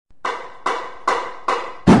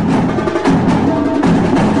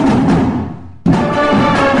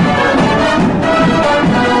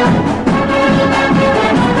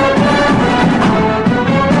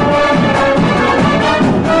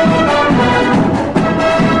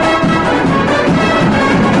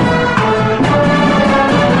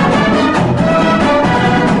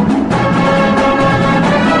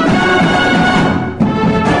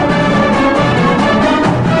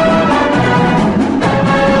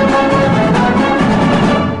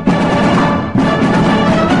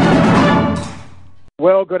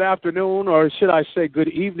Well, good afternoon, or should I say good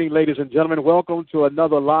evening, ladies and gentlemen. Welcome to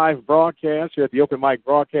another live broadcast here at the Open Mic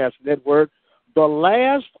Broadcast Network. The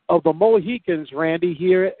last of the Mohicans, Randy,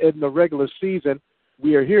 here in the regular season.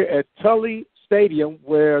 We are here at Tully Stadium,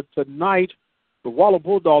 where tonight the Waller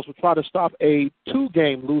Bulldogs will try to stop a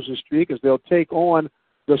 2-game losing streak as they'll take on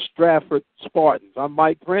the Stratford Spartans. I'm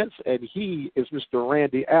Mike Prince, and he is Mr.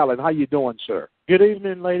 Randy Allen. How you doing, sir? Good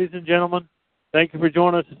evening, ladies and gentlemen. Thank you for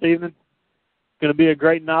joining us this evening. It's going to be a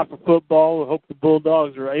great night for football. I hope the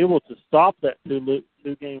Bulldogs are able to stop that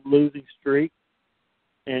two-game losing streak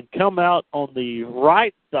and come out on the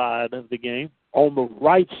right side of the game. On the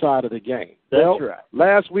right side of the game. That's right.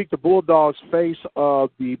 Last week, the Bulldogs faced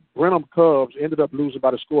the Brenham Cubs, ended up losing by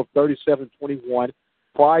the score of 37-21.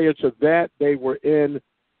 Prior to that, they were in,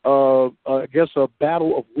 I guess, a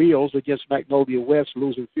battle of wheels against Magnolia West,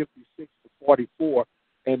 losing 56-44.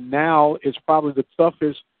 And now it's probably the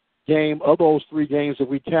toughest game of those 3 games that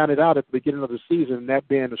we counted out at the beginning of the season, that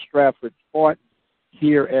being the Stratford Spartans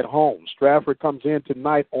here at home. Stratford comes in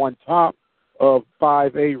tonight on top of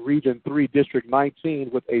 5A Region 3 District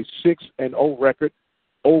 19 with a 6-0 record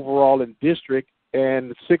overall in district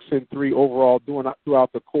and 6-3 overall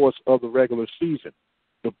throughout the course of the regular season.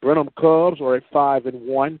 The Brenham Cubs are at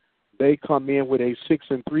 5-1. They come in with a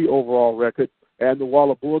 6-3 overall record, and the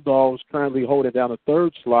Waller Bulldogs currently holding down the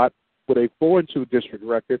 3rd slot with a 4-2 district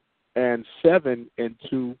record and 7-2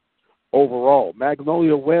 overall.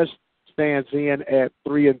 Magnolia West stands in at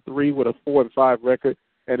 3-3 with a 4-5 record.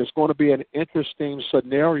 And it's going to be an interesting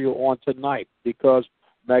scenario on tonight because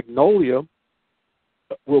Magnolia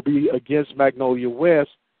will be against Magnolia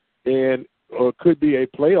West, and could be a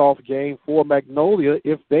playoff game for Magnolia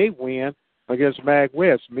if they win against Mag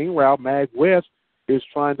West. Meanwhile, Mag West is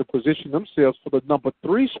trying to position themselves for the number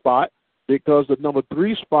 3 spot because the number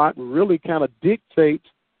 3 spot really kind of dictates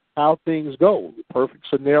how things go. The perfect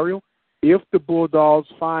scenario, if the Bulldogs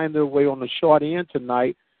find their way on the short end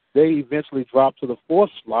tonight, they eventually drop to the 4th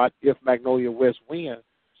slot if Magnolia West wins.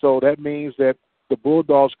 So that means that the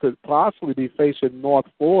Bulldogs could possibly be facing North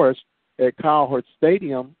Forest at Cowherd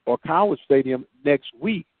Stadium or Cowherd Stadium next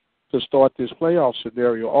week to start this playoff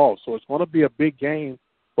scenario off. So it's going to be a big game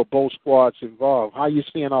for both squads involved. How are you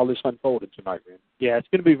seeing all this unfolding tonight, man? Yeah, it's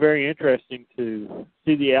going to be very interesting to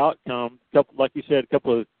see the outcome. Like you said, a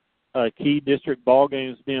couple of key district ball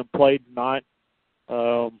games being played tonight.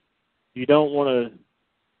 You don't want to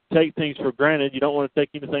take things for granted. You don't want to take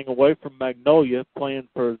anything away from Magnolia playing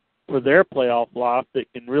for their playoff life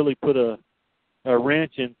that can really put a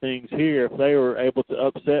wrench in things here if they were able to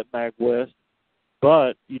upset Mag West.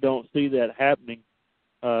 But you don't see that happening.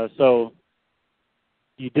 So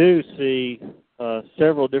you do see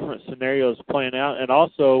several different scenarios playing out. And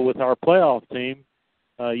also with our playoff team,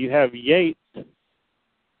 you have Yates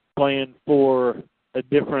playing for a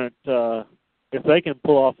different if they can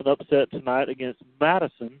pull off an upset tonight against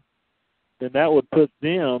Madison, then that would put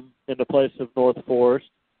them in the place of North Forest.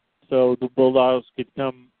 So the Bulldogs could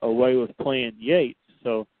come away with playing Yates.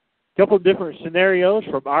 So a couple of different scenarios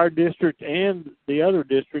from our district and the other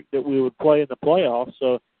district that we would play in the playoffs.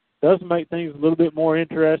 So it does make things a little bit more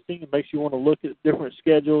interesting. It makes you want to look at different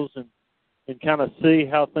schedules and kind of see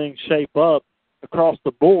how things shape up across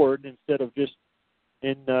the board instead of just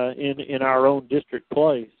in our own district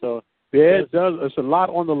play. So yeah, it does. It's a lot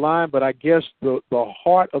on the line, but I guess the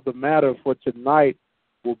heart of the matter for tonight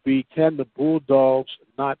will be, can the Bulldogs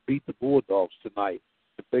not beat the Bulldogs tonight?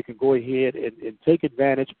 If they can go ahead and take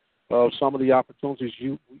advantage of some of the opportunities.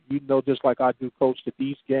 You know, just like I do, Coach, that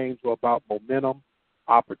these games are about momentum,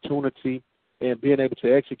 opportunity, and being able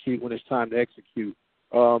to execute when it's time to execute.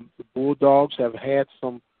 The Bulldogs have had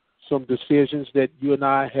some decisions that you and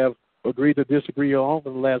I have agreed to disagree on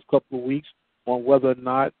in the last couple of weeks on whether or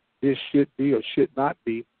not this should be or should not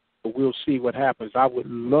be, but we'll see what happens. I would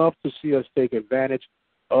love to see us take advantage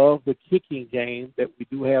of the kicking game that we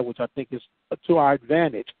do have, which I think is to our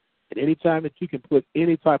advantage. And anytime that you can put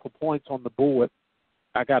any type of points on the board,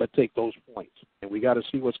 I got to take those points. And we got to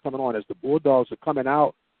see what's coming on. As the Bulldogs are coming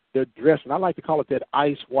out, they're dressed, and I like to call it that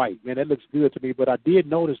ice white. Man, that looks good to me. But I did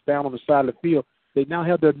notice down on the side of the field, they now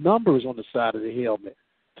have their numbers on the side of the helmet,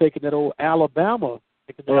 taking that old Alabama.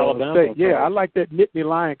 Yeah, I like that Nittany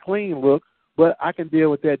Lion clean look, but I can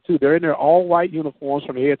deal with that too. They're in their all-white uniforms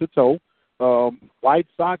from head to toe, white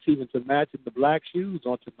socks even to match the black shoes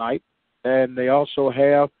on tonight. And they also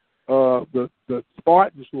have the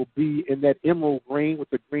Spartans will be in that emerald green with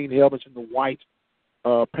the green helmets and the white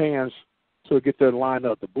pants to get their line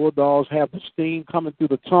up. The Bulldogs have the steam coming through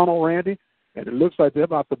the tunnel, Randy, and it looks like they're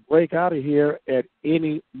about to break out of here at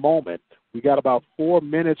any moment. We got about 4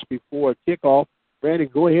 minutes before kickoff. Randy,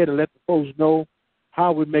 go ahead and let the folks know how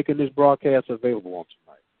are we making this broadcast available on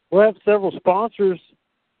tonight? We'll have several sponsors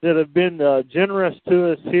that have been generous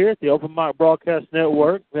to us here at the Open Mic Broadcast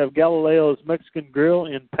Network. We have Galileo's Mexican Grill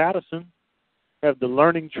in Patterson. We have the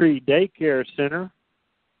Learning Tree Daycare Center.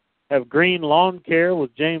 We have Green Lawn Care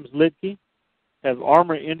with James Lidke. We have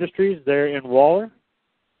Armor Industries there in Waller.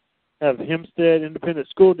 We have Hempstead Independent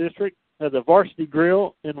School District. We have the Varsity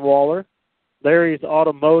Grill in Waller. Larry's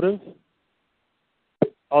Automotive.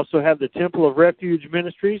 Also have the Temple of Refuge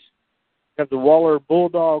Ministries. We have the Waller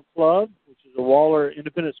Bulldog Club, which is a Waller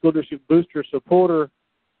Independent School District Booster Supporter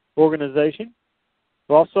Organization.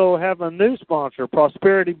 We also have a new sponsor,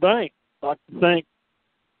 Prosperity Bank. I'd like to thank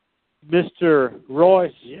Mr.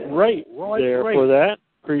 Royce Raitt for that.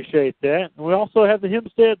 Appreciate that. And we also have the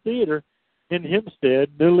Hempstead Theater in Hempstead,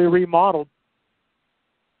 newly remodeled,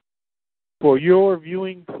 for your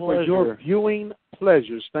viewing pleasure. For your viewing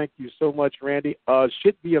pleasures. Thank you so much, Randy.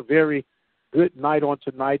 Should be a very good night on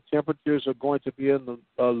tonight. Temperatures are going to be in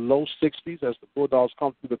the low 60s as the Bulldogs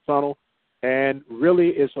come through the tunnel. And really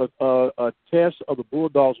it's a test of the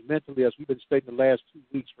Bulldogs mentally, as we've been stating the last 2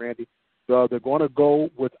 weeks, Randy. They're going to go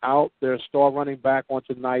without their star running back on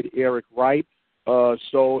tonight, Eric Wright.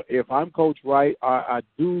 So if I'm Coach Wright, I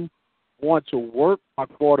do want to work my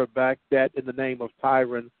quarterback that in the name of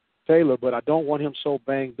Tyron Taylor, but I don't want him so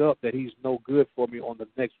banged up that he's no good for me on the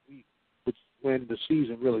next week, which is when the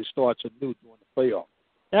season really starts anew during the playoffs.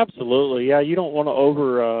 Absolutely, yeah. You don't want to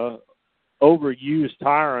overuse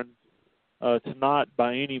Tyron tonight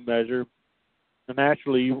by any measure. And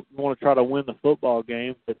naturally, you want to try to win the football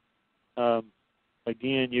game, but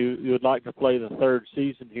again, you would like to play the third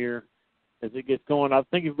season here as it gets going. I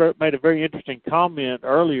think you made a very interesting comment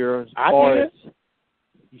earlier.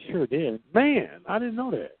 You sure did. Man, I didn't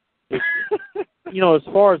know that. As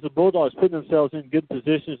far as the Bulldogs putting themselves in good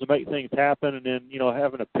positions to make things happen, and then,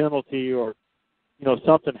 having a penalty or,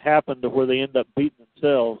 something happen to where they end up beating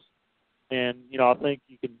themselves. And, I think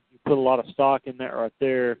you put a lot of stock in that right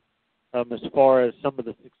there as far as some of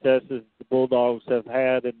the successes the Bulldogs have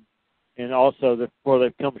had and also where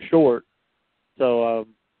they've come short. So I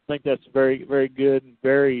think that's very, very good and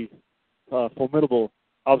very formidable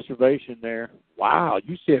observation there. Wow,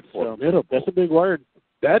 you said formidable. That's a big word.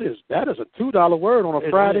 That is a $2 word on a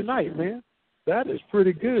Friday night, man. That is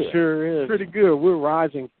pretty good. Sure is. Pretty good. We're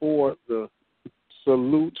rising for the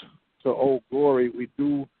salute to Old Glory. We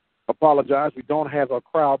do apologize. We don't have a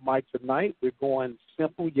crowd mic tonight. We're going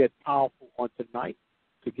simple yet powerful on tonight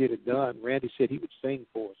to get it done. Randy said he would sing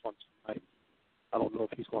for us on tonight. I don't know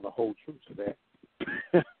if he's going to hold true to that.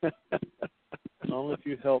 Only if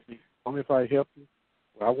you help me. Only if I help you?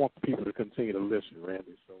 Well, I want people to continue to listen,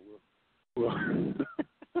 Randy, so we'll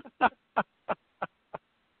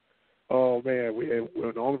oh, man,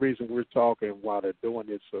 the only reason we're talking while they're doing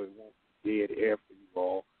it so it won't be dead air for you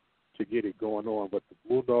all to get it going on. But the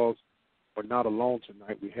Bulldogs are not alone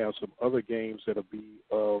tonight. We have some other games that will be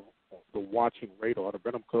of the watching radar. The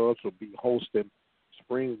Brenham Cubs will be hosting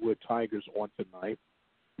Springwood Tigers on tonight.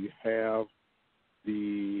 We have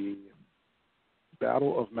the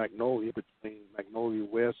Battle of Magnolia between Magnolia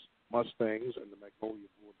West Mustangs and the Magnolia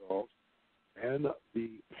Bulldogs, and the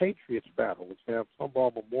Patriots battle, which have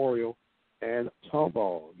Tomball Memorial and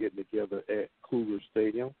Tomball getting together at Cougar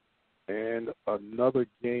Stadium. And another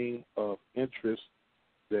game of interest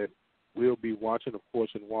that we'll be watching, of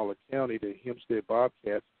course, in Waller County, the Hempstead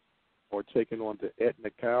Bobcats are taking on the Etna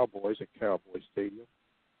Cowboys at Cowboy Stadium.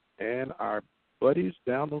 And our buddies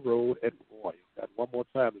down the road at Royal. Got one more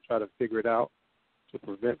time to try to figure it out to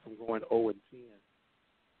prevent from going 0-10.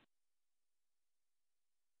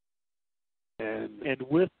 And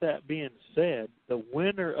with that being said, the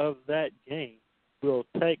winner of that game will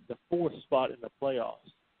take the 4th spot in the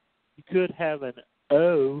playoffs. You could have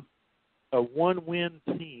a one-win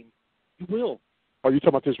team. You will. Are you talking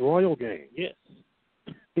about this Royal game? Yes.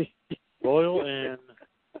 Royal and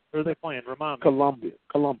who are they playing? Remind me. Columbus.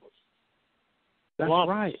 That's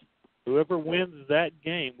Columbus. Right. Whoever wins that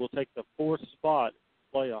game will take the 4th spot in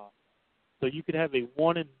the playoffs. So you could have a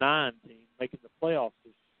 1-9 team making the playoffs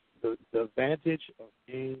this year. The advantage of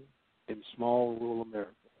being in small rural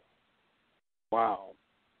America. Wow.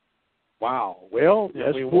 Well,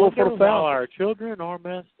 that's cool for the family. Our children are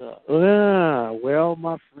messed up. Well,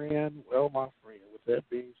 my friend. With that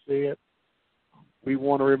being said, we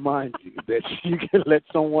want to remind you that you can let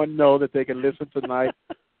someone know that they can listen tonight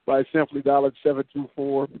by simply dialing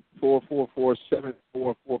 724-444-7444.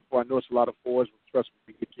 I know it's a lot of fours, but trust me,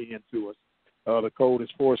 we get you into us. The code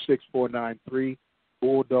is 46493.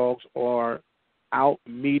 Bulldogs are out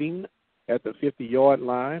meeting at the 50-yard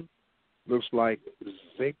line. Looks like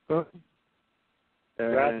Zeka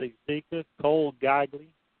Bradley Zika, Cole Geigley,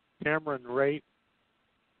 Cameron Rape,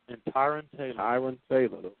 and Tyron Taylor. Tyron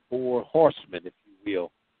Taylor, the 4 horsemen, if you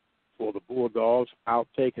will, for the Bulldogs out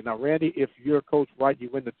taken. Now, Randy, if you're Coach Wright, you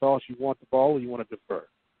win the toss, you want the ball or you want to defer?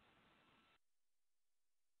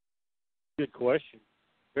 Good question.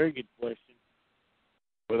 Very good question.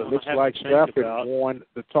 Well, it looks like Stratford won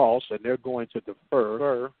the toss, and they're going to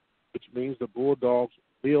defer, which means the Bulldogs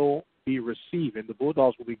will be receiving. The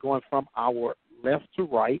Bulldogs will be going from our left to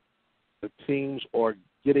right. The teams are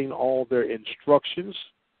getting all their instructions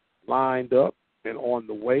lined up and on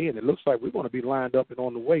the way, and it looks like we're going to be lined up and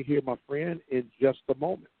on the way here, my friend, in just a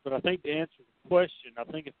moment. But I think to answer the question, I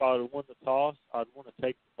think if I would have won the toss, I'd want to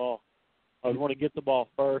take the ball. I would want to get the ball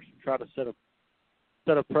first and try to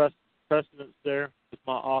set a precedence there with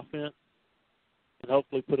my offense and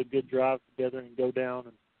hopefully put a good drive together and go down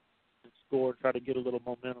and score and try to get a little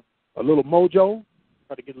momentum. A little mojo?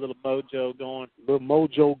 Try to get a little mojo going. A little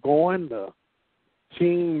mojo going. The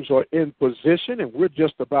teams are in position, and we're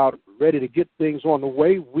just about ready to get things on the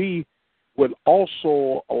way. We would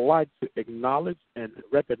also like to acknowledge and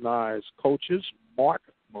recognize coaches Mark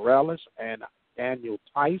Morales and Daniel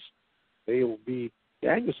Tice. They will be.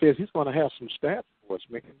 Daniel says he's going to have some stats for us,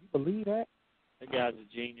 man. Can you believe that? That guy's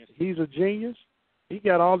a genius. He's a genius. He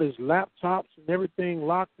got all his laptops and everything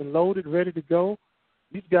locked and loaded, ready to go.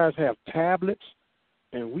 These guys have tablets,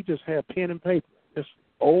 and we just have pen and paper. It's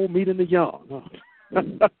old meeting the young.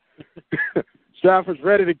 Stratford's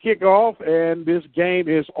ready to kick off, and this game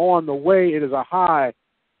is on the way. It is a high,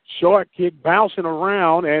 short kick bouncing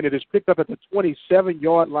around, and it is picked up at the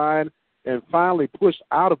 27-yard line and finally pushed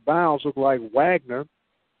out of bounds, look like Wagner,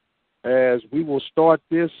 as we will start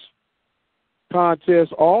this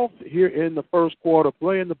contest off here in the first quarter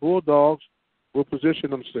play, and the Bulldogs will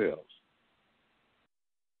position themselves.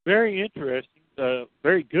 Very interesting.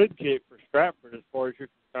 Very good kick for Stratford as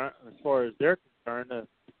far as they're concerned. The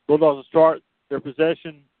Bulldogs will start their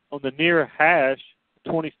possession on the near hash,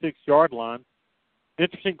 26-yard line.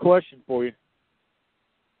 Interesting question for you.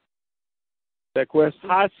 That question?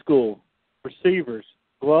 High school receivers,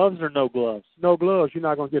 gloves or no gloves? No gloves. You're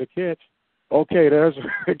not going to get a catch. Okay, there's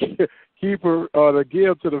a keeper, the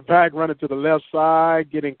give to the back, running to the left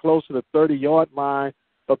side, getting close to the 30-yard line,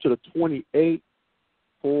 up to the 28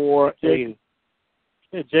 for Jacob.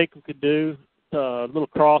 Jacob could do a little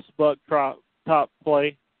cross-buck top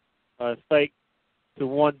play, fake to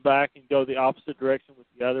one back and go the opposite direction with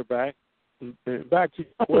the other back. And back to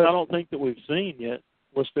I don't think that we've seen yet.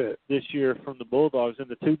 What's that? This year from the Bulldogs in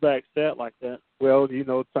the two-back set like that. Well, you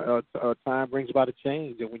know, time brings about a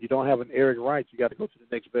change, and when you don't have an Eric Wright, you got to go to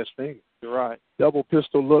the next best thing. You're right. Double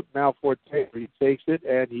pistol look now for Taylor. He takes it,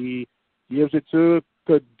 and he gives it to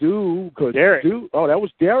Derek. Oh, that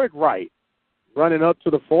was Derek Wright running up to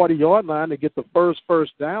the 40-yard line to get the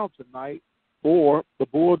first down tonight for the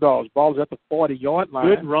Bulldogs. Ball is at the 40-yard line.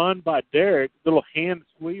 Good run by Derek. Little hand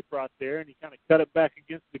sweep right there, and he kind of cut it back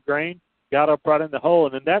against the grain. Got up right in the hole,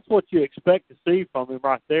 and then that's what you expect to see from him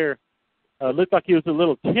right there. Looked like he was a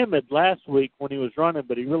little timid last week when he was running,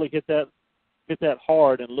 but he really hit that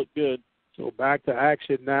hard and looked good. So back to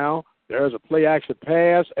action now. There's a play-action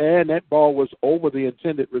pass, and that ball was over the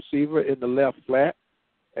intended receiver in the left flat,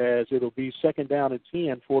 as it'll be 2nd down and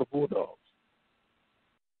 10 for the Bulldogs.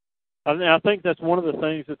 I think that's one of the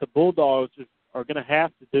things that the Bulldogs are going to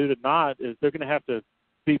have to do tonight is they're going to have to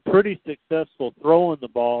be pretty successful throwing the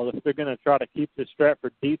ball if they're going to try to keep the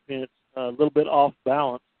Stratford defense a little bit off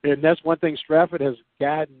balance. And that's one thing Stratford has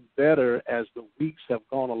gotten better as the weeks have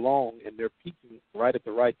gone along, and they're peaking right at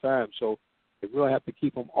the right time. So they really have to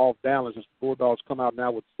keep them off balance as the Bulldogs come out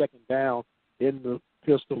now with 2nd down in the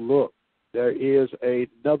pistol look. There is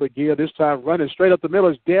another gear, this time running straight up the middle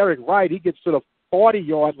is Derek Wright. He gets to the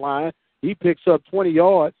 40-yard line. He picks up 20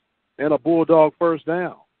 yards and a Bulldog first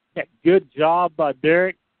down. Yeah, good job by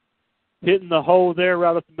Derek hitting the hole there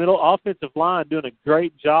right up the middle. Offensive line doing a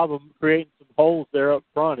great job of creating some holes there up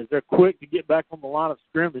front as they're quick to get back on the line of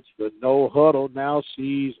scrimmage. The no huddle now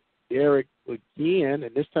sees Derek again,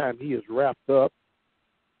 and this time he is wrapped up,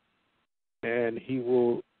 and he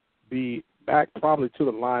will be back probably to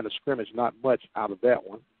the line of scrimmage. Not much out of that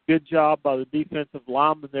one. Good job by the defensive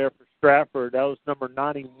lineman there for Stratford. That was number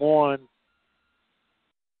 91,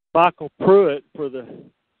 Michael Pruitt for the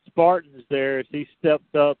Spartans there as he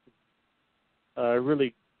stepped up.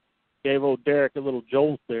 Really gave old Derek a little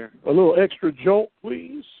jolt there. A little extra jolt,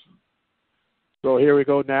 please. So here we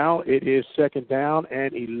go now. It is 2nd down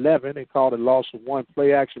and 11. They called a loss of 1.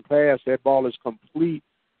 Play-action pass. That ball is complete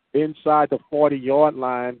inside the 40-yard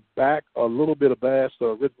line, back a little bit past the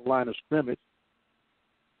original line of scrimmage.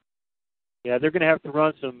 Yeah, they're going to have to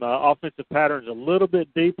run some offensive patterns a little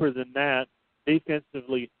bit deeper than that.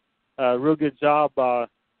 Defensively, real good job by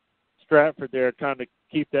Stratford there trying to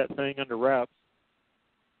keep that thing under wraps.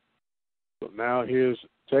 So now here's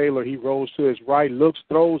Taylor. He rolls to his right, looks,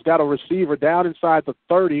 throws, got a receiver down inside the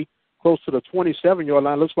 30, close to the 27-yard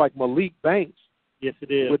line. Looks like Malik Banks. Yes,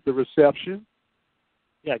 it is. With the reception.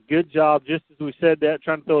 Yeah, good job. Just as we said that,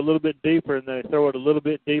 trying to throw a little bit deeper, and they throw it a little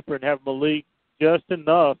bit deeper and have Malik just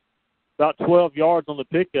enough, about 12 yards on the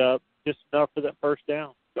pickup, just enough for that first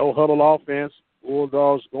down. No huddle offense.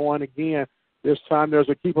 Bulldogs going again. This time there's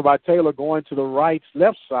a keeper by Taylor going to the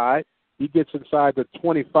left side. He gets inside the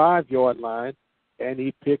 25-yard line, and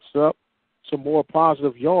he picks up some more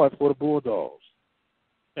positive yards for the Bulldogs.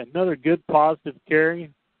 Another good positive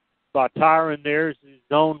carry by Tyron there is his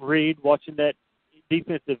zone read, watching that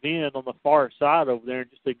defensive end on the far side over there, and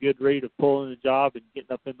just a good read of pulling the job and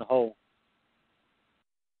getting up in the hole.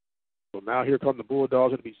 So now here come the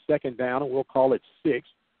Bulldogs. It'll be second down, and we'll call it 6.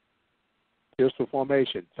 Pistol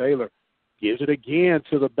formation. Taylor gives it again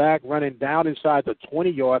to the back, running down inside the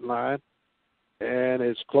 20-yard line, and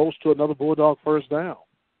it's close to another Bulldog first down.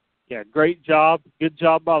 Yeah, great job. Good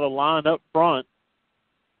job by the line up front.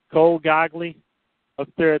 Cole Gigley up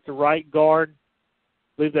there at the right guard.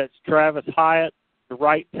 I believe that's Travis Hyatt, the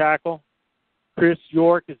right tackle. Chris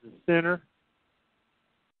York is the center.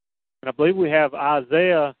 And I believe we have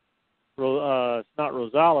Isaiah, it's not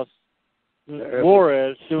Rosales,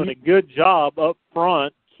 Juarez doing a good job up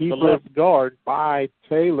front, the left guard. By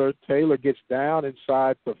Taylor. Taylor gets down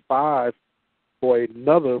inside the 5 for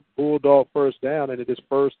another Bulldog first down, and it is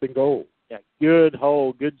first and goal. Yeah, good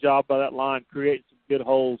hole. Good job by that line, creating some good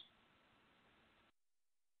holes.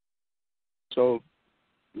 So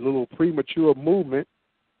a little premature movement,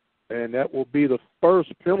 and that will be the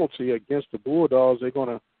first penalty against the Bulldogs. They're going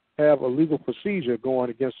to have a legal procedure going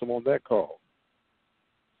against them on that call.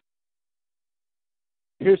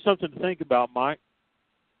 Here's something to think about, Mike.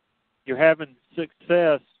 You're having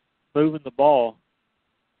success moving the ball.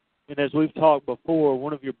 And as we've talked before,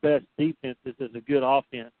 one of your best defenses is a good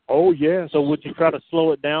offense. Oh, yes. So would you try to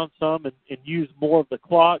slow it down some and use more of the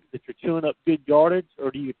clock that you're chewing up good yardage,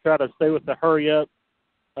 or do you try to stay with the hurry up?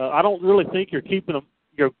 I don't really think you're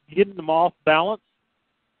getting them off balance.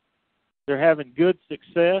 They're having good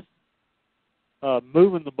success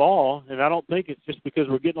moving the ball, and I don't think it's just because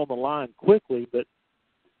we're getting on the line quickly, but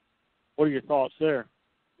what are your thoughts there?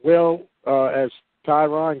 Well, as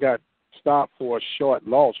Tyron got stopped for a short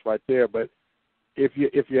loss right there, but if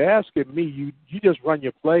you're asking me, you just run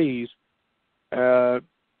your plays.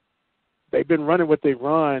 They've been running what they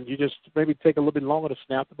run. You just maybe take a little bit longer to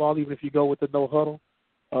snap the ball, even if you go with the no huddle.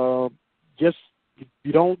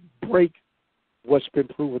 You don't break what's been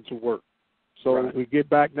proven to work. So right. We get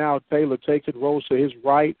back now. Taylor takes it, rolls to his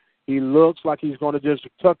right. He looks like he's going to just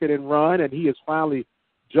tuck it and run, and he is finally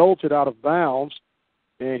jolted out of bounds.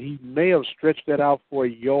 And he may have stretched that out for a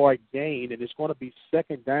yard gain, and it's going to be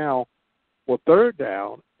second down or third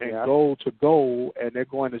down and goal to goal, and they're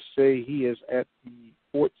going to say he is at the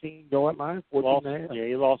 14-yard line, 14.5. Yeah,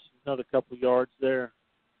 he lost another couple yards there.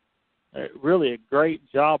 Really a great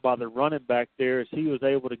job by the running back there as he was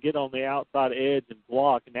able to get on the outside edge and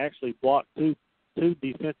block, and actually block two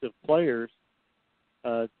defensive players.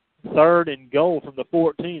 Third and goal from the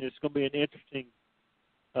 14. It's going to be an interesting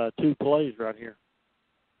 2 plays right here.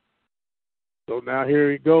 So now here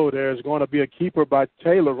we go. There's going to be a keeper by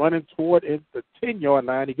Taylor running toward the 10-yard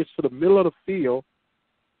line. He gets to the middle of the field,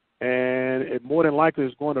 and it more than likely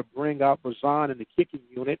is going to bring out Bazan in the kicking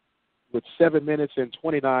unit with 7 minutes and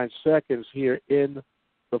 29 seconds here in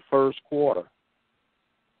the first quarter.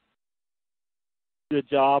 Good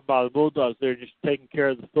job by the Bulldogs there, just taking care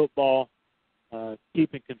of the football,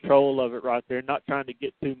 keeping control of it right there, not trying to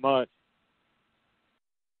get too much.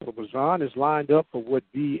 So Bazan is lined up for what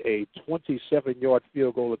would be a 27-yard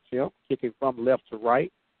field goal attempt, kicking from left to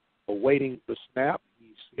right, awaiting the snap.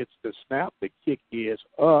 He hits the snap. The kick is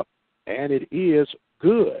up, and it is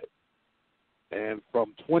good. And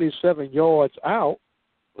from 27 yards out,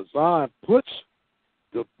 Bazan puts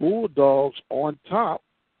the Bulldogs on top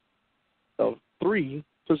of 3-0.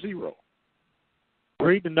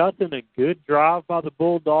 3-0, a good drive by the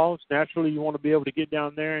Bulldogs. Naturally, you want to be able to get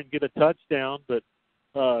down there and get a touchdown, but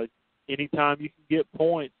anytime you can get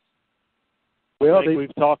points, I think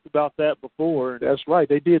we've talked about that before. That's right.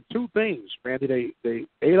 They did 2 things, Randy. They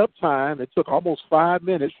ate up time. It took almost 5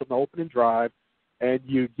 minutes from the opening drive, and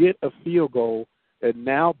you get a field goal, and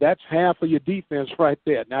now that's half of your defense right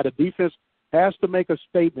there. Now the defense has to make a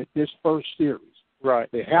statement this first series. Right.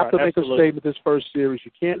 They have to make a statement this first series.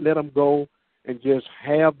 You can't let them go and just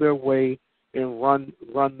have their way. and run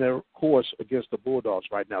their course against the Bulldogs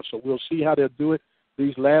right now. So we'll see how they'll do it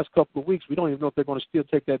these last couple of weeks. We don't even know if they're going to still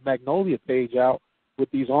take that Magnolia page out with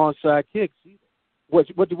these onside kicks either. What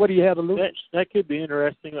do you have to lose? That could be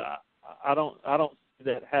interesting. I don't see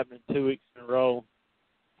that happening 2 weeks in a row.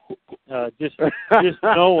 Just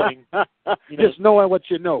knowing, just knowing what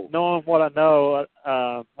you know. Knowing what I know,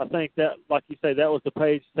 I think that, like you say, that was the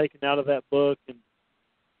page taken out of that book, and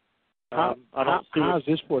I don't see. How is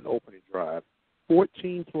this for an opening drive?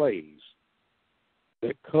 14 plays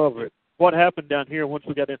that covered. What happened down here once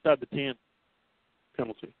we got inside the 10?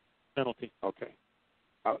 Penalty. Okay.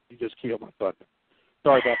 You just killed my thunder.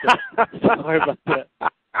 Sorry about that. Sorry about that.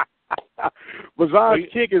 Mazar's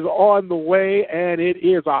kick is on the way, and it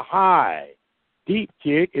is a high, deep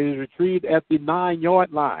kick. It is retrieved at the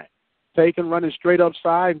 9-yard line. Taken, running straight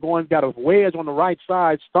upside, got a wedge on the right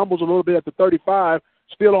side, stumbles a little bit at the 35,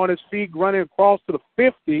 still on his feet, running across to the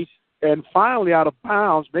 50, and finally out of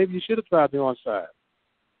bounds. Maybe you should have tried the onside.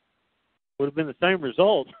 Would have been the same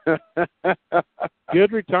result.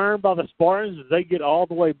 Good return by the Spartans as they get all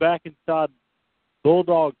the way back inside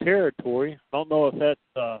Bulldog territory. I don't know if that's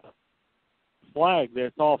flag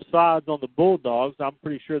that's offsides on the Bulldogs. I'm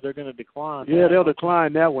pretty sure they're going to decline. Yeah, they'll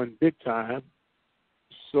decline that one big time.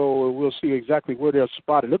 So we'll see exactly where they'll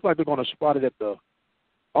spot it. Looks like they're going to spot it at the.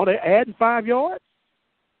 Oh, they're adding 5 yards?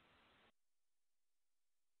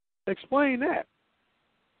 Explain that.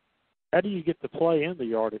 How do you get the play in the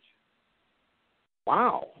yardage?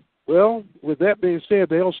 Wow. Well, with that being said,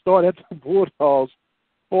 they'll start at the Bulldogs'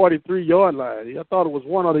 43-yard line. I thought it was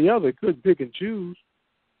one or the other. Couldn't pick and choose.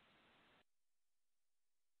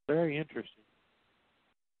 Very interesting.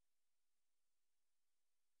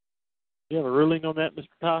 You have a ruling on that, Mr.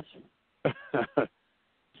 Toss?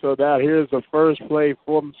 So now here's the first play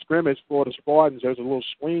from scrimmage for the Spartans. There's a little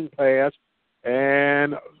swing pass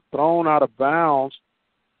and thrown out of bounds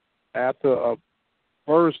after a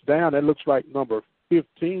first down. That looks like number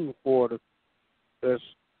 15 for that's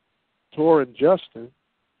Torrin Justin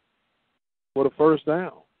for the first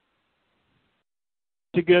down.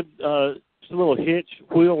 It's a good just a little hitch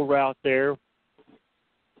wheel route there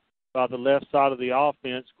by the left side of the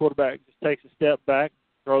offense. Quarterback just takes a step back,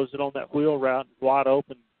 throws it on that wheel route, wide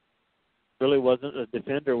open. Really wasn't a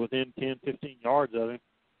defender within 10, 15 yards of him.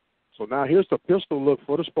 So now here's the pistol look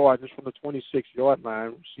for the Spartans from the 26-yard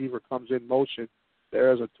line. Receiver comes in motion.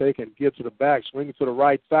 There's a take and give to the back, swinging to the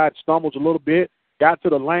right side, stumbles a little bit, got to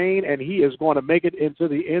the lane, and he is going to make it into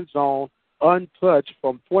the end zone untouched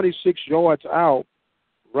from 26 yards out,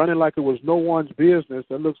 running like it was no one's business.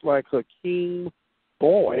 That looks like Hakeem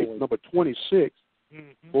Boyd, number 26,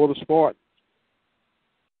 for the Spartans.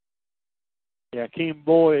 Yeah, Hakeem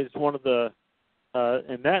Boyd is one of the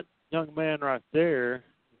and that young man right there,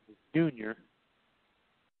 junior,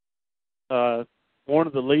 one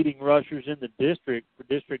of the leading rushers in the district for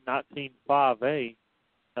District 19-5A.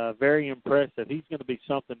 Very impressive. He's going to be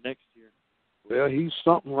something next year. Well, he's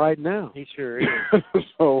something right now. He sure is.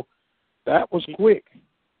 So that was quick.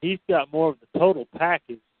 He's got more of the total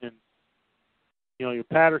package. And, your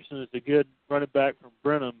Patterson is a good running back from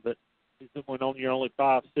Brenham, but when you're only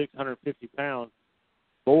 5'6", 150 pounds,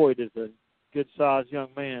 Boyd is a good-sized young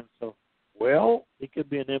man. So, well, he could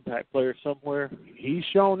be an impact player somewhere. He's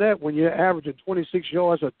shown that when you're averaging 26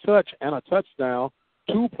 yards a touch and a touchdown,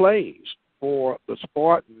 2 plays for the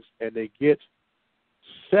Spartans, and they get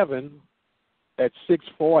 7 at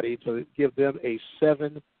 6:40 to give them a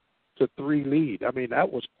 7-3 lead. I mean,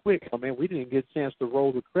 that was quick. I mean, we didn't get a chance to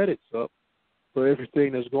roll the credits up for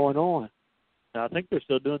everything that's going on. I think they're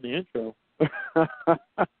still doing the intro.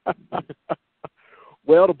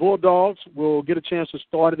 Well, the Bulldogs will get a chance to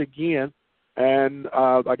start it again. And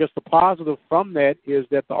I guess the positive from that is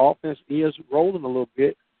that the offense is rolling a little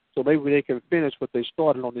bit, so maybe they can finish what they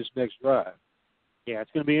started on this next drive. Yeah,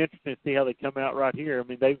 it's going to be interesting to see how they come out right here. I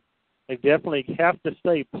mean, they definitely have to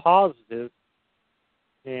stay positive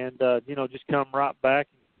and, just come right back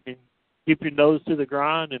and keep your nose to the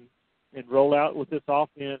grind and roll out with this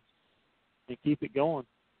offense and keep it going.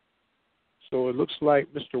 So it looks like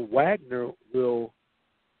Mr. Wagner will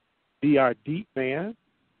be our deep man.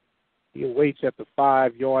 He awaits at the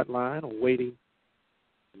 5-yard line, awaiting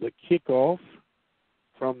the kickoff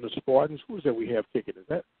from the Spartans. Who is that we have kicking? Is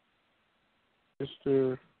that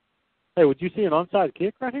Mr. Hey, would you see an onside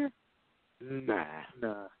kick right here?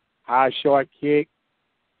 Nah. High short kick.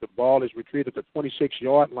 The ball is retrieved at the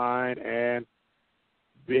 26-yard line, and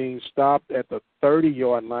being stopped at the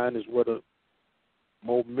 30-yard line is where the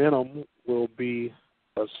momentum will be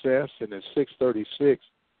assessed, and at 6:36.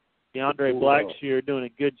 DeAndre Blackshear doing a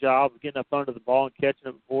good job of getting up under the ball and catching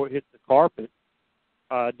it before it hits the carpet.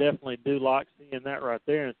 I definitely do like seeing that right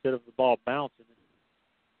there instead of the ball bouncing and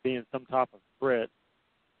being some type of threat.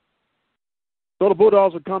 So the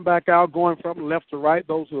Bulldogs will come back out going from left to right.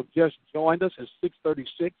 Those who have just joined us, it's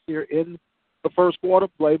 6:36 here in the first quarter.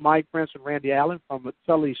 Play Mike Prince and Randy Allen from the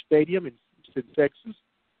Tully Stadium in Houston, Texas.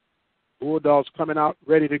 Bulldogs coming out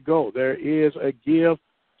ready to go. There is a give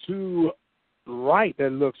to right,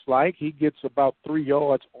 that looks like. He gets about 3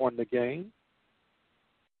 yards on the game.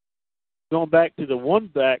 Going back to the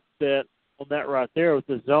one-back set on that right there with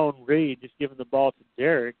the zone read, just giving the ball to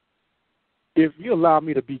Derek. If you allow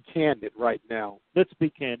me to be candid right now. Let's be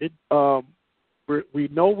candid. We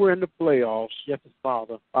know we're in the playoffs. You have to smile,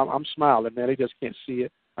 though. I'm smiling, man. They just can't see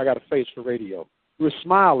it. I got a face for radio. We're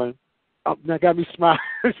smiling. That got me smiling.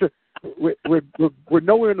 we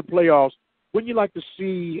know we're in the playoffs. Wouldn't you like to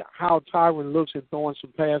see how Tyron looks in throwing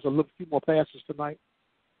some passes, a few more passes tonight?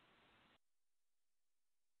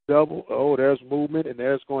 Double. Oh, there's movement, and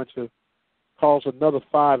there's going to cause another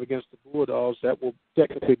 5 against the Bulldogs. That will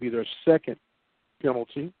technically be their second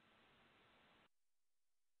penalty.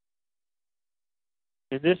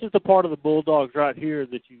 And this is the part of the Bulldogs right here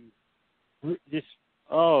that you just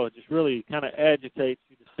really kind of agitates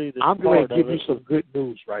you to see this. I'm going to give you some good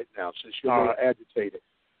news right now since you're a little agitated.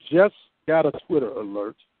 Just got a Twitter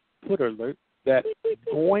alert that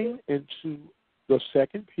going into the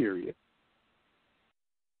second period,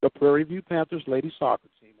 the Prairie View Panthers ladies soccer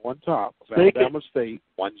team on top of Alabama State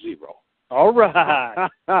 1-0. All right.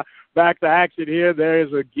 Back to action here. There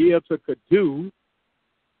is a give to Cadu,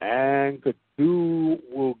 and Cadu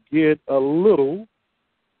will get a little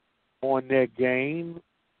on that game.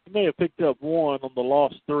 He may have picked up 1 on the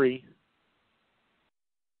lost 3.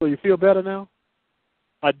 So you feel better now?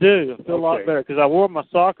 I do. I feel a lot better because I wore my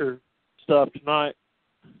soccer stuff tonight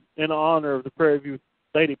in honor of the Prairie View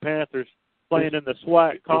Lady Panthers playing in the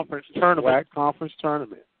SWAC conference tournament. SWAC conference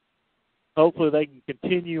tournament. Hopefully they can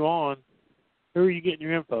continue on. Who are you getting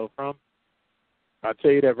your info from? I'll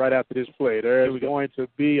tell you that right after this play. There is going to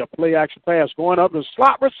be a play-action pass going up. The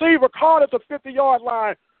slot receiver caught at the 50-yard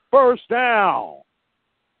line. First down.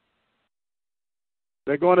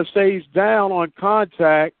 They're going to say he's down on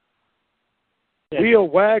contact. Yeah. Will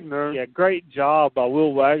Wagner. Yeah, great job by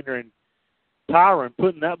Will Wagner and Tyron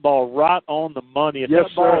putting that ball right on the money. If that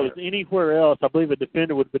ball was anywhere else, I believe a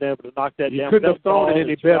defender would have been able to knock that down. He couldn't have thrown it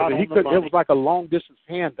any better. He could. It was like a long-distance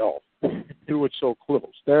handoff. Threw it so close.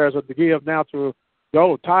 There's a give now to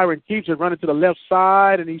go. Tyron keeps it running to the left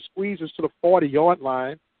side, and he squeezes to the 40-yard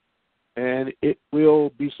line. And it will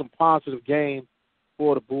be some positive gain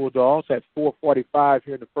for the Bulldogs at 4:45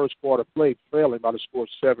 here in the first quarter play, trailing by the score of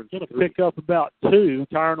 7-3. Going to pick up about 2.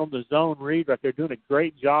 Tyron on the zone read right there, doing a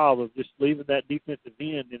great job of just leaving that defensive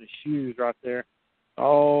end in his shoes right there.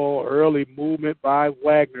 Oh, early movement by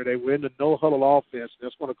Wagner. They were in the no-huddle offense.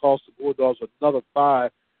 That's going to cost the Bulldogs another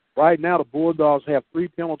 5. Right now, the Bulldogs have 3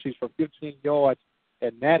 penalties for 15 yards,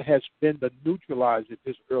 and that has been the neutralizer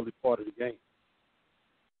this early part of the game.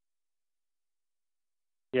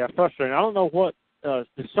 Yeah, frustrating. I don't know what. There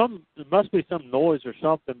must be some noise or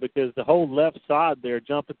something because the whole left side there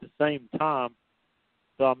jumped at the same time.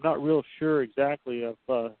 So I'm not real sure exactly if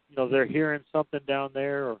they're hearing something down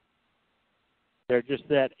there or they're just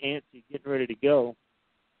that antsy getting ready to go.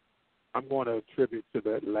 I'm going to attribute to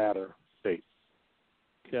that latter state.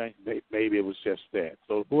 Okay. Maybe it was just that.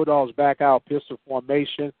 So the Bulldogs back out, pistol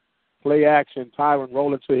formation, play action. Tyron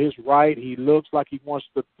rolling to his right. He looks like he wants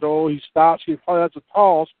to throw. He stops. He has a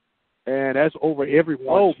toss. And that's over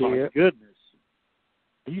everyone's head. Oh, my goodness.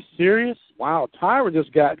 Are you serious? Wow, Tyron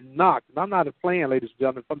just got knocked. And I'm not playing, ladies and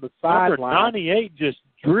gentlemen, from the sideline. Number 98 just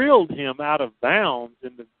drilled him out of bounds,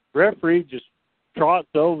 and the referee just trots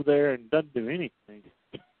over there and doesn't do anything.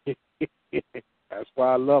 That's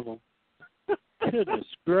why I love him. Goodness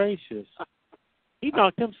gracious. He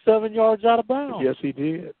knocked him 7 yards out of bounds. Yes, he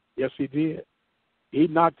did. Yes, he did. He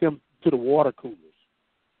knocked him to the water coolers.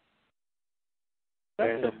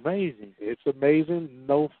 That's amazing. It's amazing.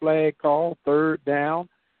 No flag call, 3rd down,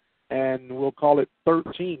 and we'll call it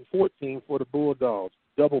 13-14 for the Bulldogs.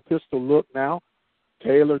 Double pistol look now.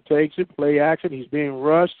 Taylor takes it, play action. He's being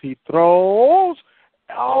rushed. He throws.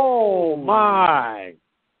 Oh, my.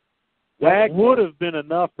 That would have been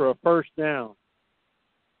enough for a first down.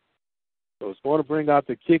 So it's going to bring out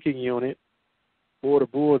the kicking unit for the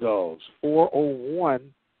Bulldogs. 4:01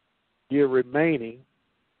 here remaining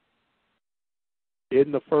in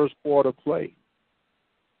the first quarter play.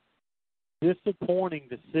 Disappointing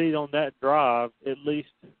to see on that drive, at least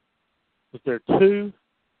two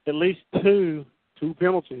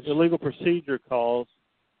penalties, illegal procedure calls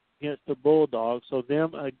against the Bulldogs. So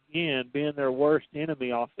them, again, being their worst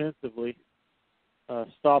enemy offensively,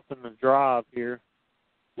 stopping the drive here.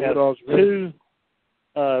 Have Bulldogs two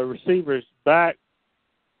receivers back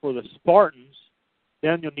for the Spartans.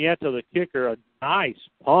 Daniel Nieto, the kicker, a nice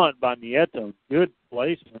punt by Nieto. Good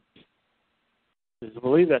placement. I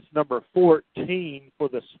believe that's number 14 for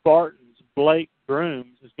the Spartans. Blake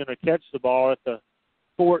Grooms is going to catch the ball at the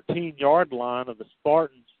 14-yard line of the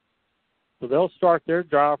Spartans. So they'll start their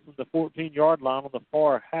drive from the 14-yard line on the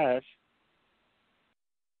far hash,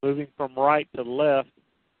 moving from right to left.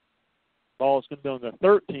 Ball is going to be on the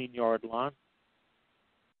 13-yard line.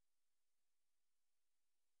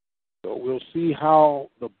 So we'll see how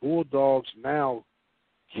the Bulldogs now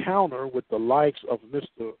counter with the likes of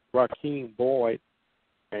Mr. Rakeem Boyd,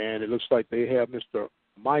 and it looks like they have Mr.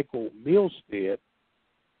 Michael Milstead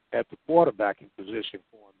at the quarterbacking position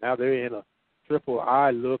for him. Now they're in a triple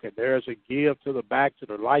eye look, and there's a give to the back to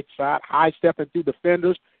the right side, high stepping through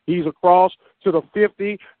defenders. He's across to the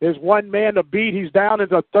 50. There's one man to beat. He's down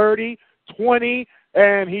into 30, 20,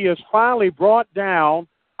 and he is finally brought down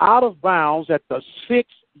out of bounds at the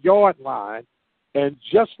 6-yard line. And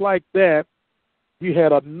just like that, you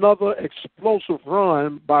had another explosive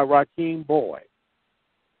run by Rakeem Boyd.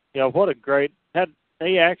 Yeah, what a great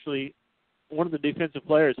they actually, one of the defensive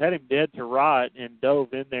players had him dead to right and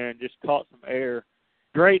dove in there and just caught some air.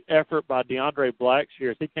 Great effort by DeAndre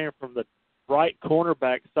Blackshear. He came from the right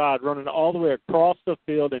cornerback side, running all the way across the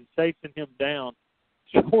field and chasing him down,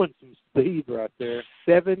 showing some speed right there.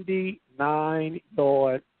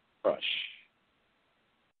 79-yard rush,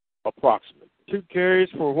 approximately. 2 carries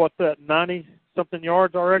for what's that, 90-something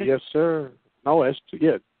yards already? Yes, sir. No, that's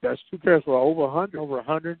 2 carries for over 100. Over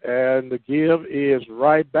 100. And the give is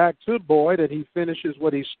right back to Boyd, and he finishes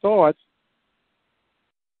what he starts.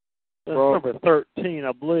 That's number 13,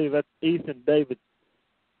 I believe. That's Ethan Davidson.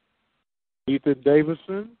 Ethan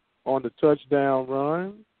Davidson on the touchdown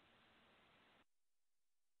run.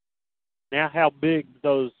 Now how big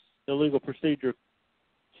those illegal procedure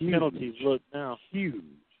penalties look now. Huge.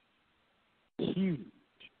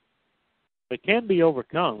 They can be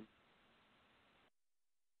overcome.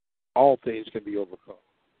 All things can be overcome.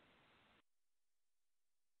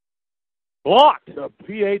 Blocked. The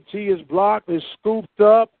PAT is blocked, is scooped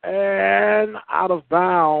up, and out of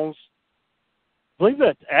bounds. I believe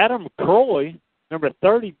that's Adam Croy, number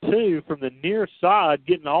 32, from the near side,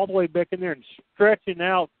 getting all the way back in there and stretching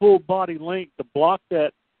out full body length to block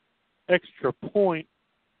that extra point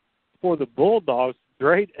for the Bulldogs.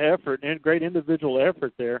 Great effort and great individual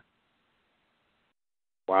effort there.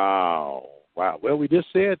 Wow. Well, we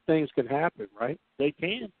just said things can happen, right? They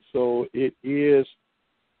can. So it is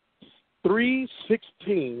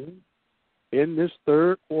 3:16 in this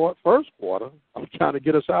first quarter. I'm trying to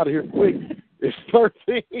get us out of here quick. It's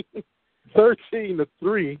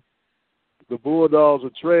 13-3. The Bulldogs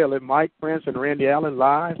are trailing. Mike Prince and Randy Allen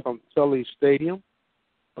live from Tully Stadium.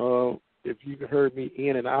 If you heard me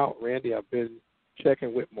in and out, Randy, I've been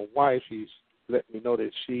checking with my wife. She's let me know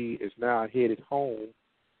that she is now headed home.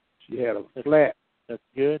 She had a flat. That's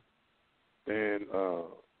good. And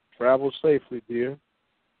travel safely, dear.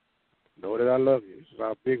 Know that I love you. This is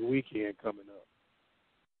our big weekend coming up.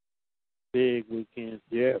 Big weekend.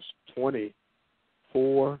 Yes,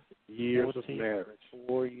 24 years of marriage.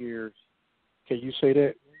 4 years. Can you say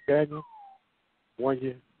that, Daniel? 1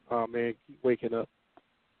 year? Oh, man, keep waking up.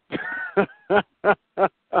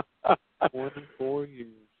 24 years.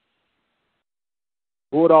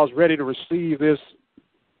 Bulldogs ready to receive this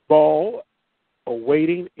ball.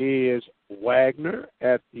 Awaiting is Wagner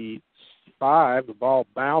at the 5. The ball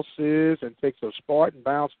bounces and takes a Spartan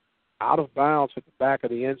bounce out of bounds at the back of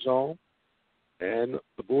the end zone. And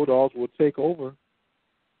the Bulldogs will take over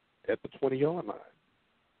at the 20-yard line.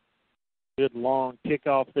 Good long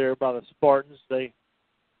kickoff there by the Spartans.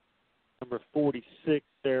 Number 46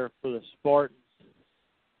 there for the Spartans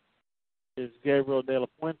is Gabriel De La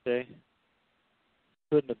Fuente.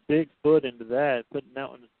 Putting a big foot into that, putting that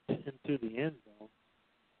one into the end zone.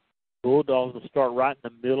 Bulldogs will start right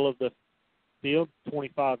in the middle of the field,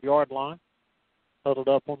 25-yard line. Huddled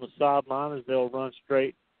up on the sideline as they'll run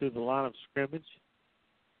straight through the line of scrimmage.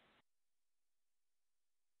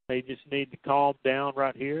 They just need to calm down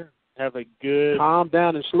right here. Calm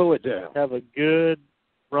down and slow it down. Have a good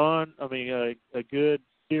run. A good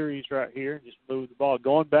series right here. Just move the ball.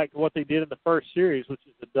 Going back to what they did in the first series, which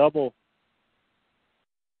is the double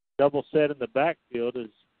set in the backfield, as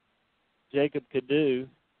Jacob Cadu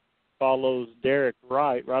follows Derek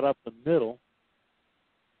right up the middle.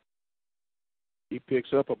 He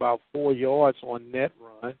picks up about 4 yards on that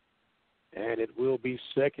run, and it will be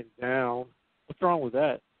second down. What's wrong with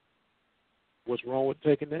that? What's wrong with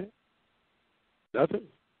taking that? Nothing.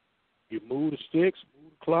 You move the sticks,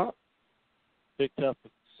 move the clock. Picked up a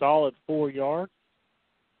solid 4 yards.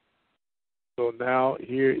 So now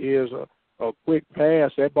here is a quick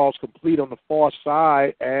pass. That ball's complete on the far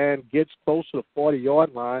side and gets close to the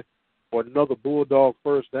 40-yard line for another Bulldog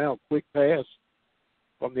first down. Quick pass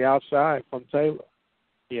from the outside from Taylor.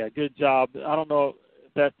 Yeah, good job. I don't know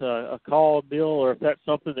if that's a call deal or if that's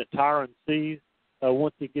something that Tyron sees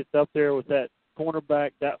once he gets up there with that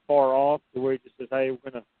cornerback that far off to where he just says, hey,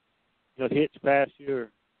 we're going to hitch past you or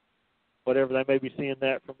whatever. They may be seeing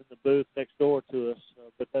that from in the booth next door to us.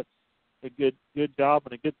 But that's a good job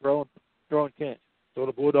and a good throw and catch. So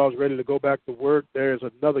the Bulldogs ready to go back to work. There's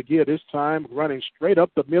another gear, this time running straight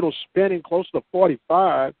up the middle, spinning close to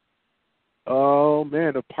 45. Oh,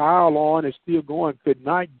 man, the pile on is still going. Could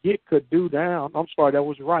not get Kadu down. I'm sorry, that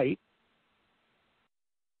was Wright.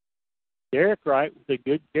 Derek Wright with a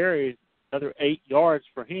good carry, another 8 yards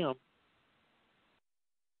for him.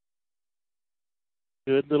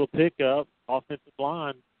 Good little pickup. Offensive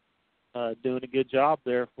line doing a good job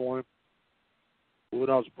there for him.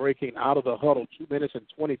 Bulldogs breaking out of the huddle. 2 minutes and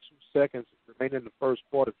 22 seconds remaining in the first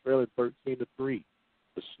quarter, trailing 13-3.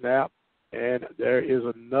 The snap, and there is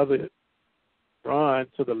another run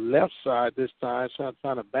to the left side this time,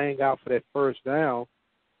 trying to bang out for that first down.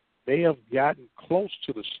 They have gotten close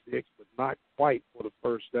to the sticks, but not quite for the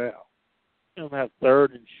first down. They'll have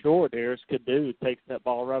third and short there. Kadu takes that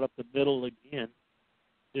ball right up the middle again,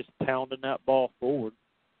 just pounding that ball forward.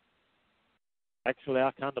 Actually, I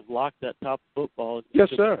kind of like that type of football. Yes,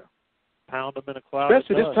 sir. Pound them in a cloud.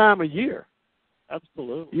 Especially this time of year.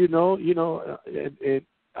 Absolutely. You know,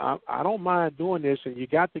 I don't mind doing this, and you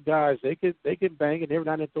got the guys, they can bang, and every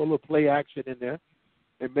now and then throw a little play action in there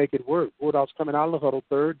and make it work. Bulldogs coming out of the huddle,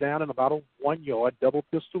 third down and about a 1 yard, double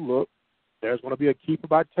pistol look. There's going to be a keeper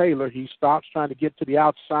by Taylor. He stops trying to get to the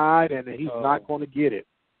outside, and he's not going to get it.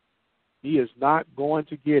 He is not going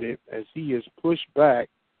to get it as he is pushed back,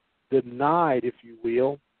 denied, if you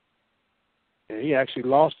will, and he actually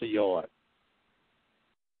lost a yard.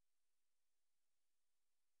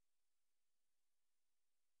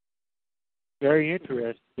 Very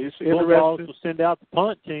interesting. It's Bulldogs will send out the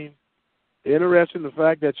punt team. Interesting the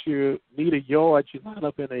fact that you need a yard. You line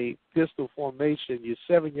up in a pistol formation. You're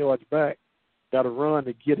 7 yards back. Got to run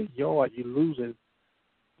to get a yard. You're losing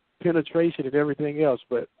penetration and everything else.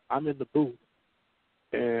 But I'm in the booth,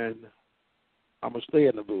 and I'm going to stay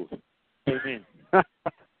in the booth. Amen.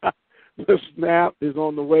 The snap is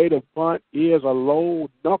on the way. The punt is a low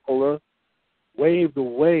knuckler, waved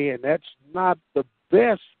away, and that's not the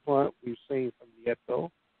best punt we've seen from yet, though.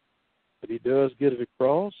 But he does get it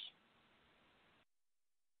across.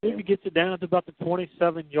 Maybe gets it down to about the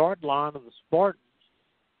 27-yard line of the Spartans.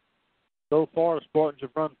 So far, the Spartans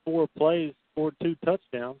have run 4 plays, scored 2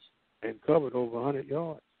 touchdowns. And covered over 100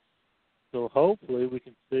 yards. So hopefully we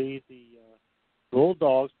can see the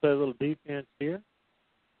Bulldogs play a little defense here,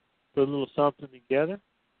 put a little something together.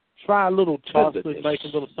 Try a little possibly make a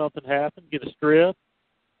little something happen, get a strip,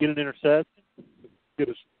 get an interception.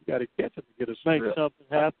 You got to catch it to get a strip. Make something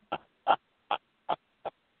happen.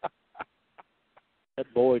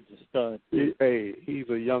 That Boyd's a stud. He's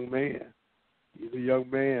a young man. He's a young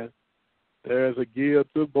man. There's a gear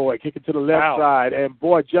to Boyd. Kick it to the left side. And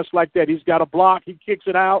Boyd, just like that, he's got a block. He kicks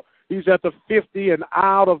it out. He's at the 50 and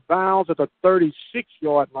out of bounds at the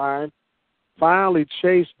 36-yard line. Finally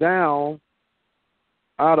chased down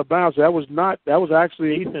out of bounds. That was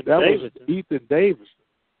actually Ethan Davis.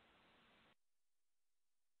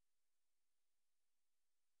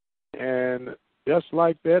 And just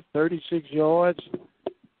like that, 36 yards,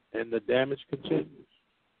 and the damage continues.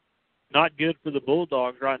 Not good for the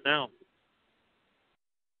Bulldogs right now.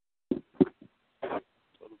 So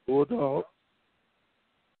the Bulldogs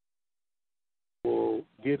will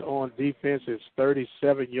get on defense's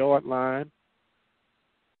 37-yard line.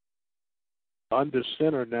 Under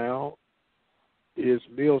center now is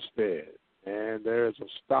Milstead, and there's a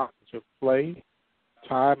stop to play.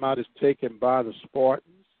 Timeout is taken by the Spartans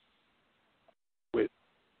with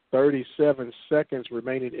 37 seconds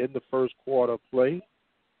remaining in the first quarter play.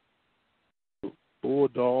 The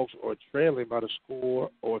Bulldogs are trailing by the score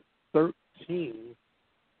of 13-0.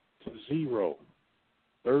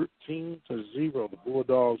 13-0. The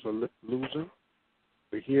Bulldogs are losing.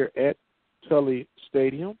 We're here at Tully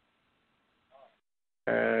Stadium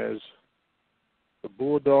as the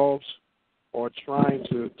Bulldogs are trying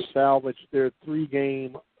to salvage their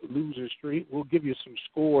 3-game losing streak. We'll give you some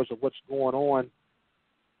scores of what's going on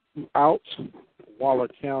throughout Waller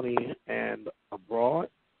County and abroad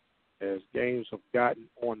as games have gotten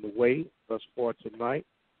on the way thus far tonight.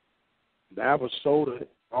 Navasota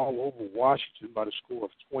all over Washington by the score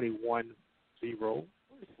of 21-0.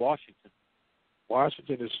 Where's Washington?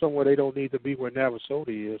 Washington is somewhere they don't need to be where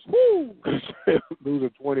Navasota is. Woo!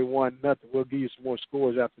 Losing 21-0. We'll give you some more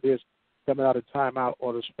scores after this. Coming out of timeout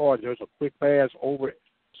on the Spartans. There's a quick pass over,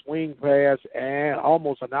 swing pass, and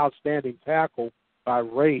almost an outstanding tackle by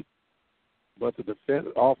Ray. But the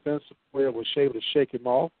offensive player was able to shake him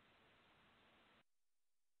off.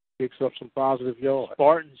 Picks up some positive yards.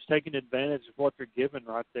 Spartans taking advantage of what they're given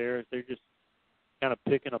right there. They're just kind of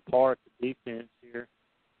picking apart the defense here.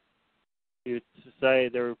 To say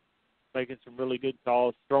they're making some really good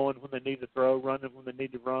calls, throwing when they need to throw, running when they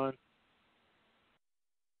need to run.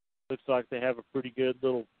 Looks like they have a pretty good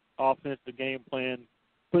little offensive game plan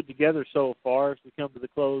put together so far as we come to the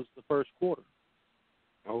close of the first quarter.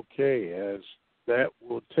 Okay, as that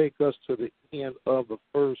will take us to the end of the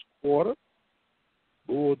first quarter.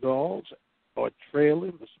 Bulldogs are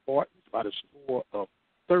trailing the Spartans by the score of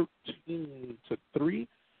 13-3.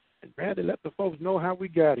 And Randy, let the folks know how we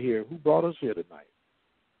got here. Who brought us here tonight?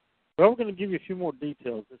 Well, we're going to give you a few more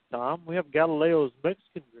details this time. We have Galileo's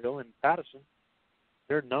Mexican Grill in Patterson.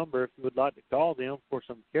 Their number, if you would like to call them for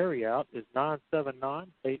some carryout, is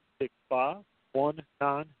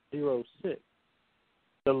 979-865-1906.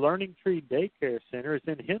 The Learning Tree Daycare Center is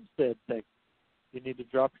in Hempstead, Texas. You need to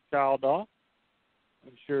drop your child off.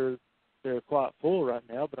 I'm sure they're quite full right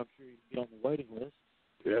now, but I'm sure you can get on the waiting list.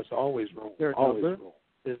 Yes, always room. Their always number room.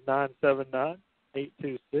 is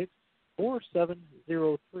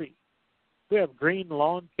 979-826-4703. We have Green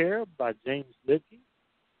Lawn Care by James Lidke,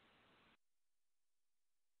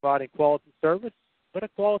 providing quality service but a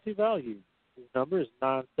quality value. His number is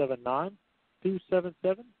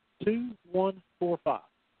 979-277-2145.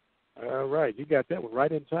 All right, you got that one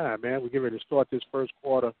right in time, man. We're getting ready to start this first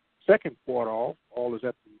quarter, second quarter off. All is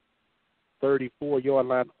at the 34-yard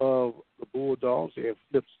line of the Bulldogs. They have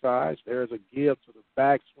flipped sides. There's a give to the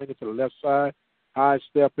back, swinging to the left side, high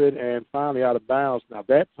stepping, and finally out of bounds. Now,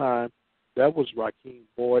 that time, that was Rakeem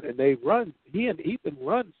Boyd, and they run, he and Ethan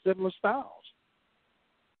run similar styles.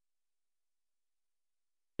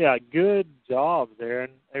 Yeah, good job there,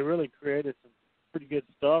 and they really created some pretty good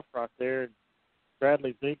stuff right there.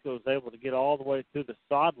 Bradley Zinko was able to get all the way to the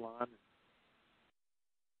sideline,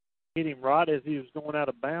 hit him right as he was going out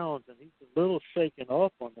of bounds, and he's a little shaken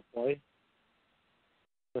up on the play.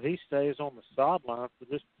 But he stays on the sideline for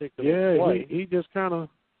this particular play. Yeah, he just kind of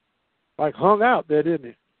like hung out there,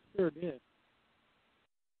 didn't he? Sure did.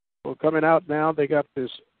 Well, coming out now, they got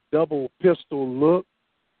this double pistol look.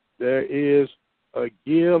 There is a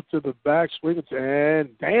give to the back, swinging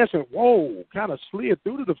and dancing. Whoa, kind of slid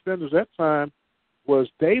through the defenders that time was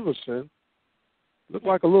Davison. Looked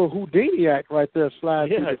like a little Houdini act right there,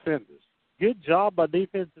 sliding through the defenders. Good job by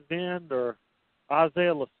defensive end or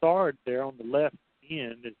Isaiah Lassard there on the left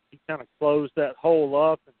end. He kind of closed that hole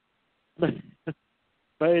up and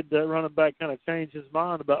made the running back kind of change his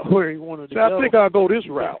mind about where he wanted to go. I think I'll go this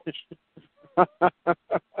route.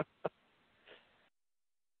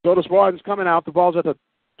 So the Spartans coming out. The ball's at the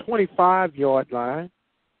 25-yard line.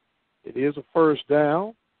 It is a first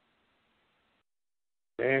down.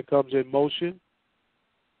 Man comes in motion.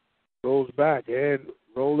 Goes back and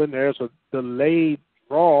rolling. There's a delayed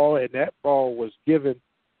draw, and that ball was given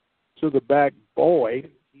to the back boy.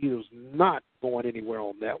 He was not going anywhere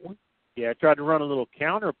on that one. Yeah, I tried to run a little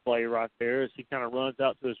counter play right there as he kind of runs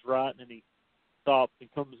out to his right, and then he stops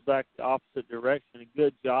and comes back the opposite direction. A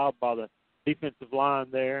good job by the defensive line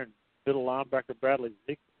there and middle linebacker Bradley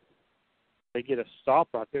Zick. They get a stop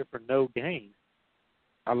right there for no gain.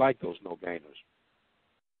 I like those no gainers.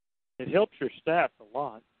 It helps your stats a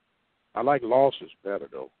lot. I like losses better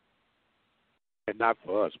though, and not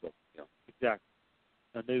for us, but you know. Exactly.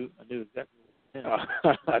 I knew exactly.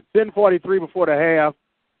 10:43 before the half.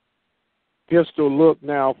 Pistol look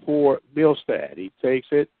now for Milstad. He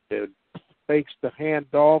takes it and fakes the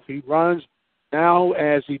handoff. He runs. Now,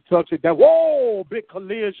 as he tucks it down, whoa, big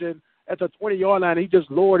collision at the 20-yard line. He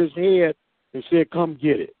just lowered his head and said, come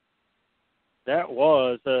get it. That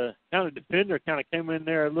was kind of defender kind of came in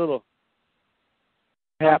there a little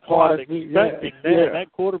half-hearted. Expecting that.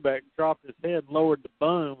 That quarterback dropped his head and lowered the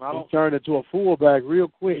boom. He turned into a fullback real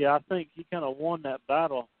quick. Yeah, I think he kind of won that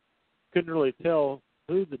battle. Couldn't really tell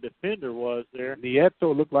who the defender was there.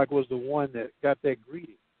 Nieto looked like was the one that got that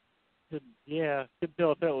greeting. Couldn't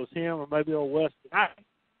tell if that was him or maybe old West.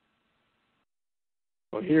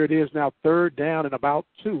 Well, here it is now, third down and about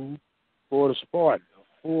 2 for the Spartans. A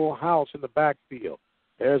full house in the backfield.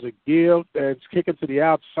 There's a give, and it's kicking to the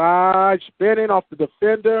outside, spinning off the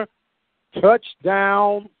defender.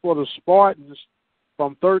 Touchdown for the Spartans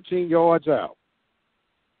from 13 yards out.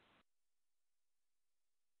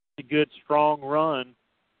 a good, strong run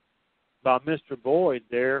by Mr. Boyd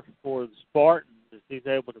there for the Spartans as he's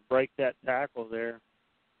able to break that tackle there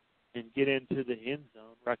and get into the end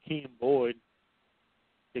zone. Rakeem Boyd,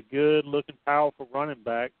 a good-looking, powerful running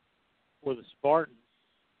back for the Spartans.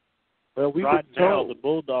 Well, right now, the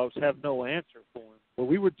Bulldogs have no answer for him. Well,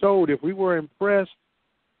 we were told if we were impressed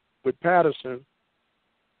with Patterson,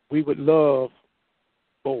 we would love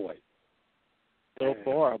Boyd. So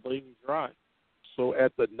far, I believe he's right. So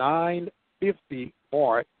at the 9:50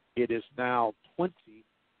 mark, it is now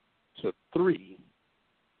 20-3.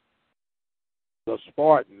 The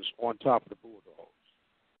Spartans on top of the Bulldogs.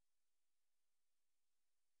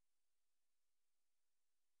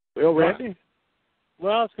 Well, Randy?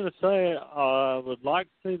 Well, I was going to say I would like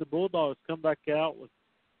to see the Bulldogs come back out with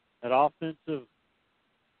an offensive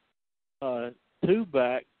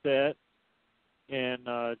two-back set and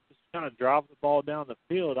just kind of drive the ball down the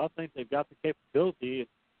field. I think they've got the capability.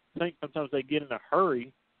 I think sometimes they get in a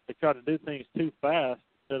hurry. They try to do things too fast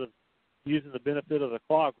instead of using the benefit of the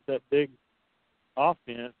clock with that big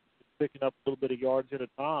offense, just picking up a little bit of yards at a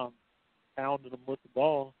time, pounding them with the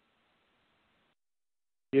ball.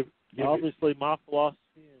 Obviously, my philosophy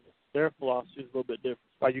and their philosophy is a little bit different.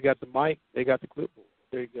 Why you got the mic, they got the clipboard.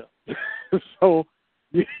 There you go. So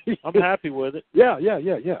I'm happy with it. Yeah.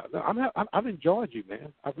 No, I've enjoyed you,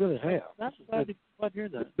 man. I really have. I'm glad to hear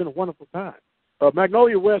that. It's been a wonderful time.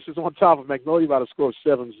 Magnolia West is on top of Magnolia by the score of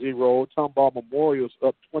 7-0. Tomball Memorial is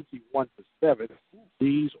up 21-7.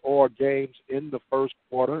 These are games in the first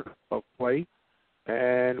quarter of play,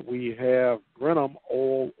 and we have Brenham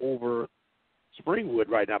all over Springwood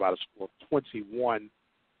right now by the score of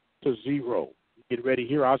 21-0. Get ready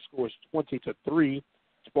here. Our score is 20-3.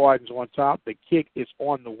 Spartans on top. The kick is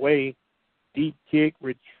on the way. Deep kick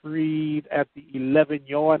retrieved at the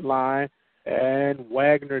 11-yard line, and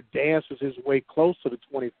Wagner dances his way close to the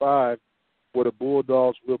 25, where the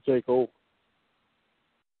Bulldogs will take over.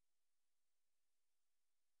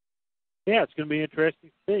 Yeah, it's going to be interesting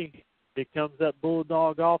to see. Here comes that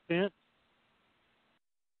Bulldog offense,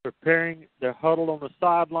 preparing their huddle on the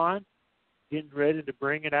sideline, getting ready to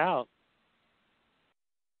bring it out.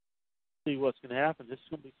 See what's going to happen. This is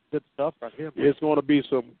going to be some good stuff right here. It's going to be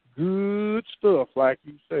some good stuff, like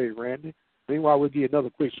you say, Randy. Meanwhile, we'll get another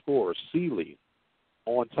quick score. Sealy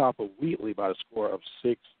on top of Wheatley by the score of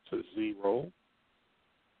 6-0.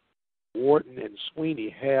 Wharton and Sweeney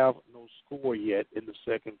have no score yet in the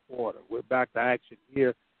second quarter. We're back to action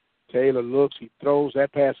here. Taylor looks, he throws.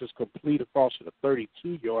 That pass is complete across the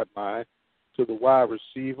 32-yard line to the wide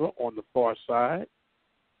receiver on the far side.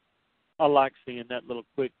 I like seeing that little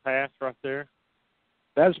quick pass right there.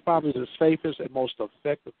 That's probably the safest and most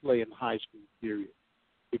effective play in high school, period.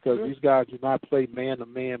 Because these guys do not play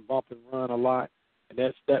man-to-man, bump and run a lot, and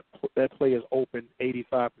that play is open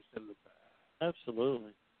 85% of the time.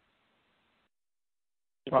 Absolutely.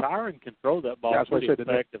 And Tyron can throw that ball pretty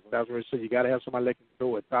effectively. That's what I said. You got to have somebody that can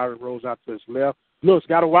throw it. Tyron rolls out to his left. Looks,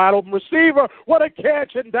 got a wide-open receiver. What a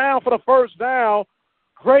catch, and down for the first down.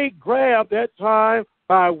 Great grab that time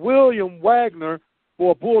by William Wagner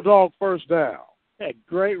for a Bulldog first down. Yeah,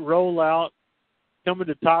 great rollout coming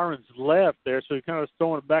to Tyron's left there, so he kind of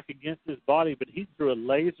throwing it back against his body, but he threw a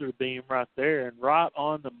laser beam right there, and right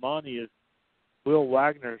on the money is Will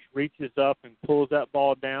Wagner reaches up and pulls that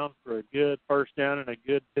ball down for a good first down and a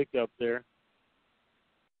good pickup there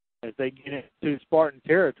as they get into Spartan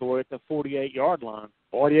territory at the 48-yard line.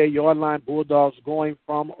 48-yard line, Bulldogs going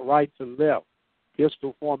from right to left.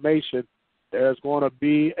 Pistol formation. There's going to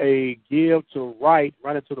be a give to right,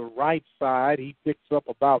 running to the right side. He picks up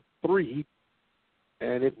about 3,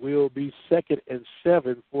 and it will be 2nd and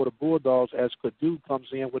 7 for the Bulldogs as Cadu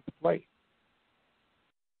comes in with the play.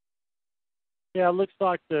 Yeah, it looks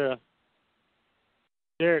like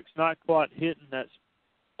Derek's not quite hitting that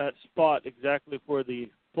spot exactly where the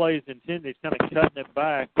play is intended. He's kind of cutting it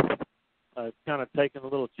back. It's kind of taking a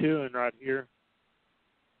little chewing right here.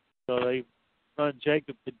 So they run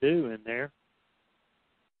Jacob Cadu in there.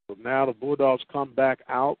 So now the Bulldogs come back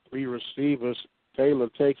out. 3 receivers. Taylor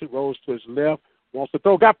takes it, rolls to his left, wants to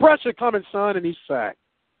throw. Got pressure coming, son, and he's sacked.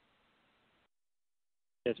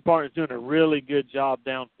 Yeah, Spartan's doing a really good job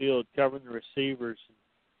downfield covering the receivers.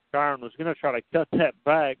 Tyron was going to try to cut that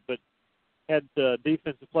back, but had the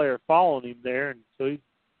defensive player following him there, and so he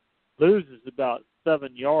loses about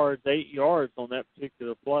 7 yards, 8 yards on that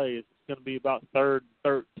particular play. It's going to be about 3rd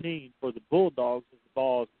and 13 for the Bulldogs as the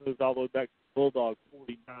ball is moved all the way back to the Bulldogs'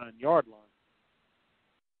 49-yard line.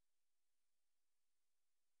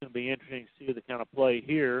 It's going to be interesting to see the kind of play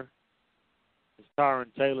here. As Tyron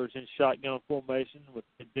Taylor's in shotgun formation with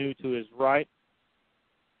Cadu to his right.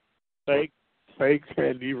 Fake, fakes,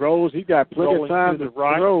 and he rolls. He got plenty of time to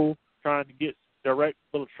throw. Trying to get direct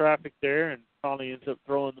little traffic there, and finally ends up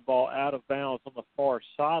throwing the ball out of bounds on the far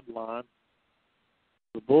sideline.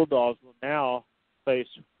 The Bulldogs will now face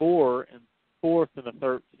 4th and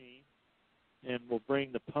 13, and will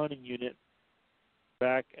bring the punting unit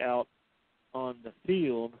back out on the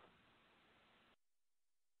field.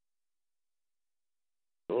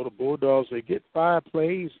 So the Bulldogs, they get 5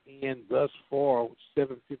 plays in thus far with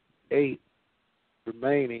 7:58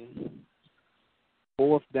 remaining.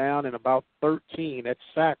 4th down and about 13. That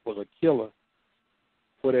sack was a killer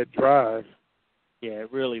for that drive. Yeah,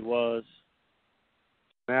 it really was.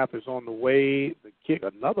 Snap is on the way. The kick,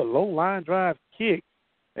 another low line drive kick,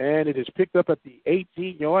 and it is picked up at the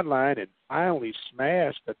 18-yard line and finally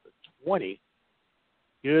smashed at the 20.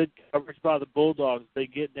 Good coverage by the Bulldogs. They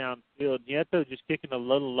get downfield. Nieto just kicking a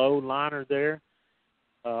little low liner there.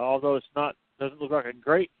 Although doesn't look like a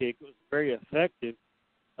great kick, it was very effective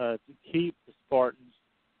to keep the Spartans,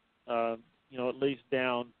 at least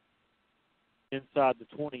down inside the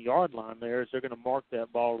 20-yard line there, as they're going to mark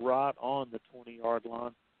that ball right on the 20-yard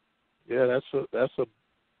line. Yeah, that's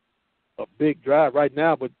a big drive right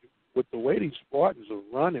now, but with the way these Spartans are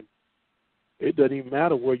running, it doesn't even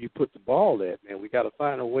matter where you put the ball at, man. We got to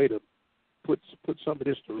find a way to put some of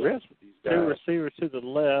this to rest with these guys. 2 receivers to the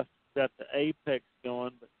left, got the apex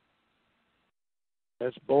going, but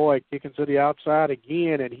that's Boyd kicking to the outside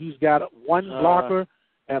again, and he's got one blocker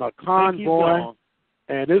and a convoy,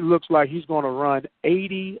 and it looks like he's going to run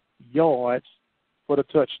 80 yards for the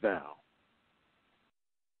touchdown.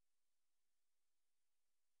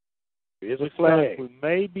 Here's a flag. We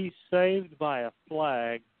may be saved by a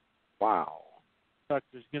flag. Wow. Looks like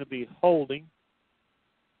there's going to be holding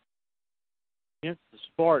against the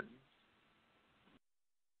Spartans.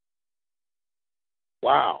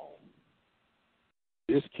 Wow.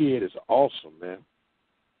 This kid is awesome, man.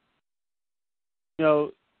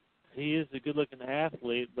 He is a good-looking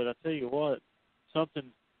athlete, but I tell you what, something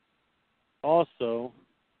also,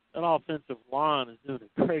 that offensive line is doing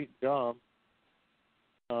a great job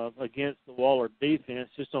against the Waller defense,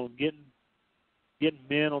 just on getting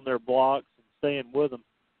men on their blocks and staying with them.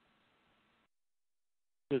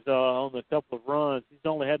 Because on a couple of runs, he's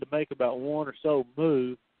only had to make about one or so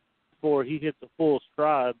move before he hits a full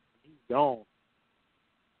stride. He's gone.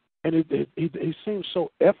 And he seems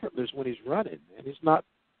so effortless when he's running, and he's not.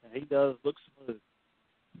 He does look smooth.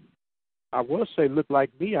 I will say look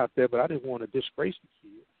like me out there, but I didn't want to disgrace the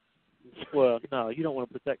kid. Well, no, you don't want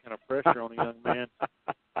to put that kind of pressure on a young man.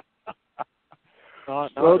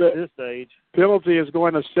 Not at this age. Penalty is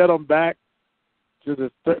going to set them back to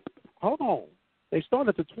the hold on. They start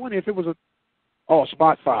at the 20. If it was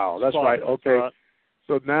spot foul. That's right. Okay. Right.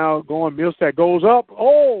 So now Millsap goes up.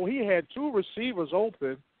 Oh, he had 2 receivers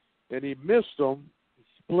open, and he missed them. He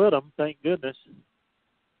split them, thank goodness.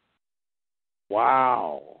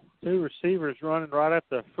 Wow. 2 receivers running right at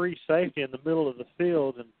the free safety in the middle of the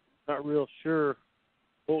field, and not real sure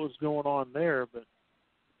what was going on there, but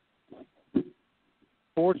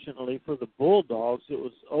fortunately for the Bulldogs, it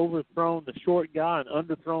was overthrown the short guy and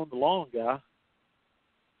underthrown the long guy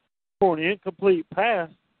for an incomplete pass,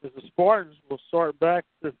 as the Spartans will start back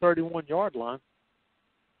to the 31-yard line.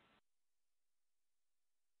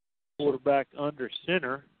 Quarterback under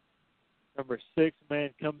center. Number 6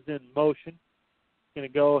 man comes in motion. Going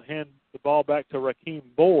to go hand the ball back to Rakeem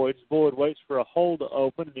Boyd. Boyd waits for a hole to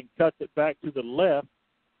open and then cuts it back to the left.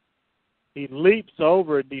 He leaps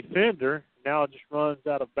over a defender. Now just runs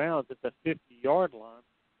out of bounds at the 50-yard line.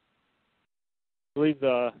 I believe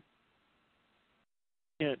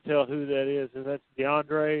can't tell who that is. If that's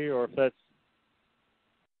DeAndre or if that's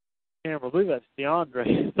Cameron. I believe that's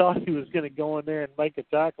DeAndre. I thought he was going to go in there and make a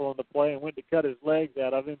tackle on the play and went to cut his legs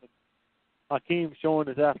out of him. And Hakeem, showing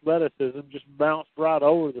his athleticism, just bounced right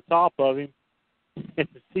over the top of him. And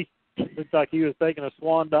he looked like he was taking a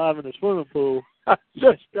swan dive in the swimming pool. I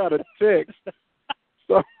just got a text.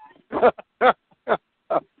 So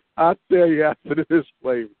I tell you, after this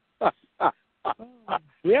play.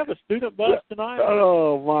 We have a student bus tonight.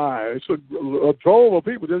 Oh, my. It's a drove of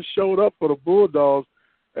people just showed up for the Bulldogs.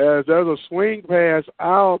 As there's a swing pass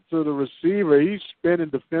out to the receiver. He's spinning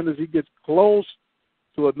defenders. He gets close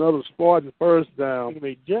to another Spartan first down. It's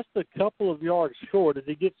going to be just a couple of yards short. As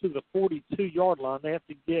he gets to the 42-yard line, they have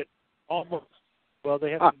to get almost,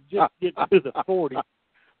 they have to just get to the 40.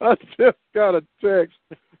 I just got a text,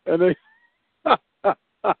 and they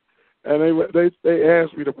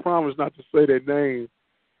asked me to promise not to say their name,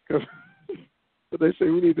 but they say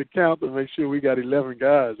we need to count to make sure we got 11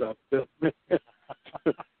 guys out there.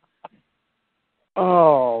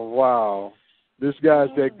 Oh, wow. This guy's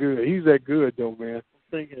that good. He's that good, though, man. I'm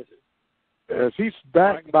thinking As he's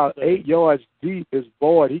back about 8 yards deep, is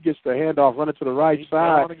Boyd. He gets the handoff running to the right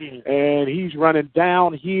side, and he's running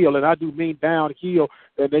downhill, and I do mean downhill,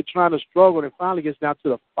 and they're trying to struggle, and finally gets down to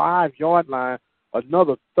the 5-yard line,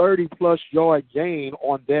 another 30-plus yard gain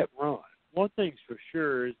on that run. One thing's for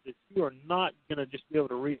sure is that you are not going to just be able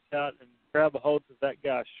to reach out and grab a hold of that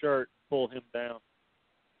guy's shirt and pull him down.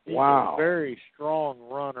 He's a very strong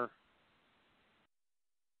runner.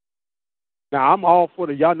 Now, I'm all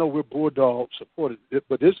for y'all know we're Bulldog supporters,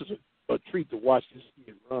 but this is a treat to watch this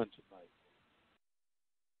kid run tonight.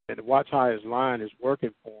 And to watch how his line is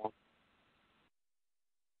working for him.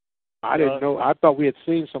 I didn't know. I thought we had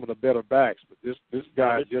seen some of the better backs, but this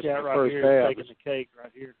guy just in the right first here half. Taking the cake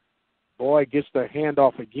right here. Boy gets the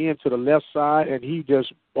handoff again to the left side, and he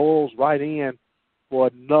just bowls right in for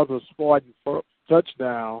another Spartan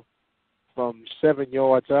touchdown from 7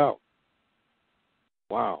 yards out.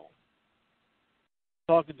 Wow.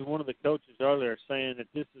 Talking to one of the coaches earlier saying that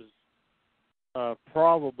this is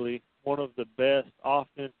probably one of the best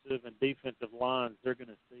offensive and defensive lines they're going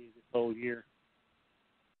to see this whole year.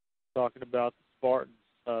 Talking about the Spartans,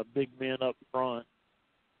 big men up front.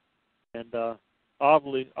 And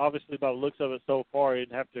obviously, by the looks of it so far,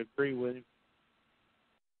 you'd have to agree with him.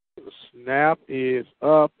 The snap is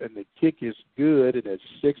up, and the kick is good, and at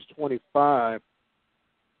 6:25,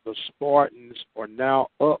 the Spartans are now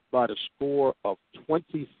up by the score of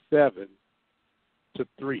 27-3.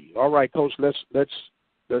 All right, Coach, let's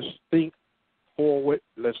think forward.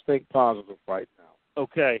 Let's think positive right now.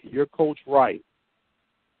 Okay. You're Coach Wright.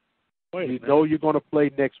 You know you're going to play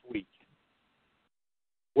next week.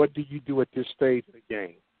 What do you do at this stage of the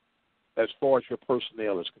game as far as your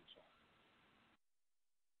personnel is concerned?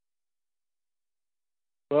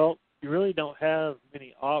 Well, you really don't have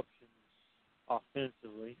many options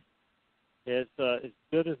offensively. As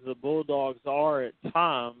good as the Bulldogs are at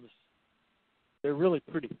times, they're really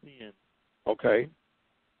pretty thin. Okay.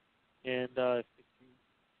 And if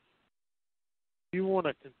you want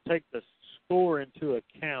to take the score into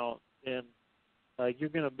account, then you're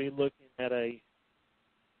going to be looking at a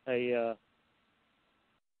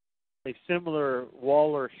similar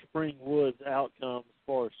Waller-Spring-Woods outcome as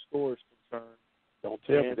far as score is concerned. Don't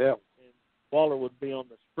tell me that. And Waller would be on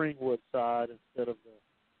the Springwood side instead of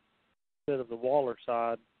the Waller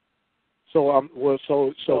side. So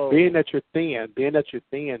being that you're thin,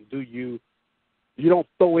 do you don't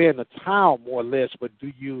throw in the towel more or less, but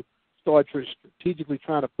do you start strategically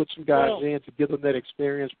trying to put some guys in to give them that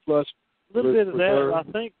experience plus a little bit of that? I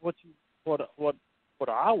think what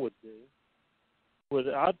I would do was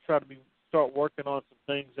I'd try to start working on some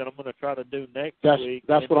things that I'm going to try to do next week.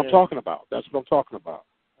 That's what I'm talking about.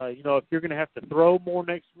 If you're going to have to throw more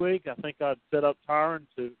next week, I think I'd set up Tyron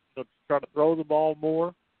to try to throw the ball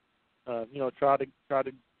more. Try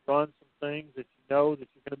to run some things that you know that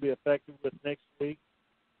you're going to be effective with next week,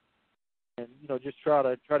 and just try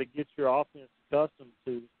to get your offense accustomed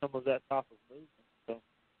to some of that type of movement.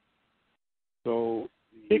 So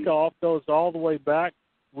kickoff goes all the way back.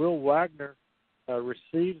 Will Wagner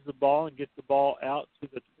receives the ball and gets the ball out to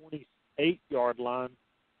the 28-yard line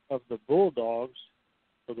of the Bulldogs.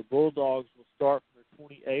 So the Bulldogs will start from the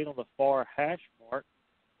 28 on the far hash mark.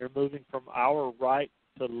 They're moving from our right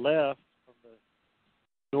to left, from the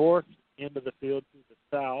north end of the field to the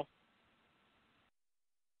south.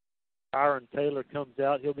 Tyron Taylor comes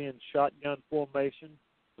out. He'll be in shotgun formation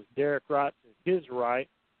with Derek Wright to his right.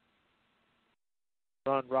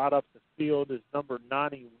 Run right up the field is number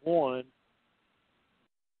 91,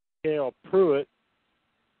 Cale Pruitt,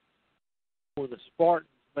 for the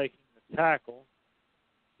Spartans making the tackle.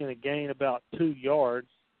 Going to gain about 2 yards.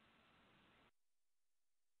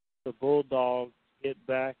 The Bulldogs get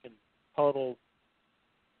back and huddle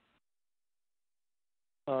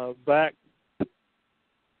back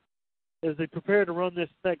as they prepare to run this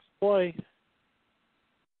next play.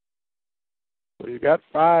 So you got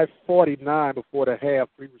 5:49 before the half.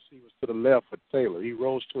 3 receivers to the left for Taylor. He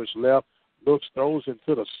rolls to his left, throws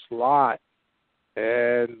into the slot,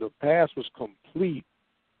 and the pass was complete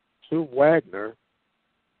to Wagner.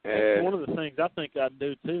 That's one of the things I think I'd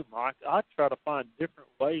do too, Mike. I'd try to find different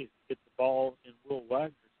ways to get the ball in Will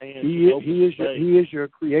Wagner's hands. He is your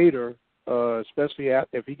creator, especially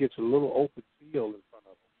if he gets a little open field in front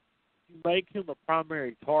of him. If you make him a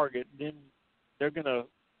primary target, then they're gonna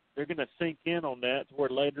sink in on that to where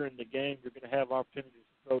later in the game you're gonna have opportunities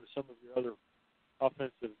to throw to some of your other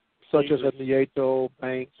offensive, such as a Nieto,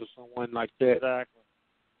 Banks, or someone like that. Exactly.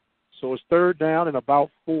 So it's 3rd down and about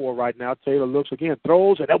 4 right now. Taylor looks again,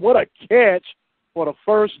 throws, and what a catch for the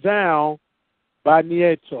first down by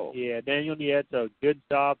Nieto. Yeah, Daniel Nieto, good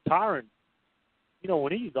job. Tyron,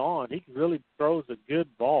 when he's on, he really throws a good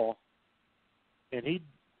ball. And he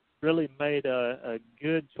really made a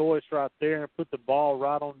good choice right there and put the ball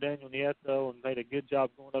right on Daniel Nieto and made a good job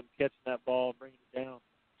going up and catching that ball and bringing it down.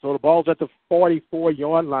 So the ball's at the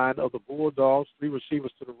 44-yard line of the Bulldogs. 3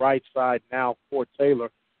 receivers to the right side now for Taylor.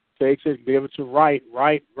 Takes it, gives it to Wright.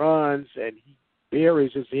 Wright runs, and he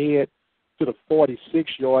buries his head to the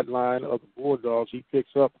 46-yard line of the Bulldogs. He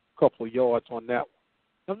picks up a couple of yards on that one.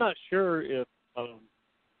 I'm not sure if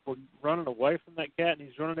we're running away from that cat and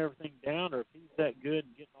he's running everything down, or if he's that good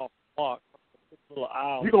and getting off the block. Put a little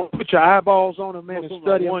eye. You're going to put your eyeballs on him, man, and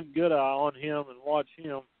study him? One good eye on him and watch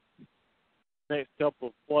him next couple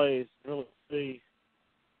of plays and really see.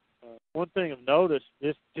 One thing I've noticed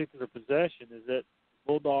this particular possession is that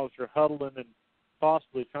Bulldogs are huddling and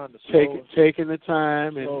possibly trying to taking the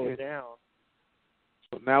time slow and it down.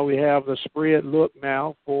 So now we have the spread look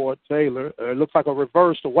now for Taylor. It looks like a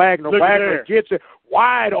reverse to Wagner. Look Wagner gets it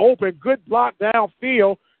wide open. Good block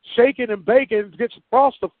downfield. Shaking and baking. Gets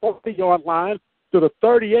across the 40-yard line to the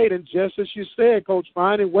 38. And just as you said, Coach,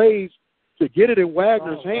 finding ways to get it in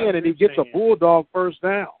Wagner's hand, and he gets a Bulldog first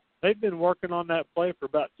down. They've been working on that play for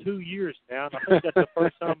about 2 years now, and I think that's the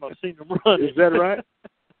first time I've seen them run. Is that right?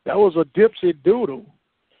 That was a dipsy doodle.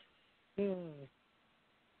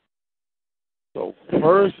 So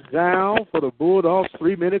first down for the Bulldogs,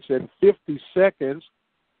 3 minutes and 50 seconds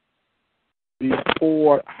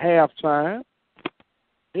before halftime.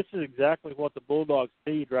 This is exactly what the Bulldogs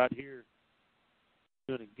need right here.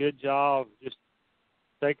 Doing a good job, just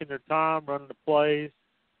taking their time, running the plays.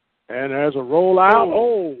 And there's a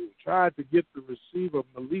rollout. Tried to get the receiver,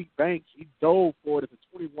 Malik Banks. He dove for it at the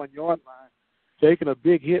 21-yard line. Taking a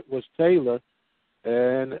big hit was Taylor,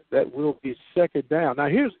 and that will be second down. Now,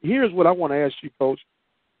 here's what I want to ask you, Coach.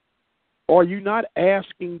 Are you not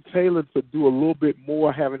asking Taylor to do a little bit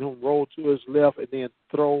more, having him roll to his left and then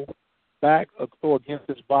throw back or throw against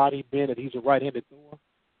his body, being that he's a right-handed thrower?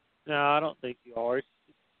 No, I don't think you are. It's,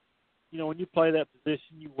 when you play that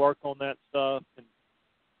position, you work on that stuff, and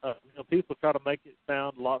people try to make it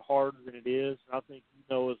sound a lot harder than it is. And I think you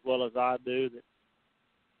know as well as I do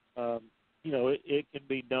that, it can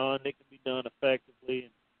be done. It can be done effectively.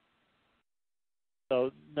 And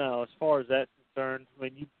so, no, as far as that's concerned, I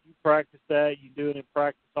mean, you practice that. You do it in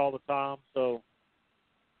practice all the time. So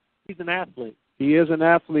he's an athlete. He is an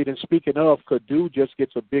athlete. And speaking of, Kadu just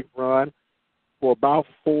gets a big run for about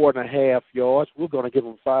 4.5 yards. We're going to give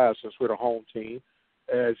him 5 since we're the home team,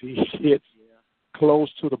 as he hits close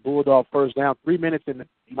to the Bulldog first down. 3 minutes and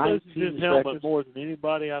 19 seconds. He his helmet more than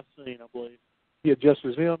anybody I've seen, I believe. He adjusts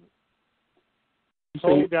his helmet.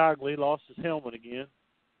 Cole Gogley lost his helmet again.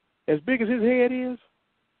 As big as his head is?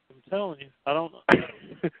 I'm telling you. I don't know.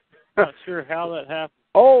 I'm not sure how that happened.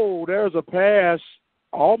 Oh, there's a pass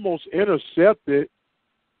almost intercepted,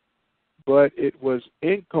 but it was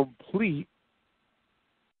incomplete.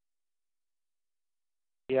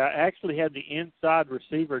 Yeah, I actually had the inside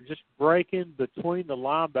receiver just breaking between the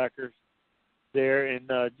linebackers there, and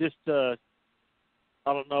I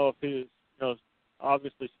don't know if he was,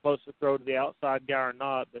 obviously supposed to throw to the outside guy or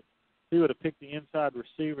not, but he would have picked the inside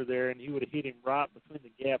receiver there, and he would have hit him right between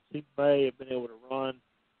the gaps. He may have been able to run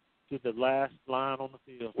to the last line on the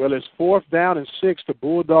field. Well, it's 4th down and 6. The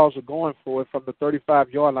Bulldogs are going for it from the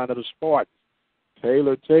 35-yard line of the Spartans.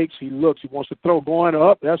 Taylor takes, he looks, he wants to throw going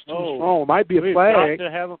up. That's too strong. Might be a flag. We've got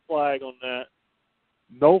to have a flag on that.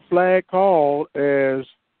 No flag called as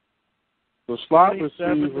the slot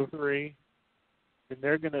receiver. 7-3, and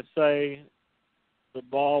they're going to say the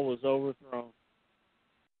ball was overthrown.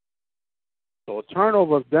 So a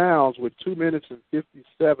turnover of downs with 2 minutes and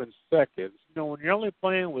 57 seconds. When you're only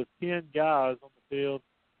playing with 10 guys on the field,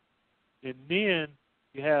 and then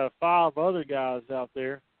you have 5 other guys out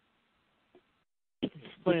there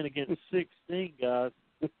playing against 16 guys,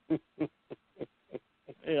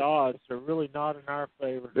 the odds are really not in our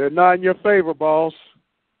favor. They're not in your favor, boss.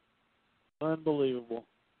 Unbelievable.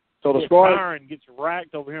 So the score Byron gets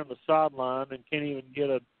racked over here on the sideline and can't even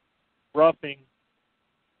get a roughing.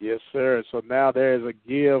 Yes, sir. So now there's a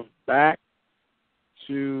give back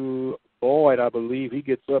to Boyd, I believe. He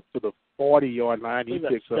gets up to the 40-yard line. He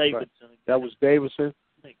picks up. That was Davidson.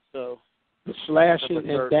 I think so. The slashing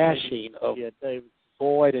and dashing of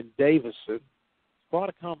Boyd and Davison. Quite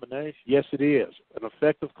a combination. Yes, it is. An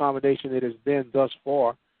effective combination it has been thus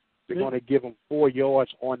far. They're going to give them 4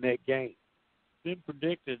 yards on that game. It's been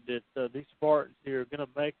predicted that these Spartans here are going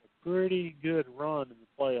to make a pretty good run in the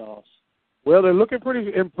playoffs. Well, they're looking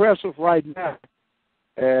pretty impressive right now.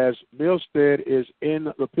 as Milstead is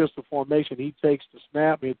in the pistol formation. He takes the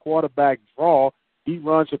snap, a quarterback draw. He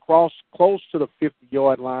runs across close to the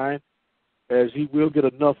 50-yard line, as he will get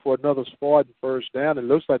enough for another Spartan first down. It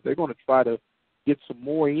looks like they're going to try to get some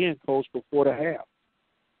more in, Coach, before the half.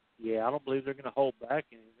 Yeah, I don't believe they're going to hold back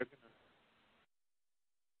any. They're going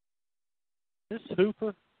to. This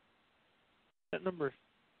Hooper, that number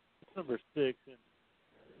 6. And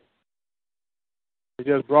they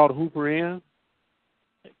just brought Hooper in.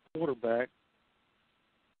 Quarterback.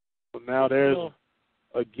 So now there's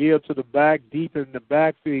a give to the back, deep in the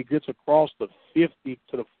backfield. He gets across the 50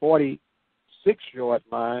 to the 46-yard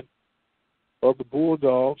line of the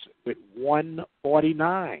Bulldogs with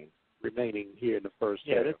 1:49 remaining here in the first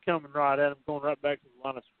half. Yeah, they're coming right at him, going right back to the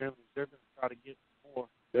line of scrimmage. They're going to try to get some more.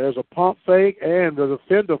 There's a pump fake, and the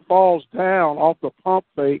defender falls down off the pump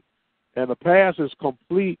fake, and the pass is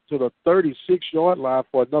complete to the 36-yard line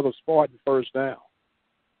for another Spartan first down.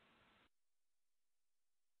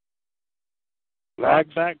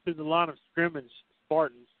 Back to the line of scrimmage,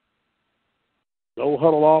 Spartans. No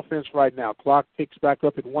huddle offense right now. Clock ticks back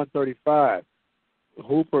up at 1:35.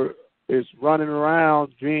 Hooper is running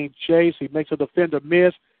around, being chased. He makes a defender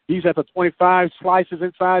miss. He's at the 25, slices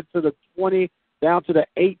inside to the 20, down to the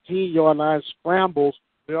 18-yard line, scrambles.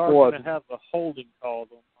 We are going to have a holding call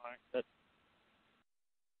on Mike. That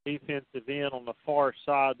defensive end on the far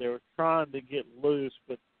side, they were trying to get loose,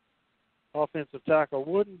 but offensive tackle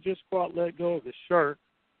wouldn't just quite let go of his shirt.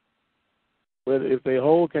 But if they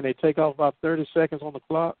hold, can they take off about 30 seconds on the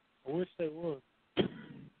clock? I wish they would.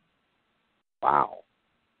 Wow.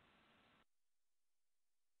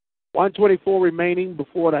 1:24 remaining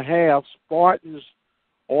before the half. Spartans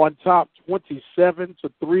on top 27-3.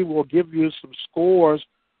 We'll give you some scores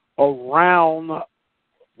around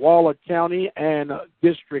Waller County and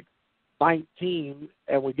District 19,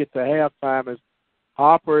 and we get to halftime as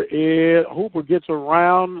Hooper gets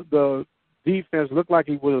around the defense. Looked like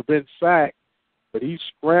he would have been sacked, but he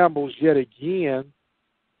scrambles yet again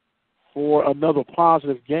for another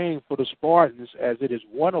positive game for the Spartans, as it is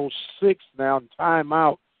 1:06 now, and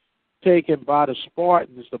timeout taken by the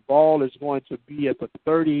Spartans. The ball is going to be at the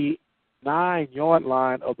 39-yard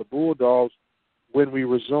line of the Bulldogs when we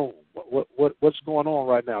resume. What's going on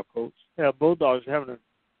right now, Coach? Yeah, Bulldogs are having a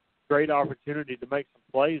great opportunity to make some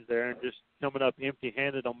plays there, and just coming up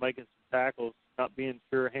empty-handed on making some tackles, not being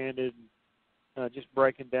sure-handed, just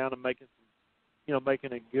breaking down and making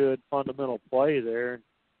a good fundamental play there.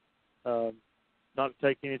 Not to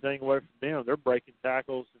take anything away from them, they're breaking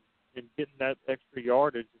tackles and getting that extra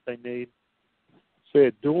yardage that they need.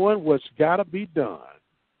 Said doing what's got to be done.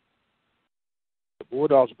 The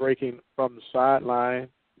Bulldogs breaking from the sideline.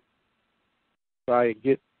 Try and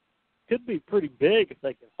get. Could be pretty big if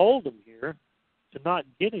they can hold them here to not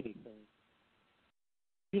get anything.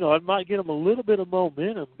 It might get them a little bit of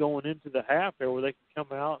momentum going into the half there, where they can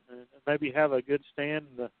come out and maybe have a good stand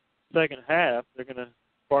in the second half.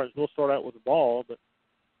 Spartans will start out with the ball, but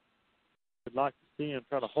I'd like to see him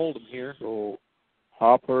try to hold them here. So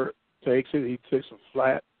Hopper takes it. He takes a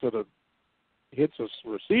flat hits a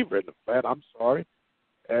receiver in the flat.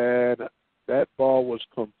 And that ball was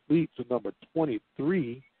complete to number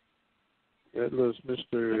 23. It was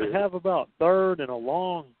Mr. Going to have about third and a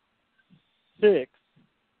long 6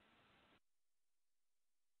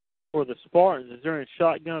 for the Spartans as they're in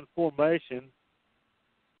shotgun formation.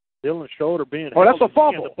 Dylan Schroeder being held. That's a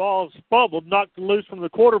fumble. The ball's fumbled, knocked loose from the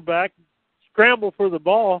quarterback, scramble for the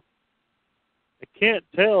ball. I can't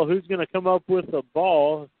tell who's going to come up with the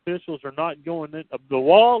ball. Officials are not going in. The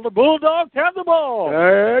wall. The Bulldogs have the ball.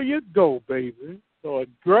 There you go, baby. So a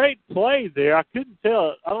great play there. I couldn't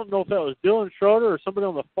tell. I don't know if that was Dylan Schroeder or somebody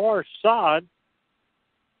on the far side.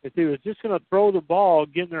 If he was just going to throw the ball,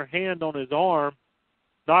 getting their hand on his arm,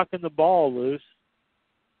 knocking the ball loose.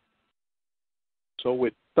 So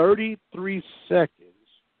with 33 seconds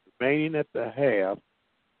remaining at the half,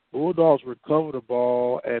 Bulldogs recover the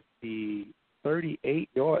ball at the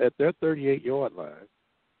 38-yard line.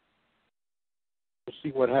 We'll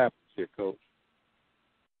see what happens here, Coach.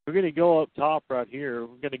 We're going to go up top right here.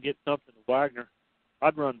 We're going to get something to Wagner.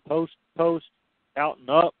 I'd run post, out and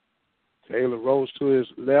up. Taylor rolls to his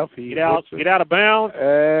left. He get out of bounds.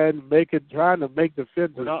 And trying to make the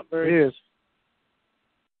defenders miss.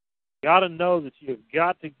 Got to know that you've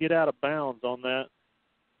got to get out of bounds on that.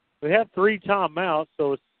 We have 3 timeouts,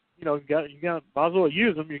 so it's, might as well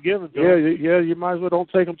use them. You're giving to them. Yeah, you might as well don't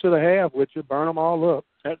take them to the half with you. Burn them all up.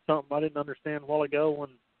 That's something I didn't understand a while ago when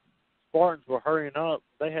Spartans were hurrying up.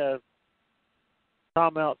 They have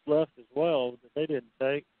timeouts left as well that they didn't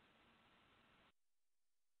take.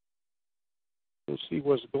 We'll see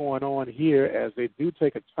what's going on here as they do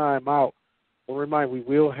take a timeout. Well, remind, we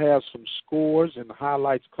will have some scores and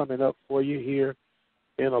highlights coming up for you here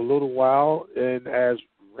in a little while. And as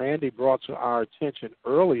Randy brought to our attention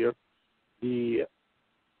earlier, the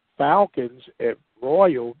Falcons at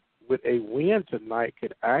Royal with a win tonight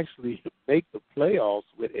could actually make the playoffs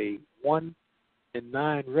with a 1-9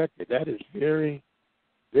 record. That is very,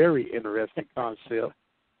 very interesting concept.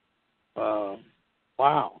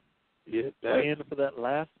 Wow. Yeah, playing for that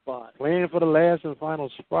last spot. Playing for the last and final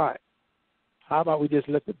spot. How about we just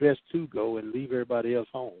let the best two go and leave everybody else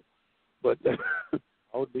home? But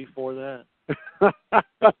I would be for that.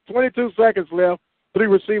 22 seconds left. 3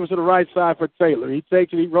 receivers to the right side for Taylor. He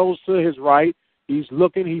takes it. He rolls to his right. He's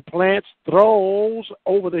looking. He plants, throws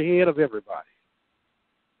over the head of everybody.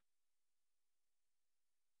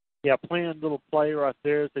 Yeah, planned little play right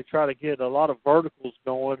there as they try to get a lot of verticals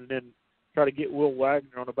going and then try to get Will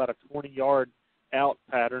Wagner on about a 20-yard out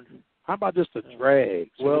pattern. How about just a drag?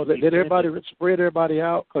 So well, did everybody spread everybody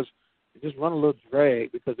out? Because they just run a little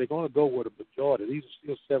drag because they're going to go with a majority. These are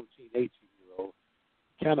still 17, 18-year-olds.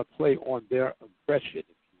 Kind of play on their aggression, if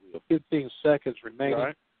you will. 15 seconds remaining.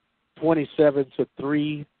 Right.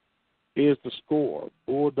 27-3 is the score.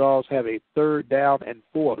 Bulldogs have a 3rd down and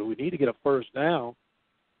 4. Do we need to get a first down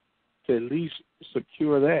to at least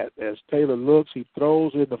secure that? As Taylor looks, he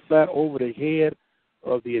throws in the flat over the head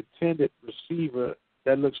of the intended receiver.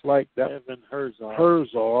 That looks like that Evan Herzog.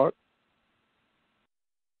 Herzog.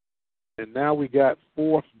 And now we got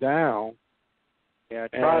 4th down. Yeah, I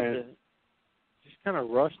tried to just kind of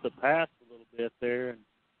rush the pass a little bit there and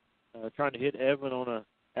trying to hit Evan on a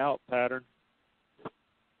out pattern.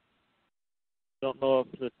 Don't know if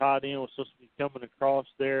the tight end was supposed to be coming across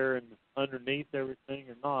there and underneath everything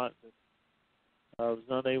or not, but I was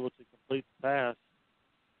unable to complete the pass.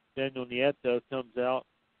 Daniel Nieto comes out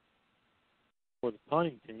for the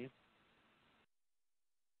punting team.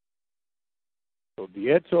 So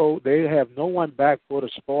Nieto, they have no one back for the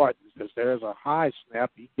Spartans because there's a high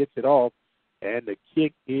snap. He gets it off, and the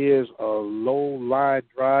kick is a low line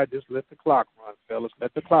drive. Just let the clock run, fellas.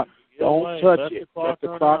 Let the clock. Don't touch it. Let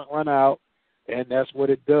the clock run out. And that's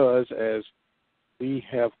what it does as we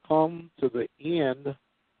have come to the end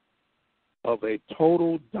of a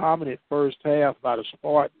total dominant first half by the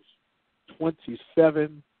Spartans.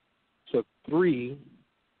 27-3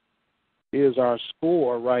 is our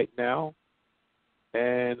score right now.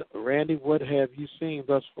 And, Randy, what have you seen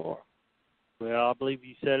thus far? Well, I believe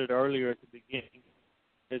you said it earlier at the beginning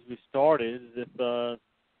as we started, as if the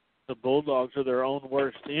Bulldogs are their own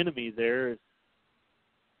worst enemy there.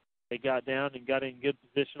 They got down and got in good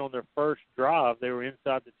position on their first drive. They were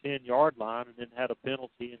inside the 10-yard line and then had a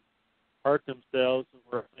penalty and hurt themselves and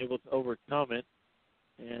were able to overcome it.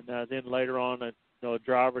 And then later on, a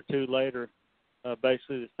drive or two later,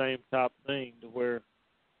 basically the same type thing to where you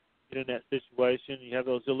get in that situation, you have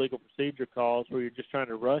those illegal procedure calls where you're just trying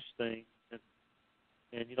to rush things and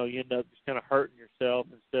you end up just kind of hurting yourself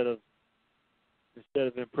instead of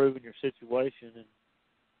improving your situation. And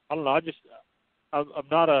I don't know, I'm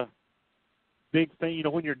not a big fan.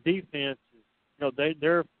 When your defense is,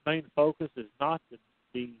 their main focus is not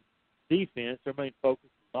the defense. Their main focus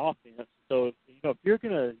is offense. So, if you're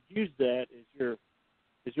going to use that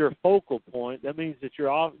as your focal point, that means that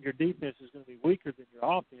your defense is going to be weaker than your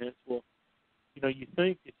offense. Well, you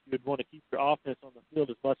think that you would want to keep your offense on the field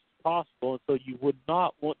as much as possible, and so you would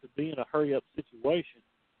not want to be in a hurry-up situation.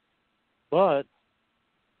 But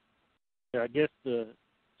I guess the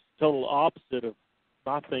total opposite of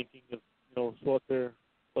my thinking of what they're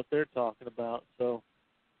talking about. So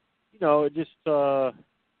it just kind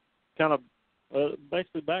of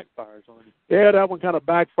basically backfires on you. Yeah, that one kind of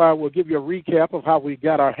backfired. We'll give you a recap of how we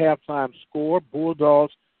got our halftime score.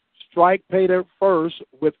 Bulldogs strike paid it first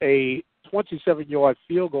with a 27-yard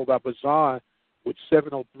field goal by Bazan with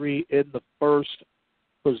 7:03 in the first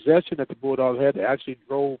possession that the Bulldogs had. They actually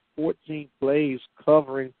drove 14 plays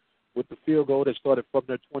covering with the field goal that started from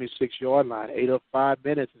their 26-yard line, 8 of 5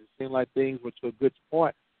 minutes, and it seemed like things were to a good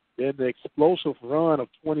point. Then the explosive run of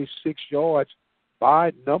 26 yards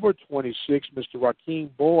by number 26, Mr. Rakeem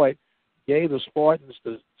Boyd, gave the Spartans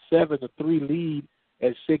the 7-3 lead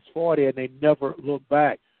at 6:40, and they never looked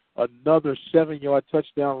back. Another 7-yard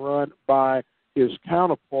touchdown run by his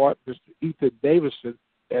counterpart, Mr. Ethan Davison,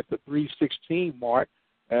 at the 3:16 mark,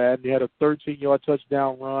 and he had a 13-yard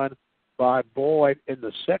touchdown run by Boyd in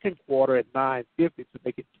the second quarter at 9:50 to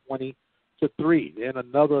make it 20-3. Then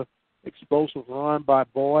another explosive run by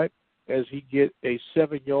Boyd as he get a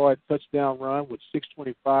 7-yard touchdown run with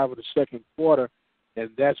 6:25 of the second quarter,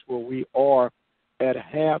 and that's where we are at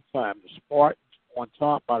halftime. The Spartans on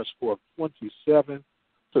top by the score of 27-3.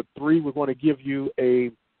 We're going to give you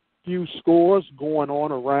a few scores going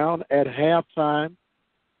on around at halftime.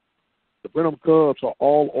 The Brenham Cubs are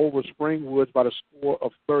all over Springwoods by the score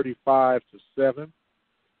of 35-7.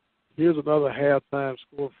 Here's another halftime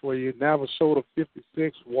score for you. Navasota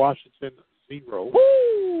 56, Washington 0.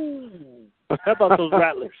 Woo! How about those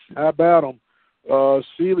Rattlers? How about them?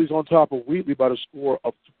 Sealy's on top of Wheatley by the score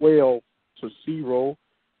of 12-0.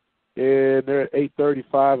 And they're at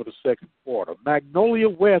 8:35 of the second quarter. Magnolia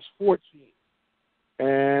West 14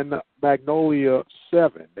 and Magnolia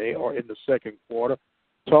 7. They are in the second quarter.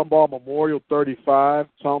 Tomball Memorial 35,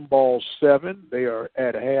 Tomball 7. They are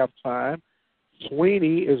at halftime.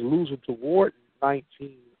 Sweeney is losing to Wharton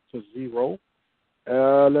 19-0.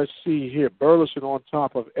 Let's see here. Burleson on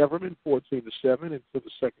top of Everman 14-7 into the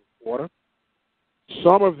second quarter.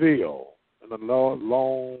 Somerville in the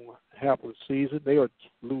long hapless season, they are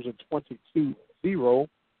losing 22-0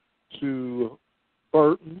 to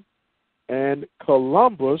Burton. And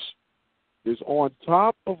Columbus is on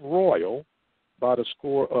top of Royal by the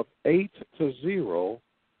score of 8-0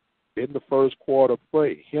 in the first quarter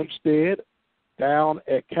play. Hempstead down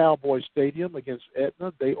at Cowboy Stadium against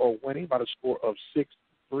Etna. They are winning by the score of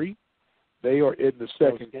 6-3. They are in the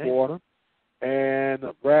second quarter. And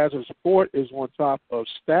Brazos Sport is on top of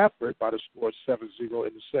Stafford by the score of 7-0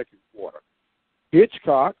 in the second quarter.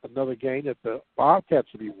 Hitchcock, another game that the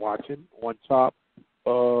Bobcats will be watching, on top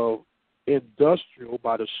of Industrial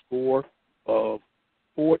by the score of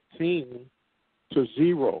 14-0.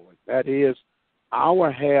 And that is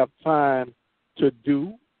our halftime to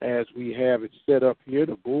do as we have it set up here.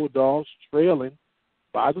 The Bulldogs trailing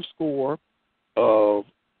by the score of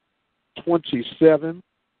 27-3.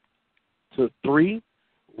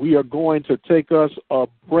 We are going to take us a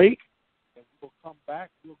break, and we'll come back.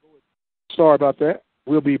 Sorry about that.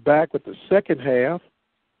 We'll be back with the second half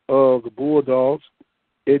of the Bulldogs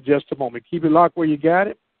in just a moment. Keep it locked where you got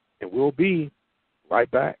it, and we'll be right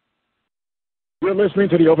back. You're listening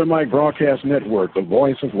to the Open Mic Broadcast Network, the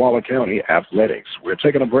voice of Waller County Athletics. We're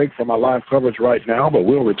taking a break from our live coverage right now, but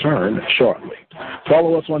we'll return shortly.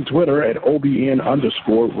 Follow us on Twitter at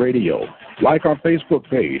OBN_radio. Like our Facebook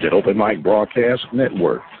page at Open Mic Broadcast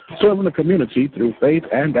Network. Serving the community through faith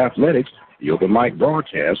and athletics, the Open Mic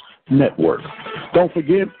Broadcast Network. Don't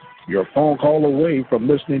forget, you're a phone call away from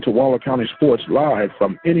listening to Waller County Sports live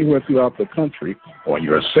from anywhere throughout the country on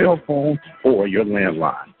your cell phone or your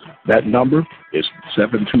landline. That number is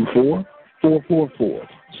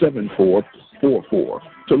 724-444-7444.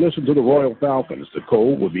 To listen to the Royal Falcons, the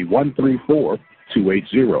code would be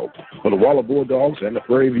 134280. For the Waller Bulldogs and the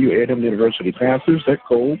Prairie View A&M University Panthers, that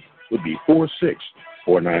code would be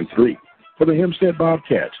 46493. For the Hempstead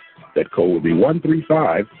Bobcats, that code would be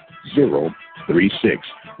 135036.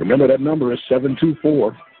 Remember, that number is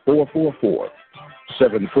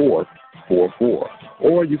 724-444-7444.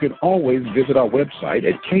 Or you can always visit our website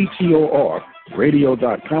at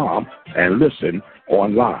ktorradio.com and listen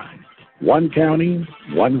online. One county,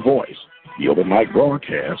 one voice, the Open Mic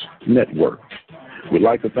Broadcast Network. We'd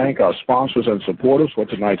like to thank our sponsors and supporters for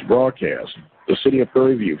tonight's broadcast: the City of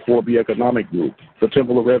Prairie View 4B Economic Group, the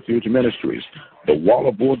Temple of Refuge Ministries, the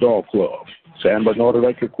Waller Bulldog Club, San Bernardino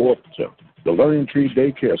Electric Cooperative, the Learning Tree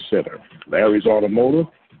Daycare Center, Larry's Automotive,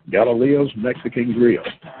 Galileo's Mexican Grill.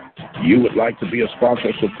 You would like to be a sponsor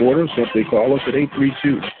or supporter, simply call us at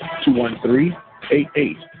 832-213-8824.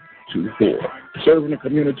 Serving the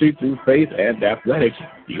community through faith and athletics,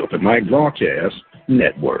 the Open Mic Broadcast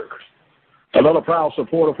Network. Another proud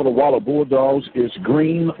supporter for the Waller Bulldogs is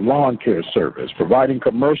Green Lawn Care Service, providing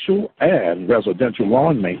commercial and residential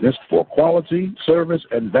lawn maintenance for quality, service,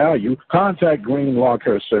 and value. Contact Green Lawn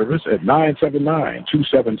Care Service at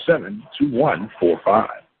 979-277-2145.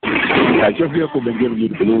 Has your vehicle been giving you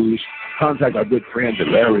the blues? Contact our good friends at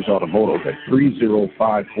Larry's Automotive at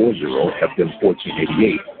 30540 FM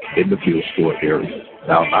 1488 in the Field Store area.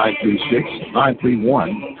 Now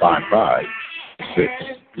 936-931-5566.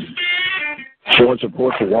 Showing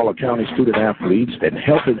support for Waller County student athletes and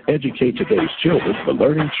helping educate today's children, the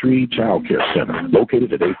Learning Tree Child Care Center,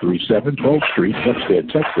 located at 837 12th Street, Hempstead,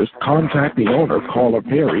 Texas. Contact the owner, Carla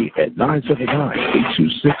Perry, at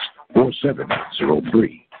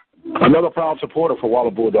 979-826-4703. Another proud supporter for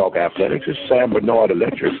Waller Bulldog Athletics is San Bernardino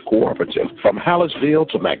Electric Cooperative. From Hallisville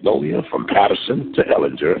to Magnolia, from Patterson to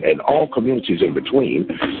Ellinger, and all communities in between,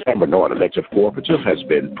 San Bernardino Electric Cooperative has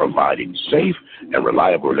been providing safe and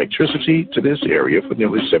reliable electricity to this area for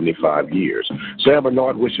nearly 75 years. Sam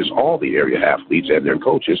Bernard wishes all the area athletes and their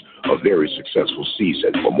coaches a very successful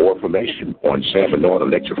season. For more information on Sam Bernard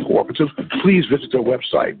Electric Cooperative, please visit their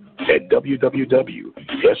website at www.sbec.org.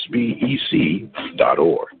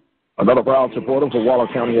 Another proud supporter for Waller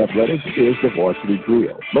County Athletics is the Varsity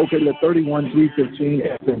Grill, located at 31315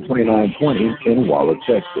 FM 2920 in Waller,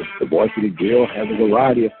 Texas. The Varsity Grill has a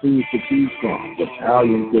variety of foods to choose from: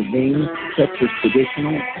 Italian cuisine, Texas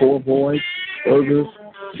traditional, poor boys, burgers,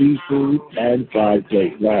 seafood, and fried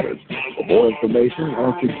plate platters. For more information, why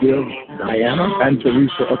don't you give Diana and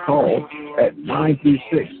Teresa a call at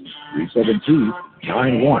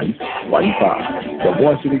 936-372-9115. The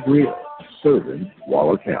Varsity Grill, serving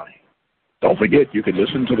Waller County. Don't forget, you can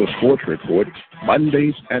listen to the Sports Report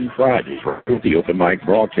Mondays and Fridays for the Open Mic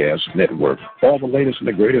Broadcast Network. All the latest and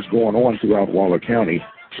the greatest going on throughout Waller County,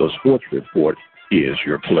 so Sports Report is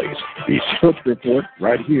your place. The Sports Report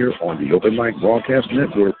right here on the Open Mic Broadcast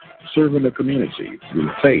Network, serving the community through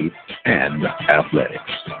faith and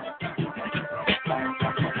athletics.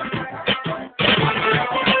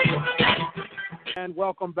 And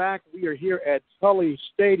welcome back. We are here at Tully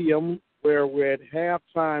Stadium, where we're at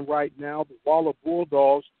halftime right now. The Waller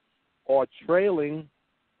Bulldogs are trailing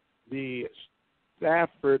the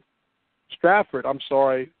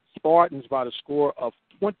Spartans by the score of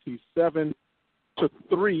 27-3.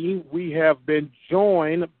 We have been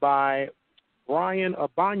joined by Brian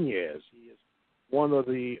Ibanez. He is one of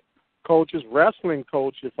the coaches, wrestling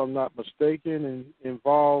coach, if I'm not mistaken, and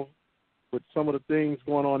involved with some of the things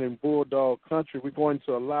going on in Bulldog country. We're going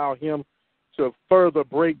to allow him to further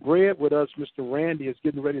break bread with us. Mr. Randy is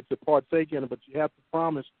getting ready to partake in it, but you have to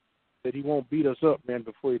promise that he won't beat us up, man,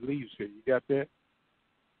 before he leaves here. You got that?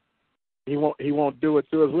 He won't do it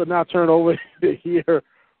to us. We'll now turn over to hear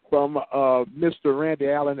from Mr. Randy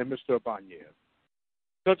Allen and Mr. Ibanez.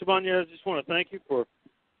 Coach Ibanez, I just want to thank you for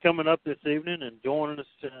coming up this evening and joining us.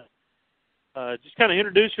 Just kind of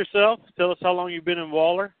introduce yourself. Tell us how long you've been in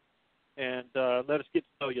Waller, and let us get to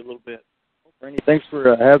know you a little bit. Randy, thanks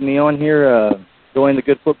for having me on here, enjoying the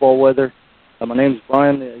good football weather. My name is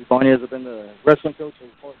Brian Ibanez. I've been the wrestling coach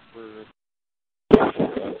for the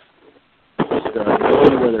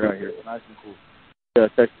weather out here. It's nice and cool.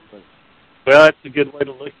 Texas weather. Well, that's a good way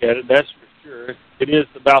to look at it, that's for sure. It is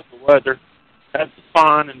about the weather. That's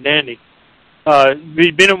fine and dandy.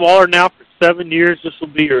 You've been in Waller now for 7 years. This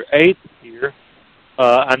will be your 8th year.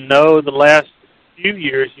 I know the last few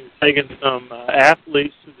years you've taken some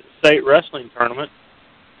athletes to the state wrestling tournament.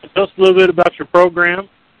 Tell us a little bit about your program,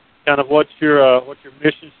 kind of what your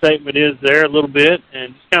mission statement is there a little bit,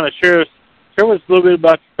 and just kind of share with us a little bit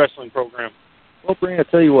about your wrestling program. Well, Brandon,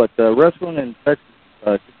 I'll tell you what, wrestling in Texas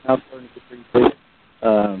is now starting to get pretty big.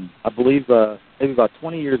 I believe maybe about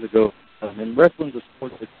 20 years ago, and wrestling's a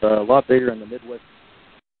sport that's a lot bigger in the Midwest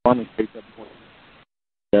farming states up north.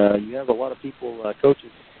 You have a lot of people,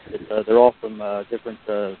 coaches, they're all from different,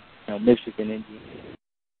 Michigan, Indiana.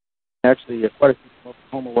 Actually, quite a few from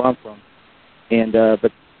Oklahoma, where I'm from. And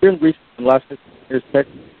but here in the last 15 years,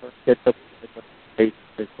 Texas is starting to catch up with the states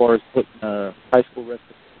as far as putting high school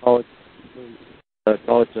wrestling, college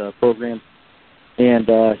programs. And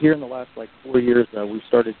here in the last 4 years, we've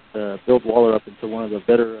started to build Waller up into one of the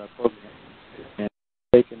better programs. And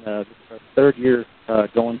taken this is our 3rd year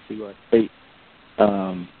going to state.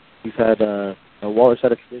 We've had Waller's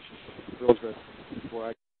had a tradition of girls wrestling before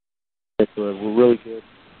I. We're really good.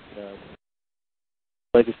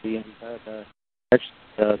 Legacy, and we've had actually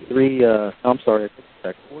 4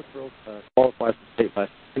 girls qualified for state by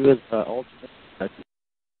 2 as alternate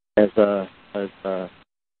as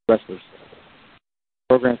wrestlers. The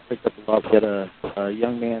program's picked up a lot. We had a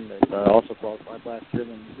young man that also qualified last year,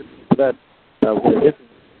 and for that we had a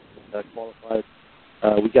different qualified.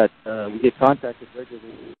 We get contacted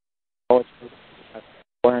regularly. College coaches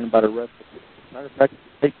learning about a wrestler. Matter of fact, the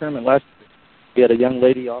state tournament last year, we had a young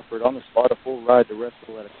lady offered on the spot a full ride to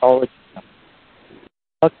wrestle at a college.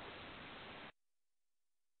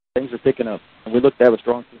 Things are picking up, and we look to have a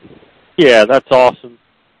strong team. Yeah, that's awesome.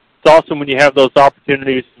 It's awesome when you have those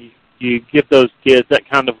opportunities. You give those kids that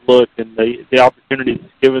kind of look and the opportunities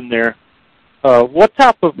given there. What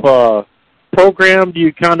type of program do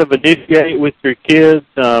you kind of initiate with your kids?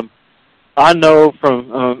 I know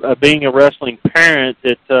from being a wrestling parent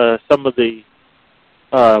that some of the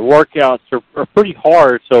workouts are pretty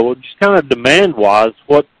hard. So just kind of demand-wise,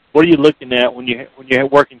 what are you looking at when you're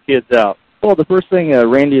working kids out? Well, the first thing,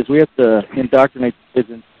 Randy, is we have to indoctrinate the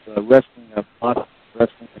kids into wrestling,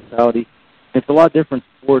 wrestling mentality. It's a lot different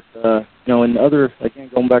sport, in other, again,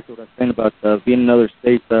 going back to what I was saying about being in other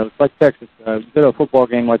states. It's like Texas. You go to a football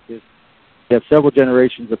game like this, you have several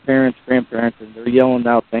generations of parents, grandparents, and they're yelling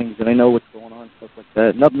out things, and they know what's going on, stuff like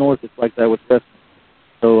that. And up north, it's like that with wrestling.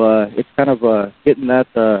 So it's kind of getting that,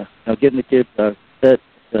 getting the kids set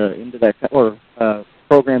into that, or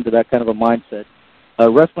programmed to that kind of a mindset.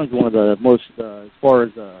 Wrestling's one of the most, as far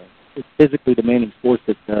as physically demanding sports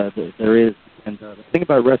that there is. And the thing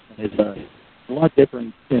about wrestling is it's a lot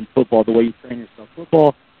different than football, the way you train yourself.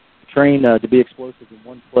 Football, you train to be explosive in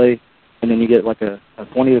one play, and then you get like a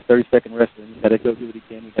 20 to 30-second rest, and you got to go do it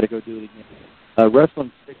again, you got to go do it again.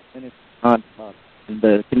 Wrestling's 6 minutes non-stop, and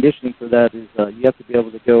the conditioning for that is you have to be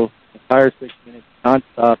able to go the entire 6 minutes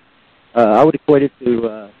non-stop. I would equate it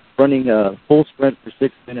to running a full sprint for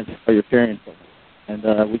 6 minutes while you're carrying yourself. And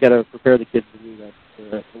we got to prepare the kids to do that.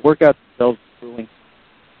 The workouts themselves are grueling.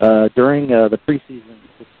 During the preseason,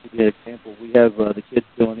 just to give you an example, we have the kids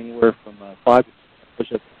doing anywhere from 5 to 6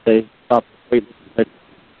 push-ups a day, top weightlifting,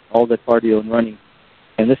 all the cardio and running.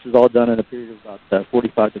 And this is all done in a period of about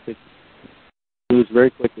 45 to 50 minutes. It moves very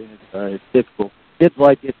quickly, and it's difficult. Kids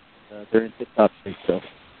like it. They're in tip-top shape. So.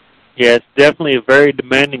 Yeah, it's definitely a very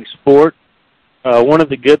demanding sport. One of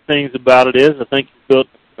the good things about it is I think you've built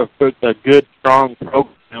a good, strong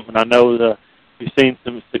program, and I know that you've seen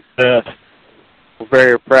some success. We're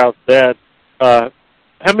very proud of that. How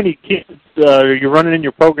many kids are you running in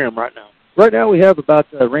your program right now? Right now we have about,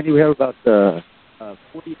 Randy, 40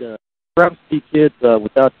 to around 50 kids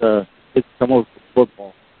without kids come over for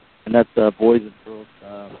football, and that's boys and girls.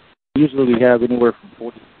 Usually we have anywhere from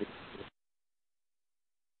 40 to 50 kids.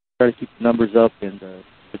 Try to keep the numbers up and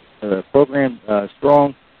the program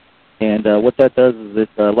strong. And what that does is it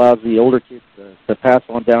allows the older kids to pass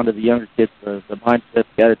on down to the younger kids the mindset,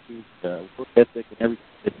 the attitude, work ethic, and everything.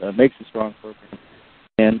 It makes a strong program.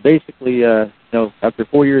 And basically, after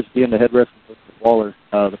 4 years being the head wrestling coach at Waller,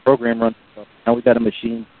 the program runs itself. Now we've got a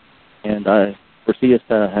machine, and I foresee us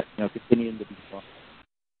continuing to be strong.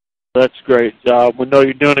 That's a great job. We know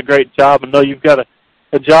you're doing a great job. I know you've got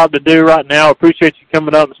a job to do right now. I appreciate you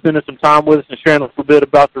coming up and spending some time with us and sharing a little bit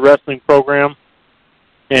about the wrestling program.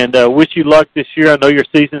 And wish you luck this year. I know your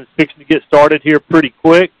season's fixing to get started here pretty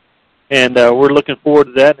quick, and we're looking forward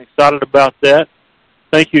to that and excited about that.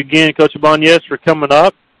 Thank you again, Coach Ibanez, for coming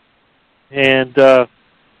up, and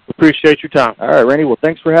appreciate your time. All right, Randy. Well,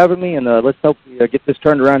 thanks for having me, and let's hope we get this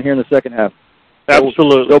turned around here in the second half.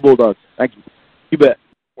 Absolutely. Go Bulldogs. Thank you. You bet.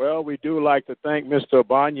 Well, we do like to thank Mr.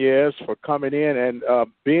 Ibanez for coming in, and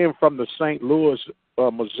being from the St. Louis,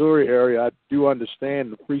 Missouri area, I do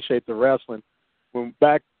understand and appreciate the wrestling.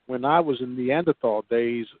 When I was in Neanderthal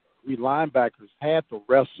days, we linebackers had to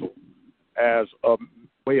wrestle as a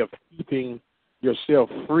way of keeping yourself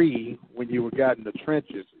free when you got in the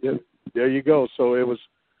trenches. There you go. So it was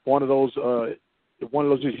one of those.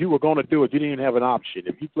 If you were going to do it, you didn't even have an option.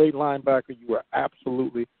 If you played linebacker, you were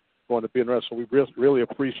absolutely going to be in wrestling. We really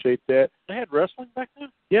appreciate that. They had wrestling back then?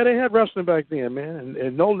 Yeah, they had wrestling back then, man,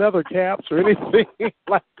 and no leather caps or anything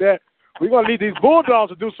like that. We're going to need these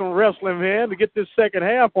Bulldogs to do some wrestling, man, to get this second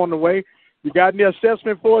half on the way. You got any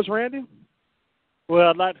assessment for us, Randy? Well,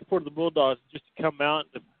 I'd like for the Bulldogs just to come out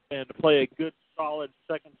and to play a good, solid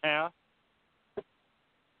second half.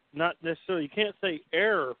 Not necessarily, you can't say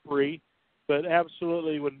error-free, but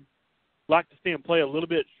absolutely would like to see them play a little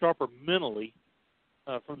bit sharper mentally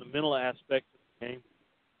from the mental aspect of the game.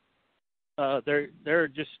 They're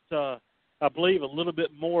just, I believe, a little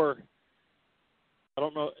bit more, I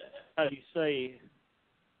don't know how you say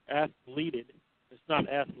athleted. It's not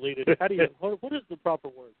athleted. How do you? What is the proper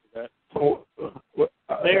word for that?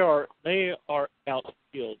 They are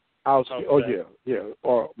outskilled.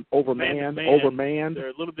 Or overmanned. They're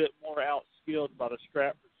a little bit more outskilled by the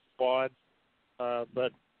Stratford squad,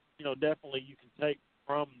 but definitely you can take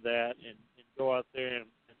from that and go out there and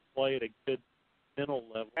play at a good mental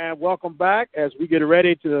level. And welcome back as we get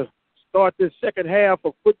ready to start this second half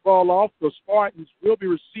of football off. The Spartans will be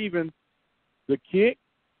receiving the kick.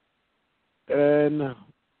 And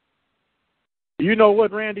you know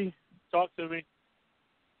what, Randy? Talk to me.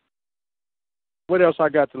 What else I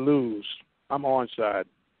got to lose? I'm onside.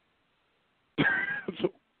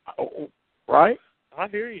 Right? I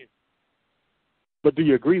hear you. But do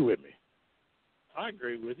you agree with me? I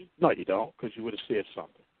agree with you. No, you don't, because you would have said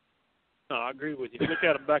something. No, I agree with you. Look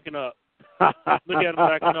at them backing up. Look at them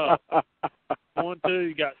backing up. 1, 2,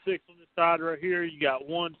 you got 6 on this side right here. You got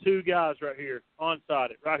 1, 2 guys right here,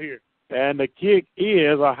 onside it, right here. And the kick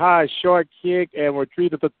is a high, short kick, and we're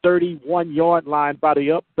treated at the 31-yard line by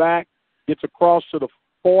the up back. Gets across to the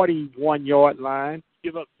 41-yard line.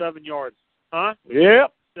 Give up 7 yards. Huh?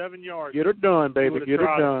 Yep. 7 yards. Get her done, baby. Get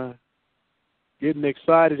her done. Getting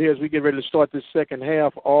excited here as we get ready to start this second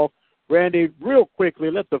half off. Randy, real quickly,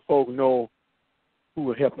 let the folk know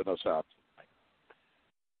who are helping us out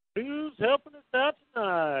Who's helping us out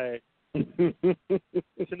tonight?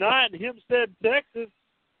 Tonight in Hempstead, Texas,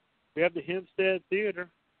 we have the Hempstead Theater,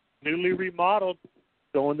 newly remodeled,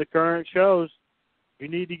 showing the current shows. You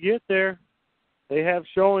need to get there. They have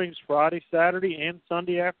showings Friday, Saturday, and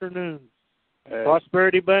Sunday afternoons.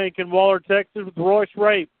 Prosperity Bank in Waller, Texas with Royce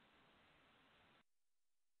Rape.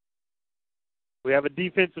 We have a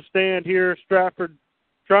defensive stand here. Stratford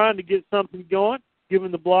trying to get something going,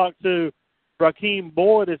 giving the block to Rakeem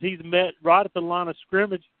Boyd as he's met right at the line of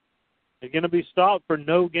scrimmage. They're going to be stopped for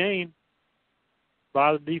no gain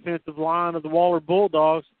by the defensive line of the Waller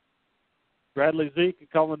Bulldogs. Bradley Zeke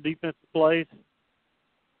calling defensive plays.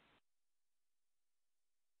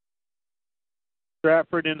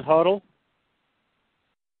 Stratford in huddle.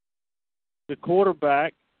 The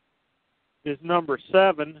quarterback is number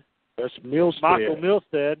 7. That's Milstead. Michael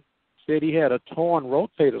Milstead. Said he had a torn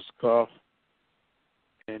rotator cuff,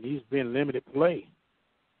 and he's been limited play.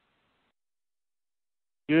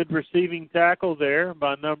 Good receiving tackle there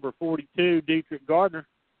by number 42, Dietrich Gardner.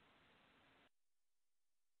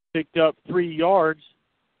 Picked up 3 yards.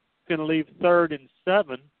 Going to leave 3rd and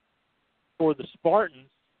 7 for the Spartans.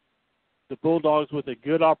 The Bulldogs with a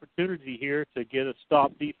good opportunity here to get a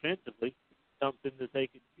stop defensively, something that they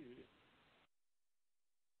could use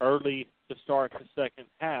early to start the second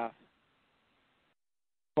half.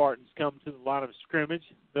 Spartans come to the line of scrimmage.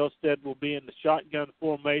 Milstead will be in the shotgun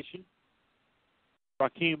formation.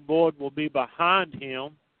 Rakeem Boyd will be behind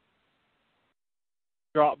him.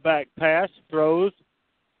 Drop back pass, throws,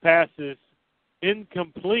 passes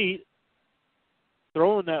incomplete.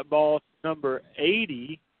 Throwing that ball to number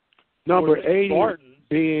 80. Number 80 Spartans.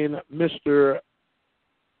 Being Mr.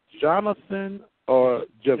 Jonathan or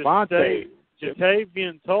Javante.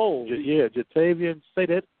 Jatavian Toll. Yeah, Jatavian. Say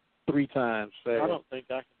that 3 times. I don't think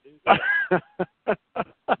I can do that.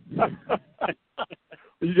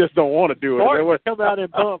 You just don't want to do it. Spartans come out in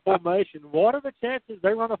punt formation. What are the chances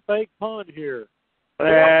they run a fake punt here?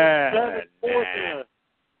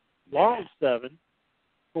 Long 7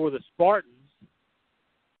 for the Spartans.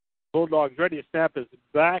 Bulldogs ready to snap his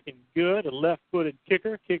back and good. A left-footed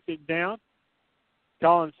kicker kicks it down.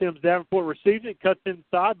 Colin Sims Davenport receives it, cuts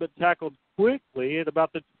inside, but tackled quickly at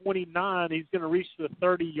about the 29. He's going to reach the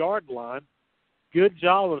 30-yard line. Good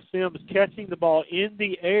job of Sims catching the ball in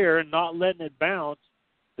the air and not letting it bounce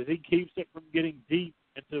as he keeps it from getting deep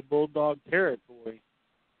into Bulldog territory.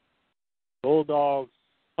 Bulldogs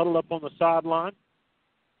huddle up on the sideline.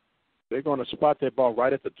 They're going to spot that ball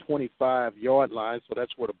right at the 25-yard line, so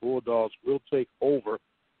that's where the Bulldogs will take over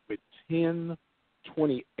with 10-28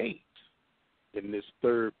 in this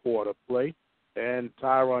third quarter play. And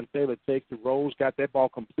Tyron Taylor takes the rolls, got that ball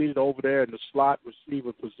completed over there in the slot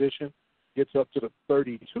receiver position, gets up to the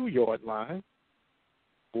 32-yard line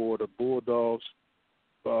for the Bulldogs'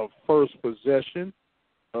 first possession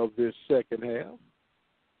of this second half.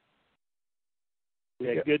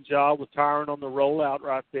 Yeah, good job with Tyron on the rollout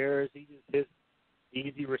right there as he just his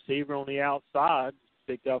easy receiver on the outside.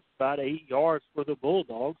 Picked up about 8 yards for the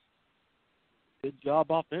Bulldogs. Good job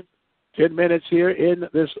offensively. 10 minutes here in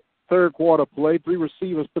this third quarter play. 3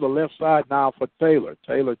 receivers to the left side now for Taylor.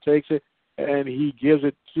 Taylor takes it, and he gives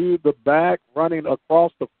it to the back, running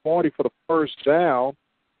across the 40 for the first down.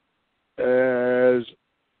 As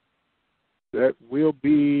that will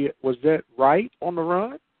be, was that Wright on the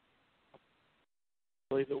run? I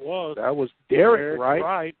believe it was. That was Derek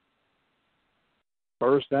Wright.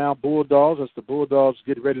 First down, Bulldogs. As the Bulldogs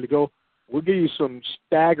get ready to go, we'll give you some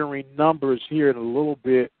staggering numbers here in a little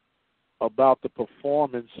bit about the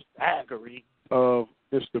performance of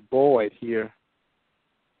Mr. Boyd here.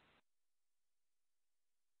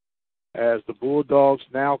 As the Bulldogs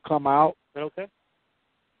now come out. Okay.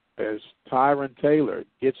 As Tyron Taylor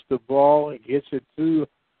gets the ball and gets it to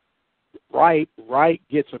Wright. Wright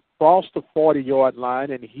gets across the 40-yard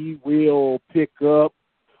line, and he will pick up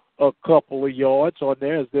a couple of yards on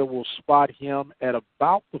there as they will spot him at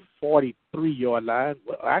about the 43-yard line.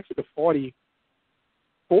 Well, actually, the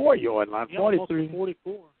 44-yard line. Yeah, 43.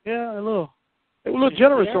 44. Yeah, they were a little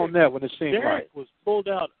generous on that when it seemed Derek right. was pulled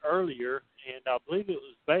out earlier, and I believe it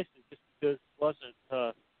was basically just because he wasn't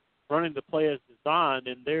running the play as designed.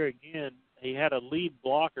 And there again, he had a lead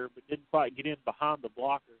blocker but didn't quite get in behind the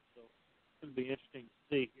blocker. So it's going to be interesting to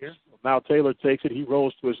see here. Now Taylor takes it. He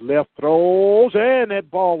rolls to his left, throws, and that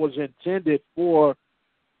ball was intended for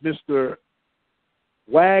Mr.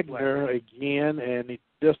 Wagner again, and he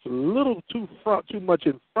just a little too much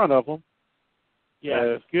in front of him.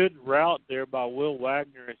 Yeah, good route there by Will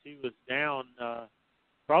Wagner as he was down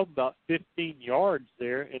probably about 15 yards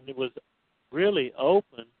there, and it was really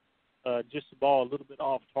open just the ball a little bit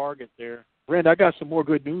off target there. Rand, I got some more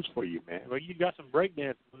good news for you, man. Well, you got some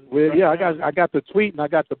breakdance moves. Well, right yeah, now. I got the tweet and I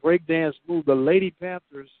got the breakdance move. The Lady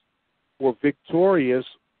Panthers were victorious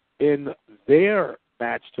in their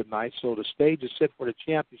match tonight, so the stage is set for the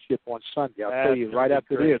championship on Sunday. I'll tell you right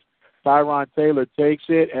after this. Tyron Taylor takes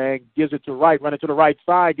it and gives it to Wright, running to the right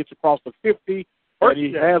side, gets across the 50, and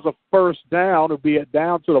he has a first down. It'll be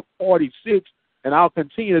down to the 46, and I'll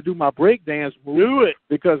continue to do my breakdance move. Do it.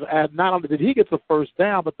 Because not only did he get the first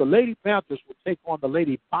down, but the Lady Panthers will take on the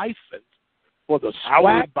Lady Bisons for the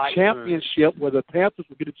SWAC championship, where the Panthers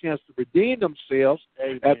will get a chance to redeem themselves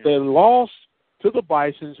at their loss to the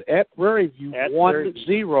Bisons at Prairie View,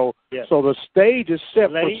 1-0. Yes. So the stage is set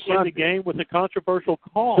for Late Sunday. in the game with a controversial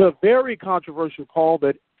call. The very controversial call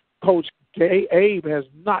that Coach Abe has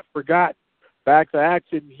not forgotten. Back to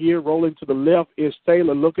action here, rolling to the left is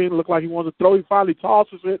Taylor looking. Look like he wants to throw. He finally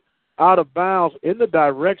tosses it out of bounds in the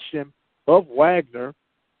direction of Wagner.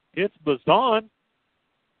 It's Bazan.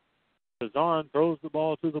 Bazan throws the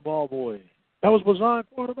ball to the ball boy. That was Bazan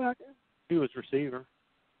quarterback? He was receiver.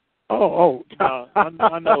 Oh.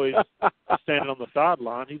 I know he's standing on the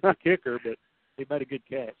sideline. He's the kicker, but he made a good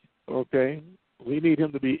catch. Okay. We need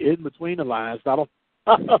him to be in between the lines, not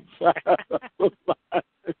outside the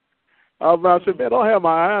lines. I was about to say, man, don't have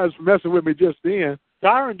my eyes messing with me just then.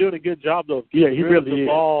 Tyron doing a good job, though. Yeah, he really the is.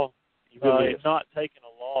 Ball, he really is. Not taking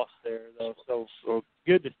a loss there, though. So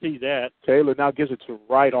good to see that. Taylor now gives it to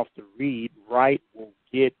Wright off the read. Wright will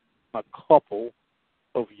get a couple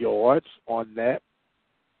of yards on that.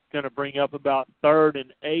 Going to bring up about 3rd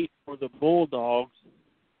and 8 for the Bulldogs.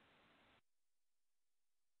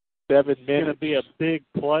 7 minutes. It's going to be a big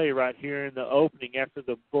play right here in the opening after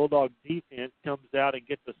the Bulldog defense comes out and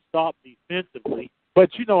gets a stop defensively. But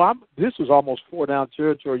this is almost 4-down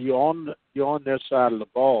territory. You're on their side of the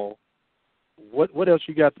ball. What else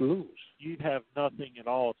you got to lose? You have nothing at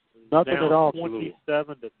all to lose. Nothing down at all to lose.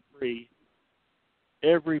 27-3.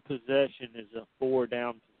 Every possession is a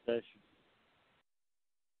 4-down possession.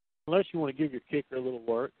 Unless you want to give your kicker a little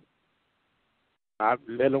work. I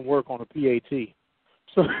let him work on a PAT.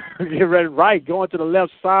 So get ready, right, going to the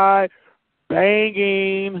left side,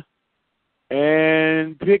 banging,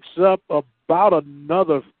 and picks up about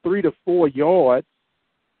another 3 to 4 yards.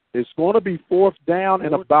 It's going to be 4th down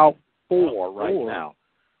and about 4 right now.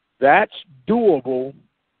 That's doable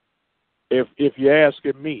if you're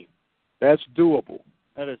asking me. That's doable.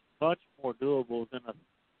 That is much more doable than a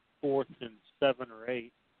 4th and 7 or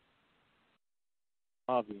 8.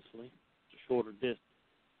 Obviously, it's a shorter distance.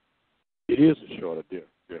 It is a shorter distance.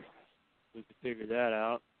 We can figure that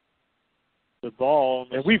out. The ball,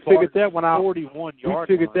 and we figured that one out. 41-yard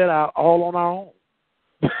We figured that out all on our own.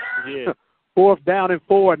 Yeah. 4th down and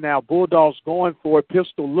 4 now. Bulldogs going for it.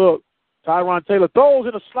 Pistol look. Tyron Taylor throws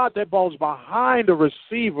in a slot. That ball's behind the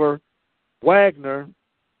receiver, Wagner,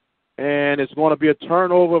 and it's going to be a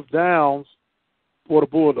turnover of downs for the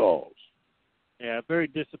Bulldogs. Yeah, very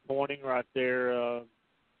disappointing right there.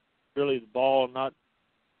 Really, the ball not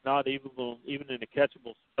even in a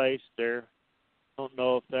catchable space there. I don't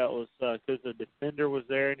know if that was because the defender was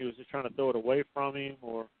there and he was just trying to throw it away from him,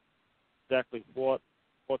 or exactly what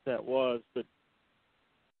that was. But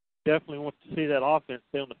definitely want to see that offense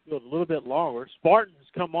stay on the field a little bit longer. Spartans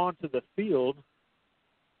come onto the field.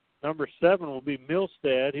 Number 7 will be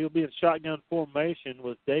Milstead. He'll be in shotgun formation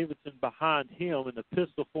with Davidson behind him in the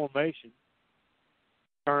pistol formation.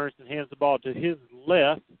 Turns and hands the ball to his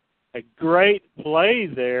left. A great play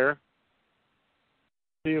there.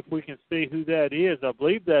 See if we can see who that is. I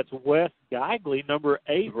believe that's Wes Geigley, number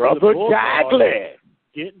 8. Robert Geigley.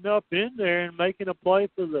 Getting up in there and making a play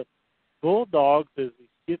for the Bulldogs as he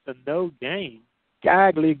gets a no gain.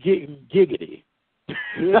 Geigley getting giggity.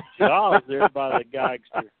 Good job there by the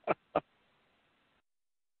Geigster.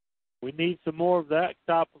 We need some more of that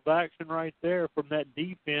type of action right there from that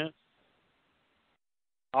defense.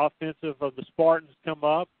 Offensive of the Spartans come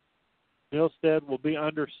up. Milstead will be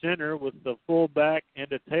under center with the fullback and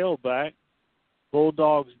a tailback.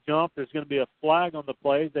 Bulldogs jump. There's going to be a flag on the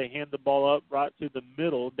play. They hand the ball up right to the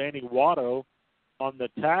middle. Danny Watto on the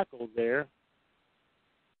tackle there.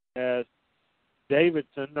 As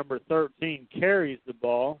Davidson, number 13, carries the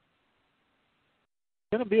ball.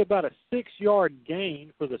 It's going to be about a 6-yard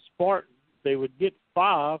gain for the Spartans. They would get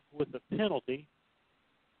 5 with a penalty.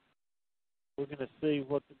 We're going to see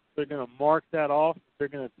what they're going to mark that off. They're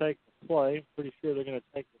going to take the play. Pretty sure they're going to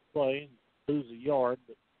take the play and lose a yard.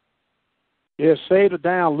 But yeah, save it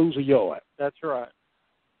down, lose a yard. That's right.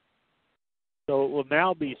 So it will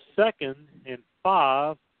now be 2nd and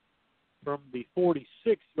 5 from the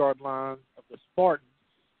 46-yard line of the Spartans.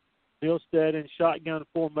 Milstead in shotgun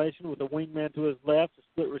formation with a wingman to his left, a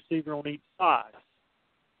split receiver on each side.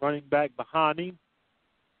 Running back behind him.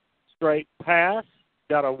 Straight pass.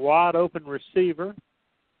 Got a wide open receiver.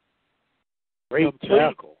 Great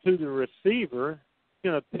tackle. To the receiver.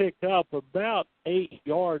 Going to pick up about 8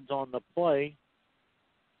 yards on the play.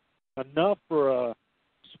 Enough for a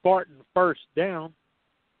Spartan first down.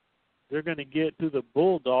 They're going to get to the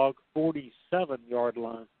Bulldog 47-yard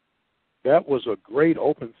line. That was a great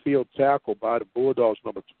open field tackle by the Bulldogs,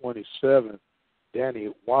 number 27, Danny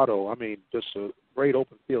Watto. I mean, just a great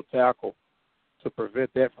open field tackle to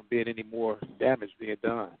prevent that from being any more damage being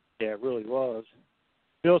done. Yeah, it really was.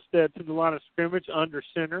 Milstead to the line of scrimmage, under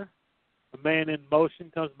center. A man in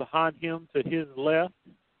motion comes behind him to his left.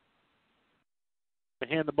 They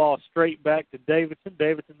hand the ball straight back to Davidson.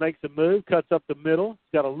 Davidson makes a move, cuts up the middle.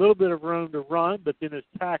 He's got a little bit of room to run, but then is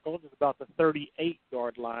tackled at about the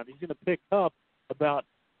 38-yard line. He's going to pick up about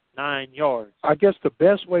 9 yards. I guess the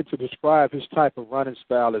best way to describe his type of running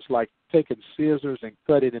style is like taking scissors and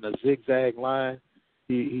cut it in a zigzag line.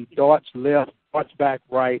 He darts left, darts back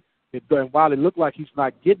right, and while it looked like he's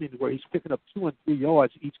not getting anywhere, he's picking up 2 and 3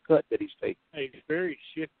 yards each cut that he's taking. He's very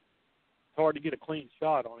shifty. It's hard to get a clean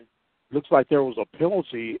shot on him. Looks like there was a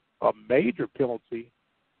penalty, a major penalty,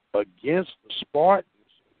 against the Spartans.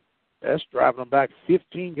 That's driving them back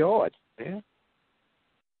 15 yards, man.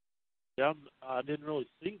 Yeah, I didn't really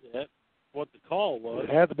see that, what the call was.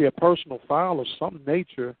 It had to be a personal foul of some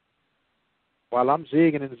nature. While I'm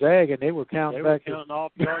zigging and zagging, they were counting back. They were counting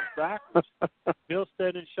off yards backwards.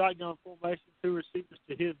 Milstead in shotgun formation, 2 receivers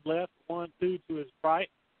to his left, 1-2 to his right.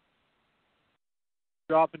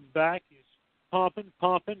 Dropping back, he's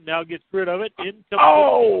pumping, now gets rid of it. Incomplete,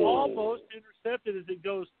 almost intercepted as it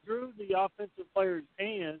goes through the offensive player's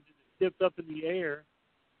hands and it's tipped up in the air.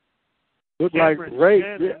 Looked like great.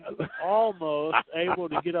 Almost able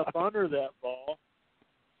to get up under that ball,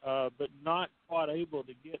 but not quite able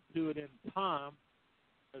to get to it in time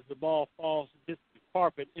as the ball falls and hits the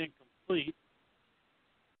carpet, incomplete.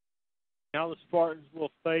 Now the Spartans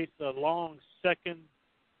will face a long second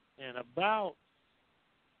and about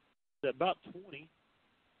 20.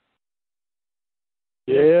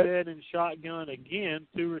 Yeah. Dead in shotgun again.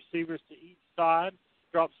 2 receivers to each side.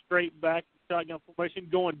 Drops straight back in shotgun formation.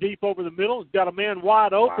 Going deep over the middle. He's got a man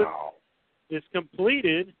wide open. Wow. It's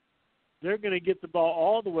completed. They're going to get the ball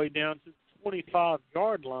all the way down to the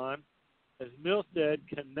 25-yard line as Milstead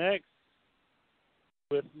connects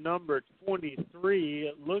with number 23.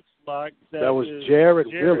 It looks like that was Jared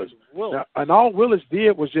Willis. Now, and all Willis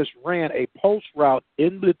did was just ran a post route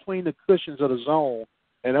in between the cushions of the zone,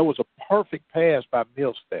 and that was a perfect pass by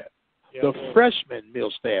Milstead. Yeah, the freshman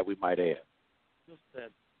Milstead, we might add. Milstead,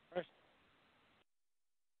 freshman.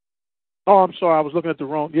 Oh, I'm sorry. I was looking at the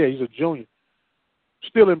wrong. Yeah, he's a junior.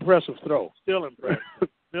 Still impressive throw. Still impressive.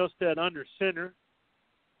 Milstead under center.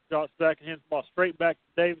 Drops back and hands the ball straight back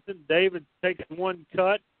to Davidson. David takes one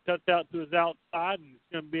cut, cuts out to his outside, and is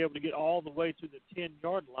going to be able to get all the way to the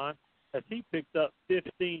 10-yard line as he picked up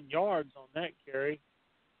 15 yards on that carry.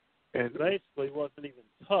 And basically wasn't even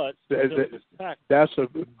touched. That's a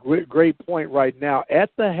great point right now. At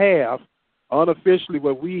the half, unofficially,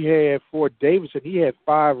 what we had for Davidson, he had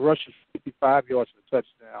 5 rushes, 55 yards and a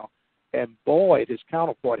touchdown. And Boyd, his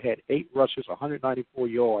counterpart, had 8 rushes, 194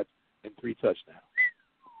 yards, and 3 touchdowns.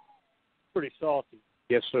 Pretty salty.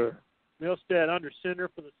 Yes, sir. Milstead under center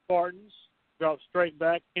for the Spartans. Drops straight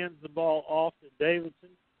back, hands the ball off to Davidson.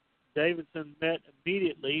 Davidson met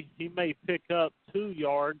immediately. He may pick up 2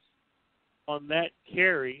 yards on that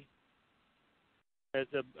carry as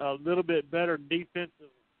a little bit better defensive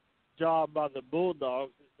job by the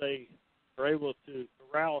Bulldogs as they are able to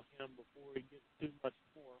corral him before he gets too much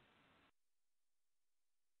more.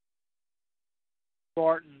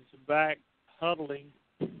 Spartans back huddling.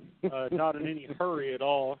 Not in any hurry at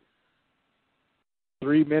all.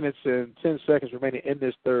 3 minutes and 10 seconds remaining in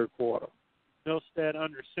this third quarter. Milstead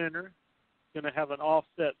under center. Going to have an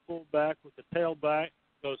offset fullback with the tailback.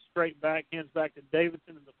 Goes straight back, hands back to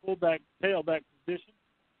Davidson in the fullback, tailback position.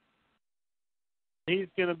 He's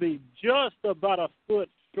going to be just about a foot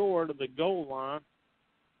short of the goal line.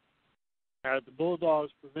 As the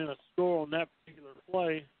Bulldogs prevent a score on that particular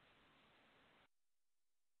play.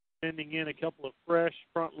 Sending in a couple of fresh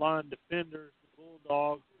frontline defenders, the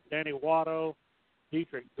Bulldogs, Danny Watto,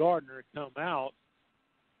 Dietrich Gardner come out.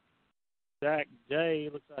 Zach Day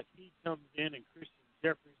looks like he comes in, and Christian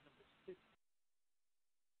Jeffries, number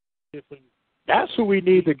 6. That's who we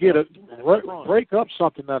need to get break up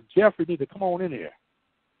something. Now, Jeffrey need to come on in here.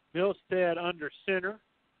 Milstead under center.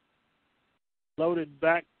 Loaded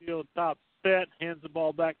backfield top set. Hands the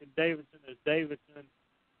ball back to Davidson as Davidson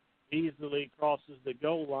easily crosses the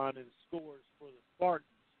goal line and scores for the Spartans.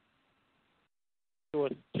 So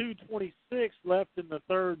with 2:26 left in the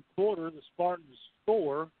third quarter, the Spartans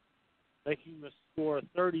score, making the score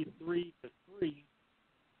 33-3.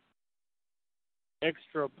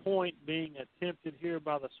 Extra point being attempted here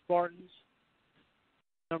by the Spartans.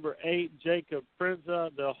 Number 8, Jacob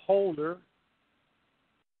Prenza, the holder.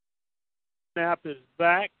 Snap is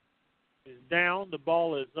back, is down. The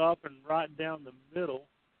ball is up and right down the middle.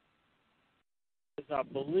 As I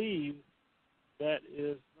believe that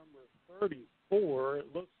is number 34,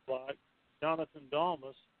 it looks like. Jonathan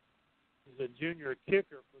Dalmas is a junior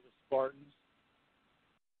kicker for the Spartans.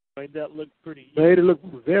 Made that look pretty easy. Made it look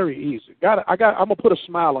very easy. I'm gonna put a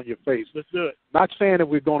smile on your face. Let's do it. Not saying that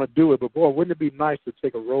we're gonna do it, but boy, wouldn't it be nice to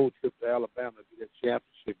take a road trip to Alabama to do that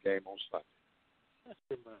championship game on Sunday?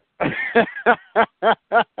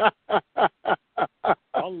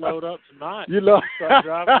 I'll load up tonight. You know, start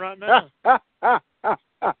driving right now.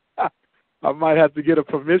 I might have to get a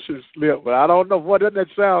permission slip, but I don't know. What, doesn't that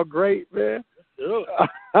sound great, man? Do it.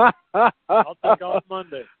 I'll take off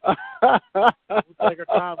Monday. We'll take our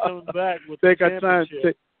time coming back. We'll take our time.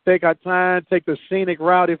 Take our time. Take the scenic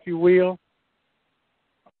route, if you will.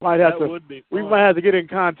 Would be fun. We might have to get in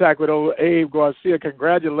contact with old Abe Garcia.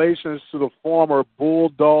 Congratulations to the former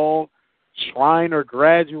Bulldog Shriner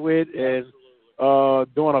graduate and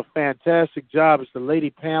doing a fantastic job as the Lady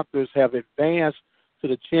Panthers have advanced to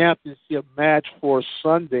the championship match for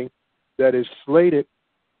Sunday that is slated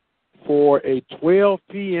for a 12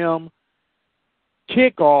 p.m.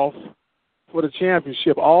 kickoff for the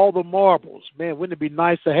championship. All the marbles. Man, wouldn't it be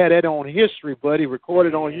nice to have that on history, buddy,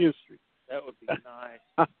 recorded on history? That would be nice.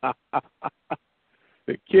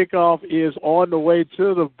 The kickoff is on the way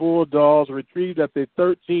to the Bulldogs, retrieved at the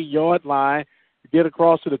 13-yard line. Get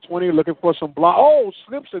across to the 20, looking for some block. Oh,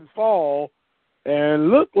 slips and fall, and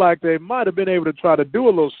looked like they might have been able to try to do a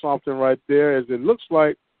little something right there, as it looks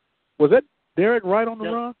like, was that Derek Wright on the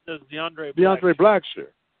run? That's DeAndre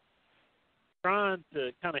Blackshear. Trying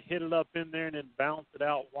to kind of hit it up in there and then bounce it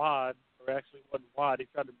out wide, or actually it wasn't wide. He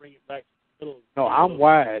tried to bring it back to the middle. No, I'm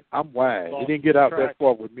wide. He didn't get out that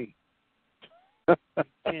far with me.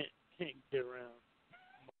 Can't get around.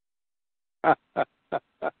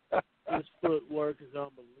 His footwork is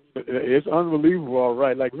unbelievable. It's unbelievable, all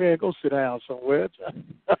right. Like, man, go sit down somewhere.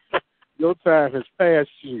 Your time has passed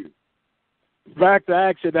you. Back to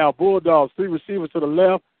action now. Bulldogs, 3 receivers to the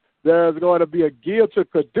left. There's going to be a give to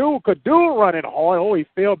Kadu. Kadu running hard. Oh, he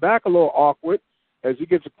fell back a little awkward as he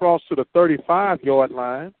gets across to the 35-yard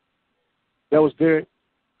line. That was Derek.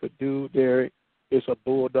 Kadu, Derek. It's a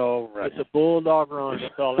Bulldog run. It's a Bulldog run.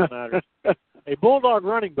 That's all that matters. A Bulldog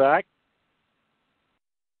running back.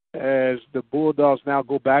 As the Bulldogs now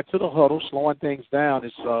go back to the huddle, slowing things down.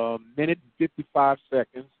 It's a minute and 55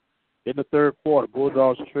 seconds in the third quarter.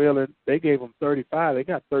 Bulldogs trailing. They gave them 35. They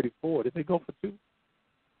got 34. Did they go for 2?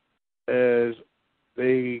 As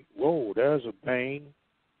they, there's a bang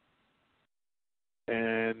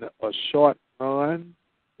and a short run.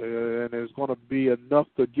 And it's going to be enough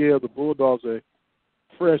to give the Bulldogs a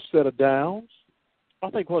fresh set of downs. I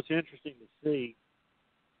think what's interesting to see,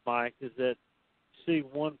 Mike, is that you see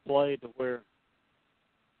one play to where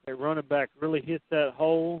a running back really hits that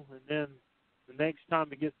hole, and then the next time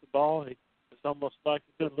he gets the ball, it's almost like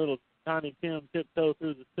he put a little tiny Tim tiptoe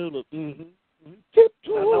through the tulip. Mm-hmm. I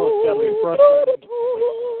know it's got to be frustrating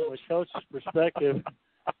from a coach's perspective,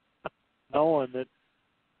 knowing that.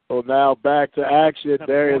 So now back to action.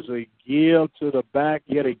 There is a give to the back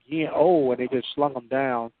yet again. Oh, and they just slung him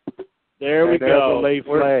down. There we go.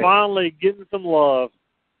 We're finally getting some love.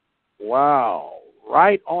 Wow.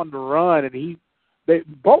 Right on the run. And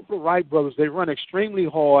both the Wright brothers, they run extremely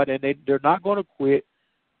hard, and they're not going to quit.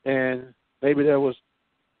 And maybe there was.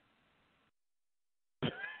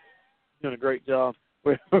 Doing a great job.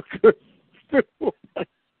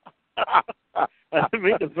 I didn't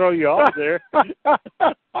mean to throw you off there.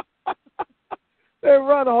 They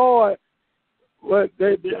run hard, but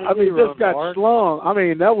they just got hard. Slung. I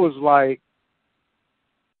mean, that was like.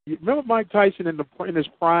 You remember Mike Tyson in his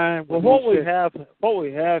prime? Well, what we have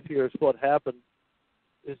here is what happened.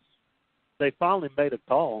 Is they finally made a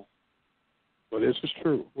call. Well, this is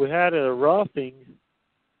true. We had a roughing.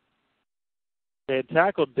 They had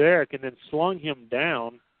tackled Derek and then slung him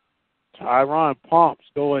down. Tyron Pomps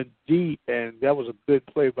going deep, and that was a good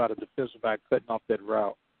play by the defensive back cutting off that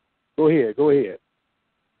route. Go ahead.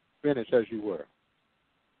 Finish as you were.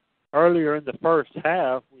 Earlier in the first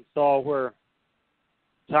half, we saw where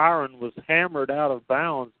Tyron was hammered out of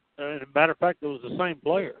bounds. And as a matter of fact, it was the same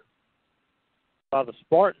player by the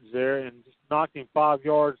Spartans there and just knocked him 5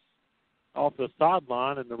 yards off the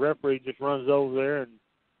sideline, and the referee just runs over there and,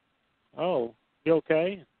 oh, you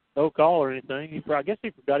okay? No call or anything. I guess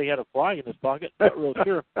he forgot he had a flag in his pocket. Not real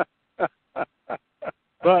sure.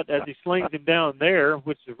 But as he slings him down there,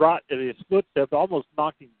 which is right at his footstep, almost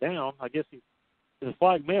knocked him down. I guess the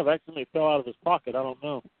flag may have accidentally fell out of his pocket. I don't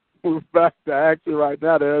know. We're back to action right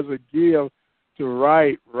now. There's a give to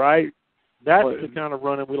right. That's the kind of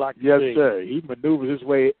running we like to see. Yes, sir. He maneuvers his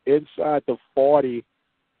way inside the 40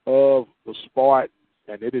 of the Spartans,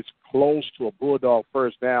 and it is close to a Bulldog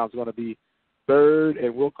first down. It's going to be third,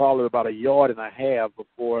 and we'll call it about 1.5 yards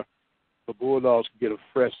before the Bulldogs can get a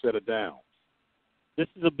fresh set of downs. This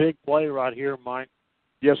is a big play right here, Mike.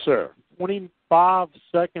 Yes, sir. 25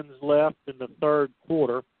 seconds left in the third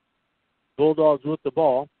quarter. Bulldogs with the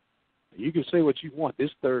ball. You can say what you want.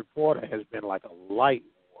 This third quarter has been like a light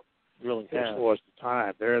war. Really has. As far as the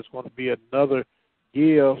time. There's going to be another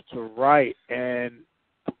give to right, and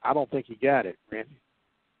I don't think he got it, Randy.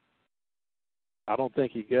 I don't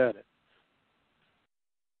think he got it.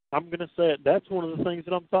 I'm going to say it. That's one of the things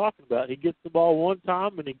that I'm talking about. He gets the ball one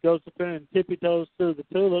time, and he goes up there and tippy-toes through the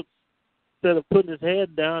tulips instead of putting his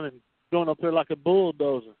head down and going up there like a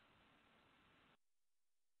bulldozer.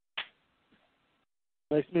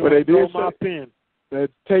 Makes me want to throw my pen. That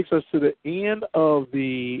takes us to the end of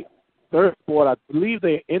the third quarter. I believe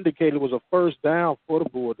they indicated it was a first down for the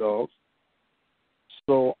Bulldogs.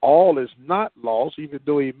 So all is not lost, even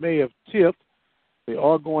though he may have tipped. They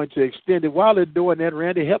are going to extend it. While they're doing that,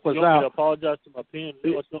 Randy, help us out. out. To apologize to my pen.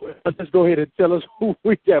 Let's just go ahead and tell us who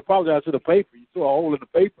we can apologize to the paper. You threw a hole in the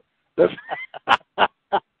paper.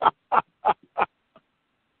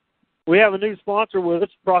 We have a new sponsor with us,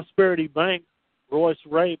 Prosperity Bank. Royce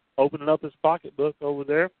Rape opening up his pocketbook over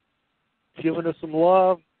there, giving us some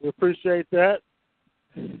love. We appreciate that.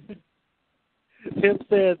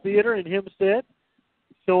 Hempstead Theater in Hempstead,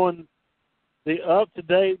 showing the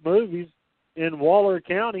up-to-date movies in Waller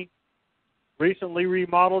County, recently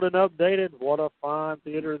remodeled and updated. What a fine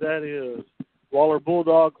theater that is. Waller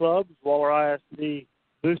Bulldog Clubs, Waller ISD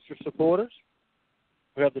booster supporters.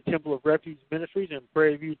 We have the Temple of Refuge Ministries in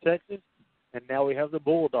Prairie View, Texas. And now we have the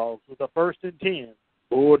Bulldogs with a 1st and 10.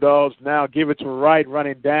 Bulldogs now give it to right,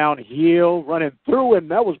 running downhill, running through,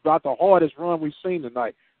 and that was about the hardest run we've seen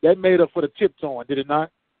tonight. That made up for the tiptoeing, did it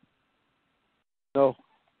not? No.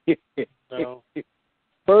 No.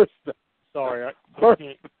 First. Sorry, I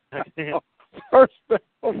can't. First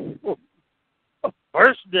down.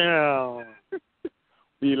 First down.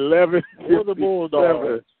 11 for the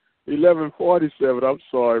Bulldogs. 11:47. I'm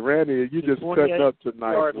sorry, Randy. You just cutting up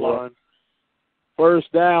tonight.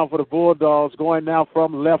 First down for the Bulldogs, going now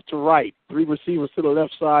from left to right. 3 receivers to the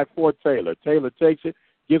left side for Taylor. Taylor takes it,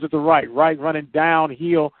 gives it to right. Right running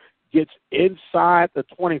downhill, gets inside the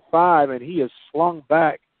 25, and he is slung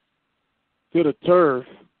back to the turf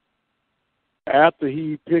after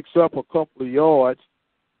he picks up a couple of yards.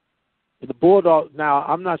 And the Bulldogs, now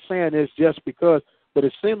I'm not saying this just because, but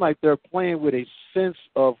it seems like they're playing with a sense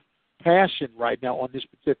of passion right now on this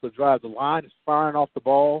particular drive. The line is firing off the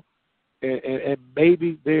ball, and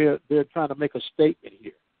maybe they're trying to make a statement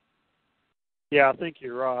here. Yeah, I think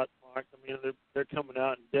you're right, Mike. I mean, they're coming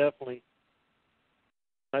out and definitely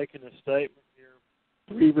making a statement here.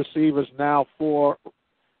 3 receivers now for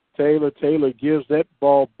Taylor. Taylor gives that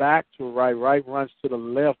ball back to right. Right runs to the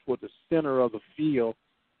left with the center of the field.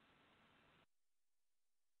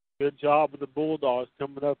 Good job with the Bulldogs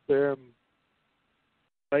coming up there and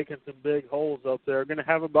making some big holes up there. Going to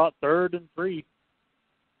have about 3rd and 3.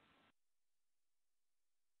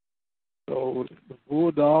 So the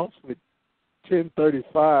Bulldogs with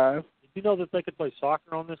 10:35. Did you know that they could play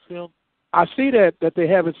soccer on this field? I see that they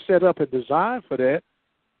have it set up and designed for that,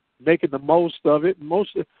 making the most of it.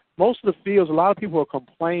 Most of the fields, a lot of people are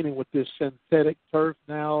complaining with this synthetic turf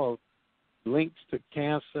now of links to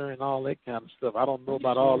cancer and all that kind of stuff. I don't know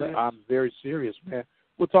about all that. I'm very serious, man.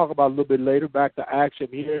 We'll talk about it a little bit later. Back to action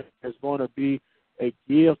here. There's going to be a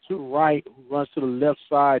give to right who runs to the left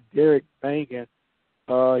side, Derek Bangan.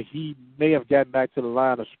 He may have gotten back to the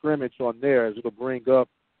line of scrimmage on there as it'll bring up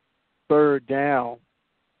 3rd down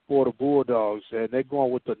for the Bulldogs. And they're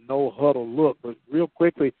going with the no-huddle look. But real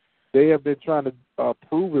quickly, they have been trying to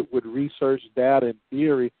prove it with research, data, and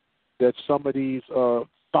theory that some of these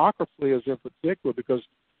soccer players in particular, because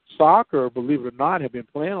soccer, believe it or not, have been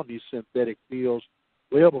playing on these synthetic fields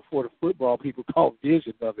well before the football people caught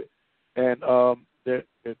vision of it. And they're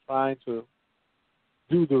trying to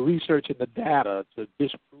do the research and the data to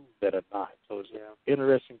disprove that or not. So it's an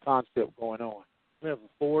interesting concept going on. We have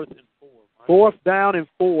a 4th and 4. Right? 4th down and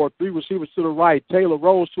 4. 3 receivers to the right. Taylor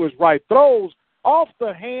rolls to his right. Throws off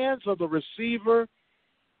the hands of the receiver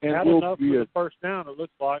And had will enough be for a the first down, it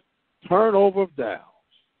looks like. turnover of downs.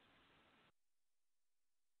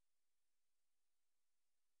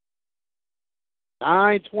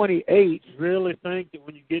 .928. Really think that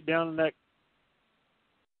when you get down in that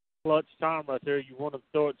clutch time right there, you want to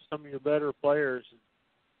throw it to some of your better players.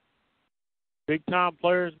 Big-time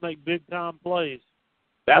players make big-time plays.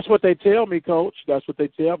 That's what they tell me, Coach. That's what they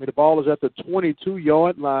tell me. The ball is at the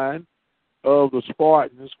 22-yard line of the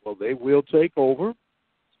Spartans. Well, they will take over.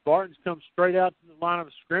 Spartans come straight out to the line of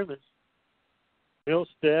scrimmage.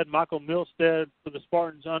 Michael Milstead for the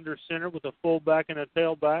Spartans under center with a fullback and a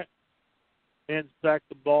tailback. Hands back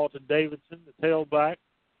the ball to Davidson, the tailback.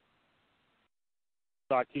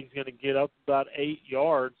 Looks like he's going to get up about 8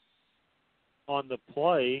 yards on the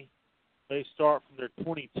play. They start from their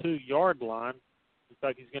 22-yard line. Looks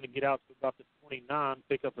like he's going to get out to about the 29,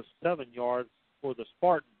 pick up a 7 yards for the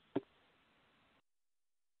Spartans.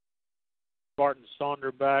 Spartans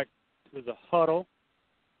saunter back to the huddle,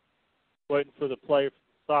 waiting for the play from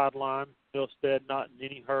the sideline. Milstead not in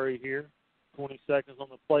any hurry here. 20 seconds on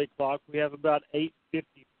the play clock. We have about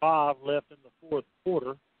 8:55 left in the fourth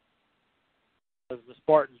quarter. As the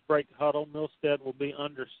Spartans break the huddle, Milstead will be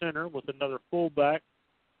under center with another fullback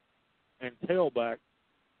and tailback.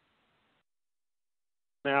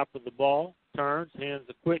 Snap of the ball, turns, hands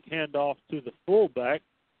a quick handoff to the fullback.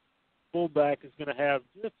 Fullback is going to have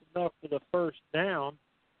just enough for the first down,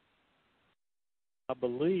 I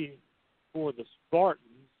believe, for the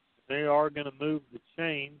Spartans. They are going to move the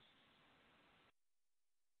chains.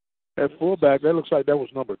 That fullback, that looks like that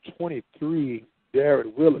was number 23,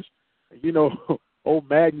 Darren Willis. You know, old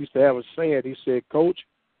Madden used to have a saying. He said, Coach,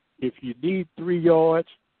 if you need 3 yards,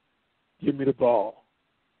 give me the ball.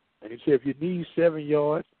 And he said, if you need 7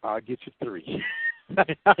 yards, I'll get you 3.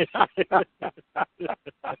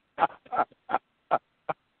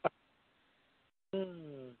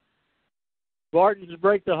 Spartans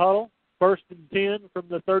break the huddle. 1st and 10 from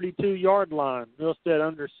the 32-yard line. Milstead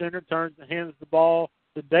under center, turns and hands the ball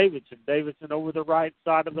to Davidson. Davidson over the right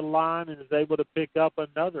side of the line and is able to pick up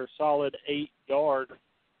another solid 8 yards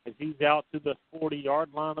as he's out to the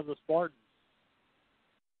 40-yard line of the Spartans.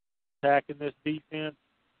 Attacking this defense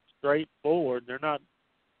straightforward. They're not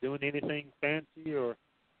doing anything fancy, or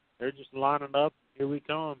they're just lining up. Here we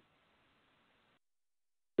come.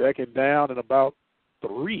 2nd down and about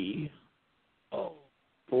 3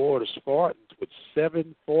 for the Spartans with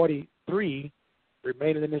 7:43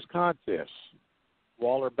 remaining in this contest.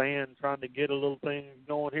 Waller Band trying to get a little thing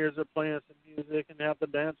going. Here's they're playing some music and have the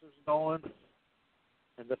dancers going,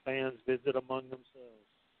 and the fans visit among themselves.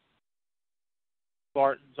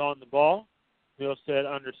 Spartans on the ball. Milstead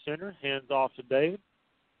under center, hands off to Davidson,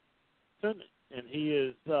 and he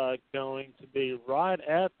is going to be right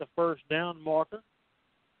at the first down marker.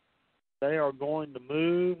 They are going to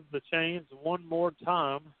move the chains one more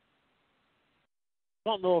time. I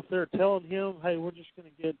don't know if they're telling him, hey, we're just going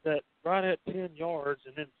to get that right at 10 yards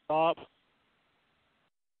and then stop.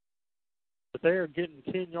 But they are getting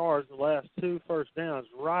 10 yards the last 2 first downs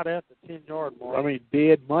right at the 10-yard mark. I mean,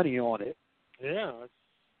 dead money on it. Yeah, it's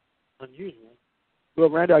unusual. Well,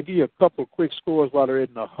 Randy, I'll give you a couple of quick scores while they're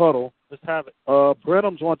in the huddle. Let's have it.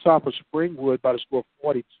 Brenham's on top of Springwood by the score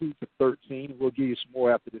of 42-13. We'll give you some more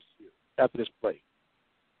after this play.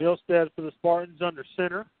 Milstead for the Spartans under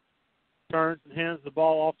center. Turns and hands the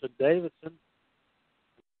ball off to Davidson.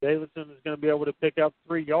 Davidson is going to be able to pick up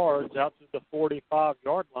 3 yards out to the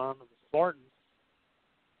 45-yard line of the Spartans.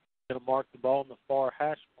 Going to mark the ball in the far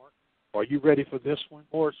hash mark. Are you ready for this one?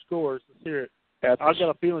 More scores. Let's hear it. I've got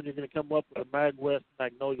a feeling you're going to come up with a Mag West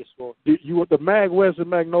and Magnolia score. The Mag West and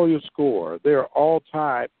Magnolia score, they're all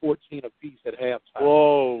tied 14 apiece at halftime.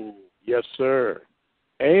 Whoa. Yes, sir.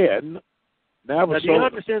 And now, do you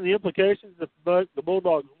understand the implications if the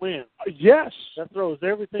Bulldogs win? Yes. That throws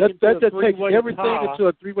everything into a three-way tie. Everything into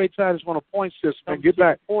a three-way tie that's on a point system. And get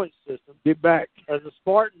back. Point system. Get back. As the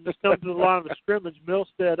Spartans come to the line of scrimmage,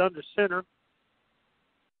 Milstead under center.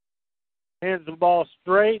 Hands the ball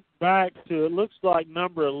straight back to, it looks like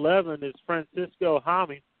number 11 is Francisco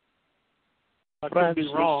Jaime. I could be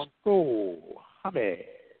wrong. Francisco Jaime.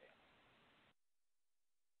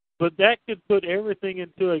 But that could put everything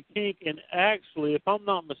into a kink, and actually, if I'm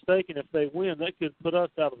not mistaken, if they win, that could put us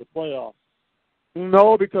out of the playoffs.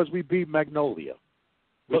 No, because we beat Magnolia.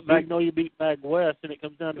 But Magnolia beat Mag West, and it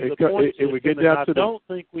comes down to the point system. I don't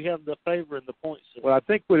think we have the favor in the point system. Well, I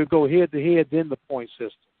think we'll go head-to-head, then the point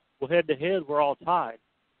system. Well, head-to-head, we're all tied.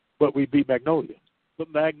 But we beat Magnolia.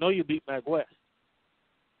 But Magnolia beat Mag West.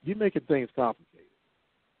 You're making things complicated.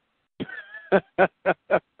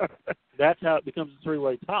 That's how it becomes a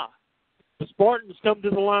three-way tie. The Spartans come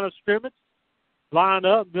to the line of scrimmage. line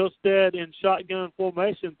up. Milstead in shotgun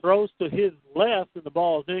formation throws to his left, and the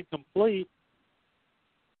ball is incomplete.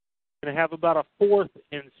 Going to have about a 4th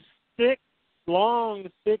and 6, long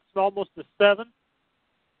 6, almost a 7.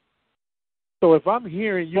 So if I'm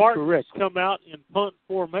hearing you Spartans correctly, come out in punt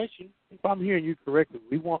formation. if I'm hearing you correctly,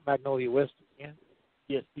 we want Magnolia West again.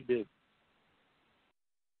 Yes, you do.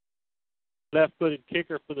 Left-footed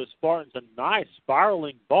kicker for the Spartans. A nice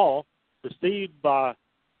spiraling ball received by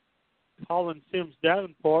Colin Sims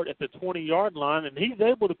Davenport at the 20-yard line, and he's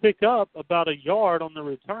able to pick up about a yard on the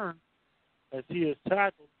return as he is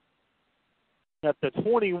tackled at the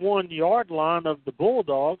 21-yard line of the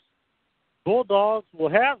Bulldogs. Bulldogs will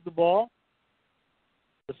have the ball.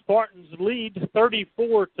 The Spartans lead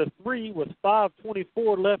 34-3 with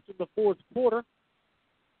 5:24 left in the fourth quarter.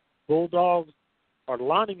 Bulldogs are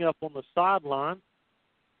lining up on the sideline,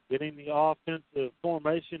 getting the offensive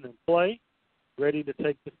formation in play, ready to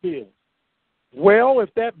take the field. Well,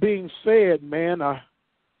 if that being said, man, I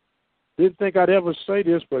didn't think I'd ever say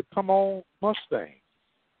this, but come on, Mustang.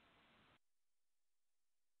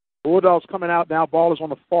 Bulldogs coming out now. Ball is on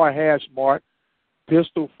the far hash mark.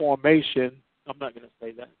 Pistol formation. I'm not going to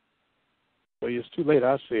say that. Well, it's too late.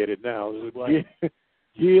 I said it now.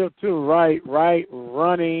 Give to right,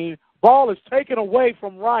 running. Ball is taken away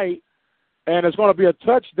from right, and it's going to be a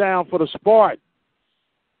touchdown for the Spartans.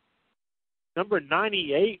 Number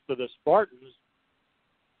 98 for the Spartans,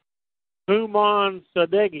 Suman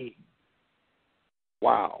Sadeghi.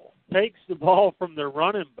 Wow. Takes the ball from the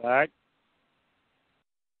running back.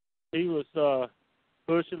 He was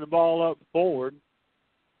pushing the ball up forward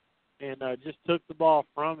and just took the ball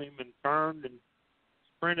from him and turned and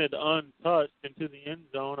sprinted untouched into the end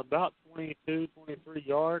zone, about 22, 23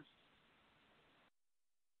 yards.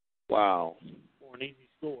 Wow. For an easy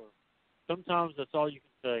score. Sometimes that's all you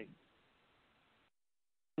can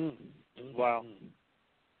say. Wow.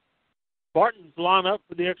 Spartans line up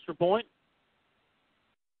for the extra point.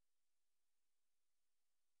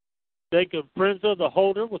 Jacob Prinza, the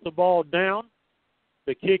holder, with the ball down.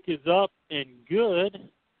 The kick is up and good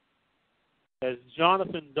as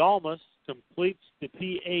Jonathan Dalmas completes the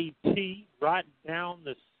PAT right down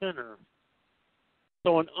the center.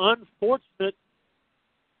 So an unfortunate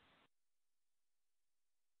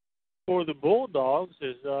for the Bulldogs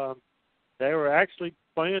is they were actually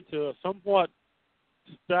playing to a somewhat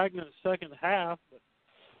stagnant second half, but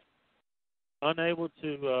unable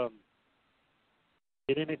to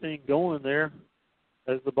get anything going there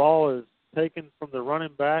as the ball is taken from the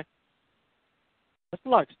running back. That's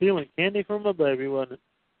like stealing candy from a baby, wasn't it?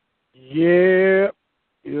 Yep.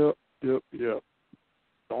 It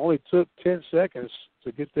only took 10 seconds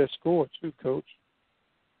to get that score, too, Coach.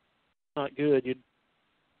 Not good. You'd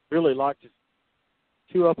really like to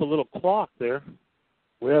chew up a little clock there.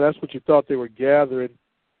 Well, that's what you thought they were gathering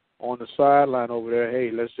on the sideline over there. Hey,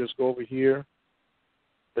 let's just go over here.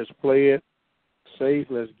 Let's play it safe.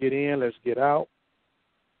 Let's get in. Let's get out.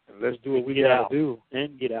 And let's do what we got to do.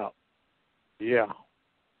 And get out. Yeah.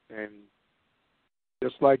 And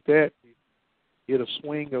just like that, you get a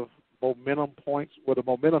swing of momentum points. Well, the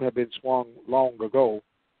momentum had been swung long ago.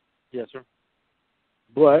 Yes, sir.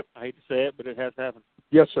 But I hate to say it, but it has happened.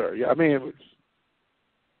 Yes, sir. Yeah, I mean,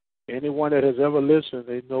 anyone that has ever listened,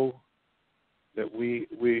 they know that we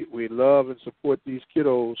love and support these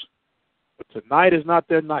kiddos. But tonight is not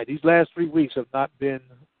their night. These last 3 weeks have not been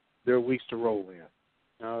their weeks to roll in.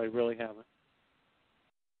 No, they really haven't.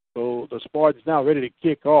 So the Spartans now ready to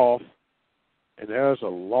kick off. And there's a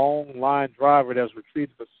long line driver that's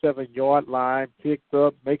retrieved the 7-yard line, picked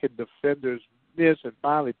up, making defenders miss, and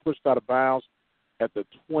finally pushed out of bounds at the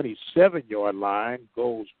 27-yard line.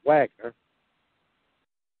 Goes Wagner.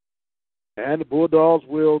 And the Bulldogs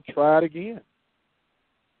will try it again.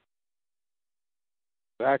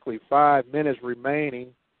 Exactly 5 minutes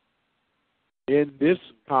remaining in this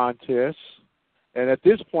contest. And at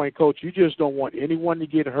this point, Coach, you just don't want anyone to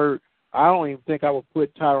get hurt. I don't even think I would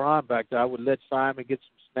put Tyron back there. I would let Simon get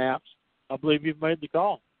some snaps. I believe you've made the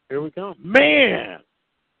call. Here we come. Man!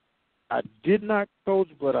 I did not, Coach,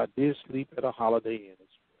 but I did sleep at a Holiday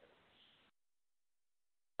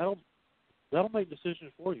Inn. That'll make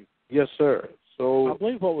decisions for you. Yes, sir. So I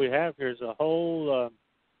believe what we have here is a whole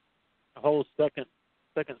second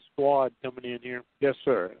squad coming in here. Yes,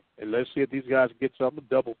 sir. And let's see if these guys get something.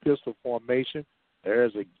 Double pistol formation.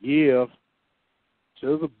 There's a give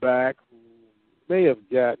to the back who may have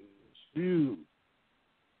gotten to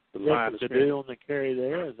the line of to scrimmage. do on the carry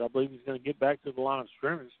there is I believe he's going to get back to the line of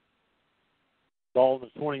scrimmage. Ball on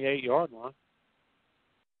the 28-yard line.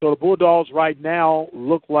 So the Bulldogs right now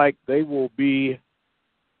look like they will be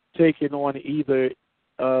taking on either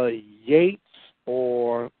Yates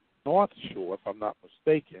or North Shore, if I'm not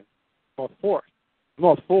mistaken. North Forest.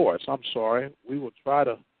 North Forest, I'm sorry. We will try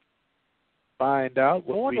to find out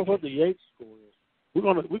what I wonder what the Yates score is.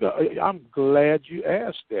 I'm glad you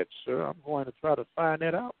asked that, sir. I'm going to try to find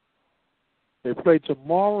that out. They play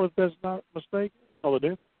tomorrow, if that's not mistaken. Oh, they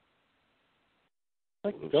do?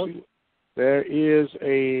 I think so. There is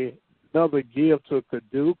another give to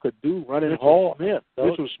Cadu. Cadu running hard.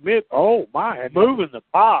 Mitchell Smith. Oh, my. Moving the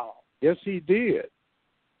pile. Yes, he did.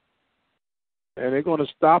 And they're going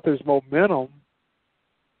to stop his momentum.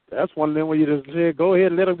 That's one of them where you just say, go ahead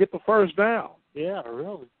and let him get the first down. Yeah,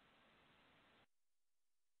 really.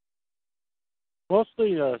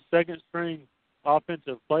 Mostly second-string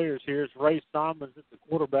offensive players here. It's Ray Simons at the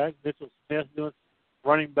quarterback. Mitchell Smith doing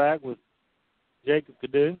running back with Jacob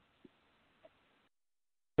Cadu.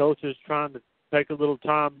 Coach is trying to take a little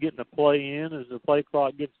time getting the play in as the play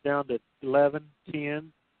clock gets down to 11,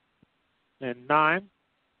 10, and 9.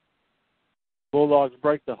 Bulldogs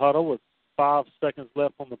break the huddle with 5 seconds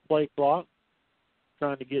left on the play clock.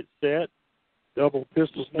 Trying to get set. Double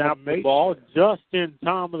pistol snap the ball just in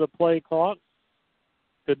time of the play clock.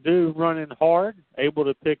 Cadu running hard, able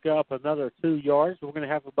to pick up another 2 yards. We're going to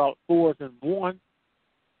have about 4th and 1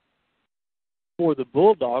 for the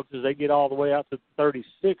Bulldogs as they get all the way out to the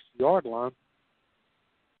 36-yard line.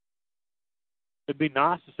 It'd be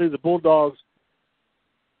nice to see the Bulldogs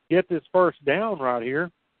get this first down right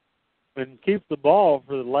here and keep the ball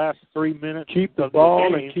for the last 3 minutes. Keep the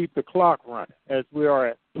ball and keep the clock running. As we are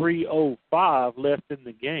at 3:05 left in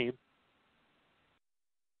the game.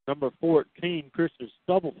 Number 14, Christian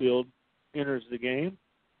Stubblefield, enters the game.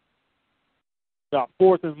 About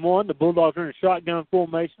 4th and 1. The Bulldogs are in a shotgun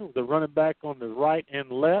formation with the running back on the right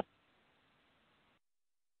and left.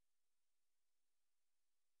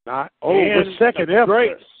 The second effort.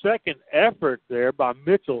 Great second effort there by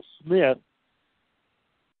Mitchell Smith.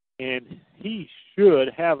 And he should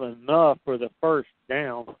have enough for the first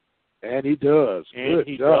down. And he does. And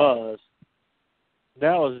he does.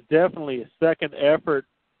 That was definitely a second effort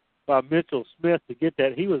by Mitchell Smith to get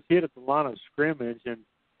that. He was hit at the line of scrimmage and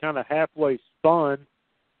kind of halfway spun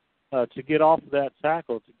to get off of that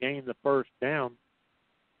tackle to gain the first down.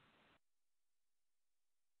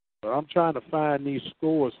 Well, I'm trying to find these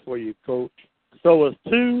scores for you, Coach. So with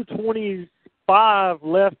 2:25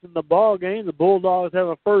 left in the ball game, the Bulldogs have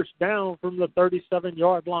a first down from the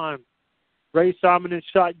 37-yard line. Ray Simon in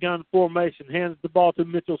shotgun formation hands the ball to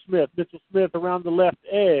Mitchell Smith. Mitchell Smith around the left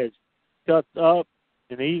edge, cuts up,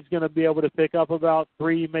 and he's going to be able to pick up about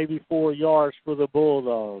 3, maybe 4 yards for the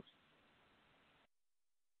Bulldogs.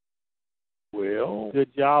 Well,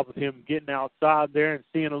 good job of him getting outside there and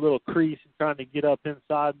seeing a little crease and trying to get up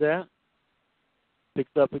inside that.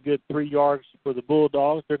 Picks up a good 3 yards for the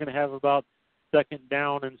Bulldogs. They're going to have about 2nd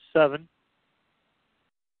down and 7.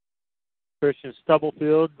 Christian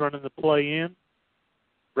Stubblefield running the play in.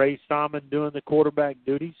 Ray Simon doing the quarterback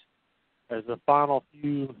duties as the final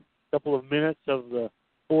couple of minutes of the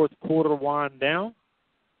 4th quarter wind down.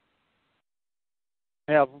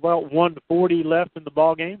 Have about 1:40 left in the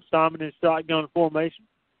ball game. Simon in shotgun formation.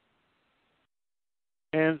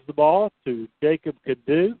 Hands the ball to Jacob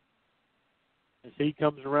Cadu as he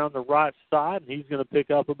comes around the right side, and he's going to pick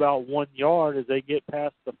up about 1 yard as they get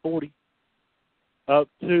past the 40 up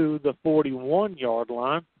to the 41-yard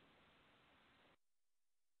line.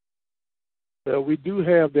 Well, we do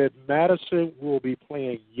have that Madison will be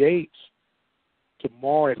playing Yates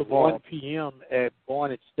tomorrow at 1 p.m. at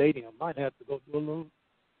Barnett Stadium. Might have to go do a little.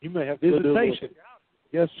 You may have to do a little.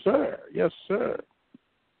 Yes, sir. Yes, sir.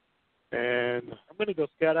 And I'm going to go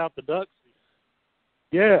scout out the Ducks.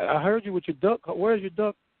 Yeah, I heard you with your duck. Where's your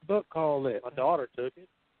duck call at? My daughter took it.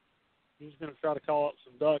 He was going to try to call up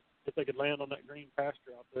some ducks if they could land on that green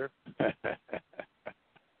pasture out there.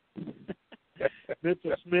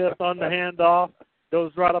 Mitchell Smith on the handoff,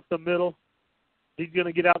 goes right up the middle. He's going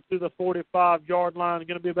to get out to the 45-yard line.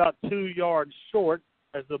 Going to be about 2 yards short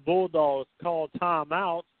as the Bulldogs call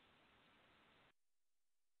timeout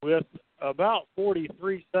with about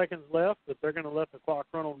 43 seconds left, but they're going to let the clock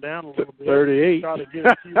run them down a little bit. 38. Try to get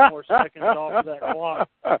a few more seconds off of that clock.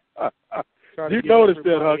 You noticed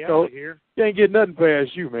that, huh, Coach? You ain't getting nothing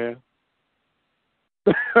past you, man.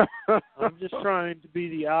 I'm just trying to be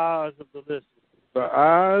the eyes of the listeners. The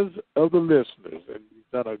eyes of the listeners, and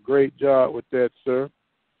you've done a great job with that, sir.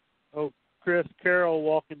 Oh, Chris Carroll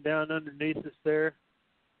walking down underneath us there,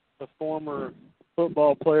 a former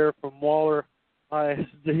football player from Waller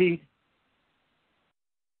ISD.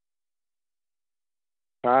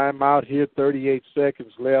 Time out here, 38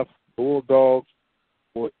 seconds left. Bulldogs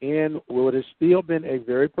were in what has still been a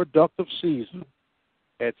very productive season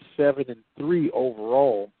at 7-3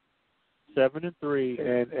 overall.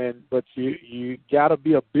 7-3. But you got to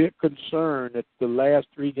be a bit concerned that the last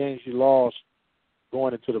 3 games you lost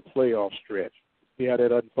going into the playoff stretch. See how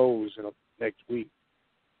that unfolds in next week.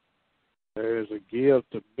 There's a give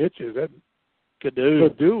to Mitch. Is that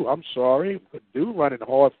Cadu? I'm sorry. Cadu running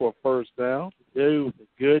hard for a first down. Cadu,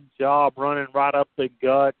 good job running right up the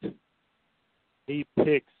gut. He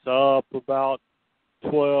picks up about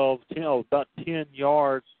 10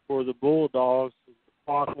 yards for the Bulldogs. The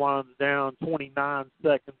clock winds down, 29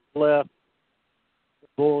 seconds left. The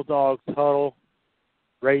Bulldogs huddle.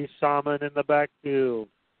 Ray Simon in the backfield.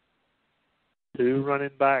 2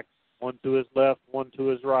 running backs, one to his left, one to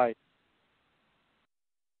his right.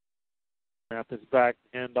 Snap is back,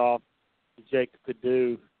 hand off to Jacob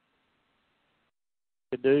Cadu.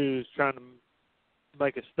 Cadu's trying to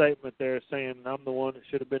make a statement there saying, I'm the one that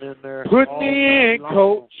should have been in there. Put me in,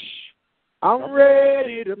 coach. I'm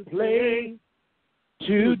ready to play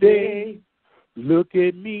today. Look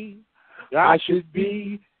at me. I should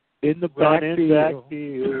be in the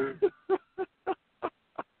backfield.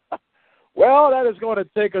 Well, that is going to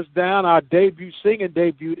take us down. Our singing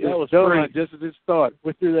debut is done just as it started.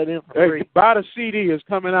 We threw that in for free. Buy the CD is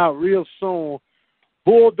coming out real soon.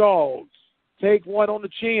 Bulldogs take one on the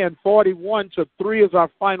chin. 41-3 is our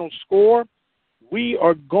final score. We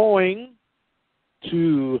are going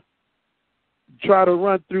to try to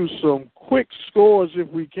run through some quick scores if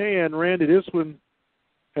we can. Randy, this one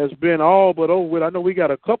has been all but over with. I know we got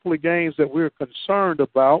a couple of games that we're concerned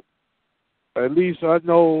about. At least I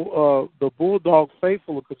know the Bulldog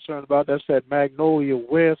faithful are concerned about. That's that Magnolia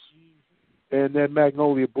West and that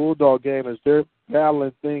Magnolia Bulldog game. As they're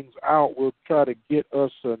battling things out, we'll try to get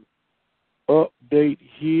us an update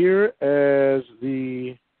here as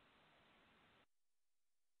the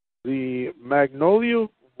Magnolia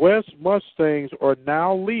West Mustangs are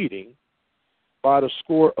now leading by the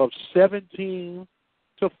score of 17-14.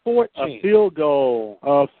 A field goal.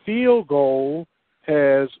 A field goal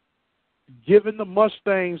has given the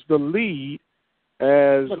Mustangs the lead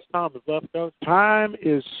as how much time is left, Coach? Time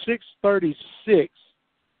is 6:36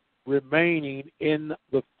 remaining in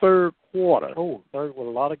the third quarter. Oh, third with a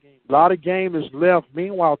lot of games. A lot of game is left.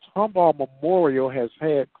 Meanwhile, Tomball Memorial has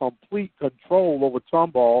had complete control over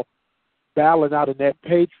Tomball, battling out in that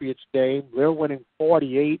Patriots game. They're winning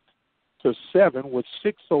 48-7 with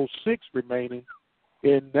 6:06 remaining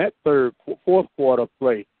in that fourth quarter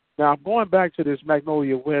play. Now, I'm going back to this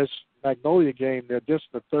Magnolia game. They're just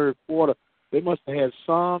in the third quarter. They must have had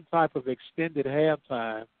some type of extended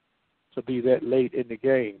halftime to be that late in the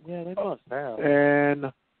game. Yeah, they must have.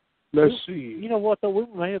 And let's see. You know what, though? We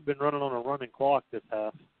may have been running on a running clock this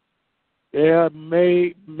half. Yeah,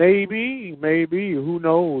 maybe. Who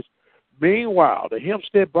knows? Meanwhile, the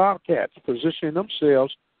Hempstead Bobcats positioning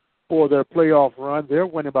themselves for their playoff run. They're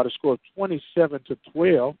winning by the score of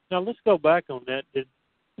 27-12. Now, let's go back on that.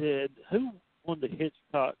 Did who won the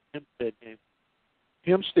Hitchcock-Hempstead game?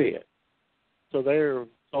 Hempstead. So they're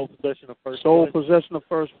sole possession of first place? Sole possession of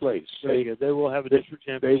first place. They will have a district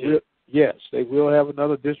championship. They will have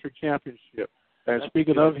another district championship. And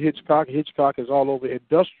speaking of Hitchcock is all over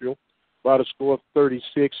Industrial by the score of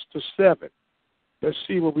 36-7. Let's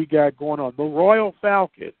see what we got going on. The Royal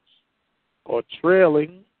Falcons are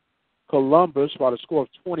trailing Columbus by the score of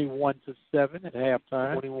 21-7 at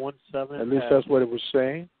halftime. 21-7. At least that's what it was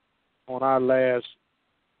saying on our last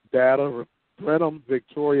data. Brenham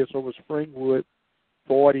victorious over Springwood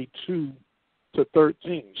 42-13.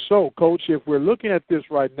 So, Coach, if we're looking at this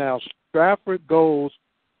right now, Stratford goes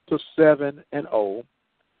to 7-0.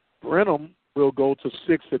 Brenham will go to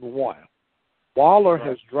 6-1. Waller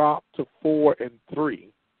has dropped to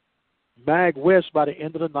 4-3. Mag West by the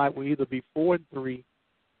end of the night will either be 4-3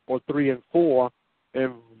 or 3-4,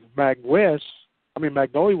 and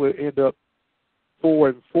Magnolia will end up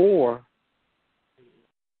 4-4.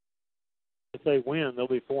 If they win, they'll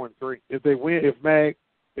be 4-3. If they win, if Mag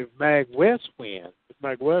West wins,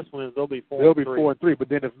 they'll be 4-3. They'll be 4-3. But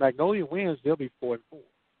then if Magnolia wins, they'll be 4-4.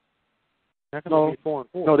 How can they be 4-4?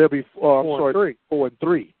 No, they'll be 4-3.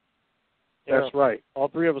 4-3. That's right. All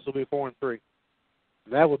three of us will be 4-3.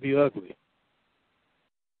 That would be ugly.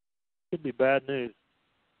 Could be bad news.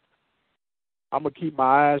 I'm gonna keep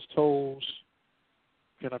my eyes, toes.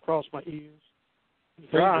 Can I cross my ears?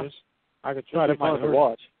 Try. I could try. That might hurt. To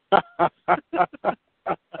watch.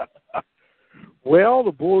 Well,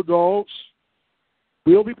 the Bulldogs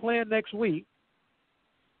will be playing next week,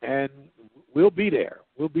 and we'll be there.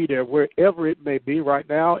 We'll be there wherever it may be. Right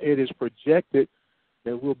now, it is projected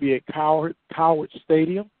that we'll be at Coward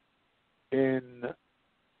Stadium in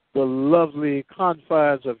the lovely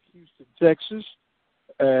confines of Houston, Texas,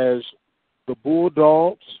 as the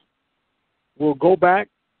Bulldogs will go back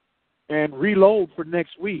and reload for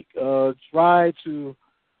next week. Try to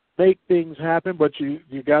make things happen, but you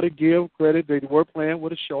got to give credit. They were playing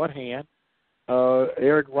with a short hand.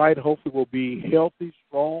 Eric Wright hopefully will be healthy,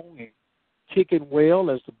 strong, and kicking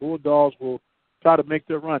well as the Bulldogs will try to make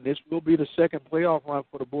their run. This will be the second playoff run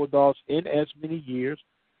for the Bulldogs in as many years.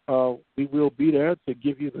 We will be there to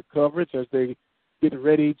give you the coverage as they get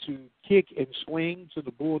ready to kick and swing to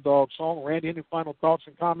the Bulldog song. Randy, any final thoughts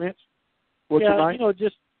and comments for tonight?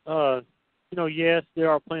 Yes, they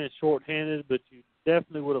are playing shorthanded, but you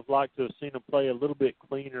definitely would have liked to have seen them play a little bit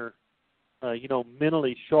cleaner,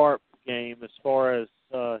 mentally sharp game as far as,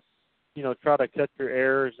 try to cut your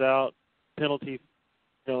errors out, penalty,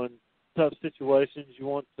 in tough situations. You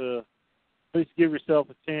want to at least give yourself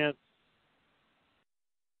a chance.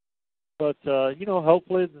 But,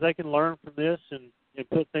 hopefully they can learn from this and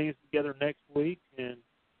put things together next week. And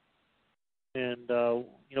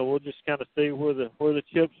we'll just kind of see where the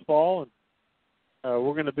chips fall. And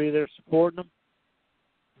we're going to be there supporting them,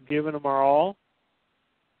 giving them our all.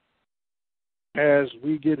 As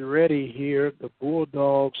we get ready here, the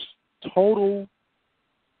Bulldogs' total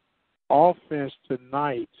offense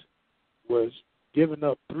tonight was giving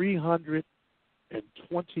up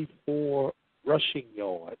 324 rushing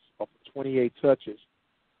yards off of 28 touches.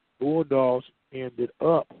 Bulldogs ended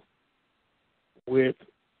up with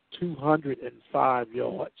 205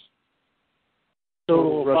 yards.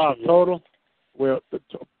 Total? Well, the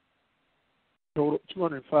total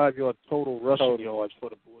 205 yard total rushing yards for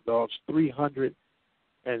the Bulldogs,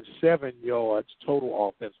 307 yards total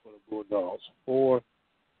offense for the Bulldogs. For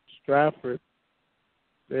Stratford,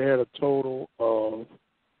 they had a total of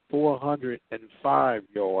 405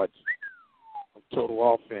 yards of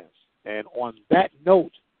total offense. And on that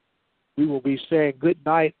note, we will be saying good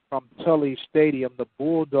night from Tully Stadium. The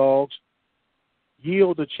Bulldogs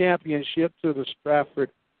yield the championship to the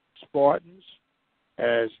Stratford Spartans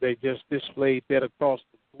as they just displayed that across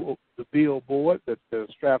the billboard that the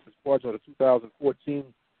Stratford Spartans are the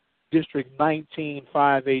 2014 District 19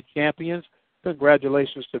 5A champions.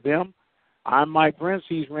 Congratulations to them. I'm Mike Brents.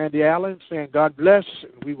 He's Randy Allen saying God bless.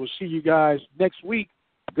 We will see you guys next week.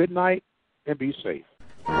 Good night and be safe.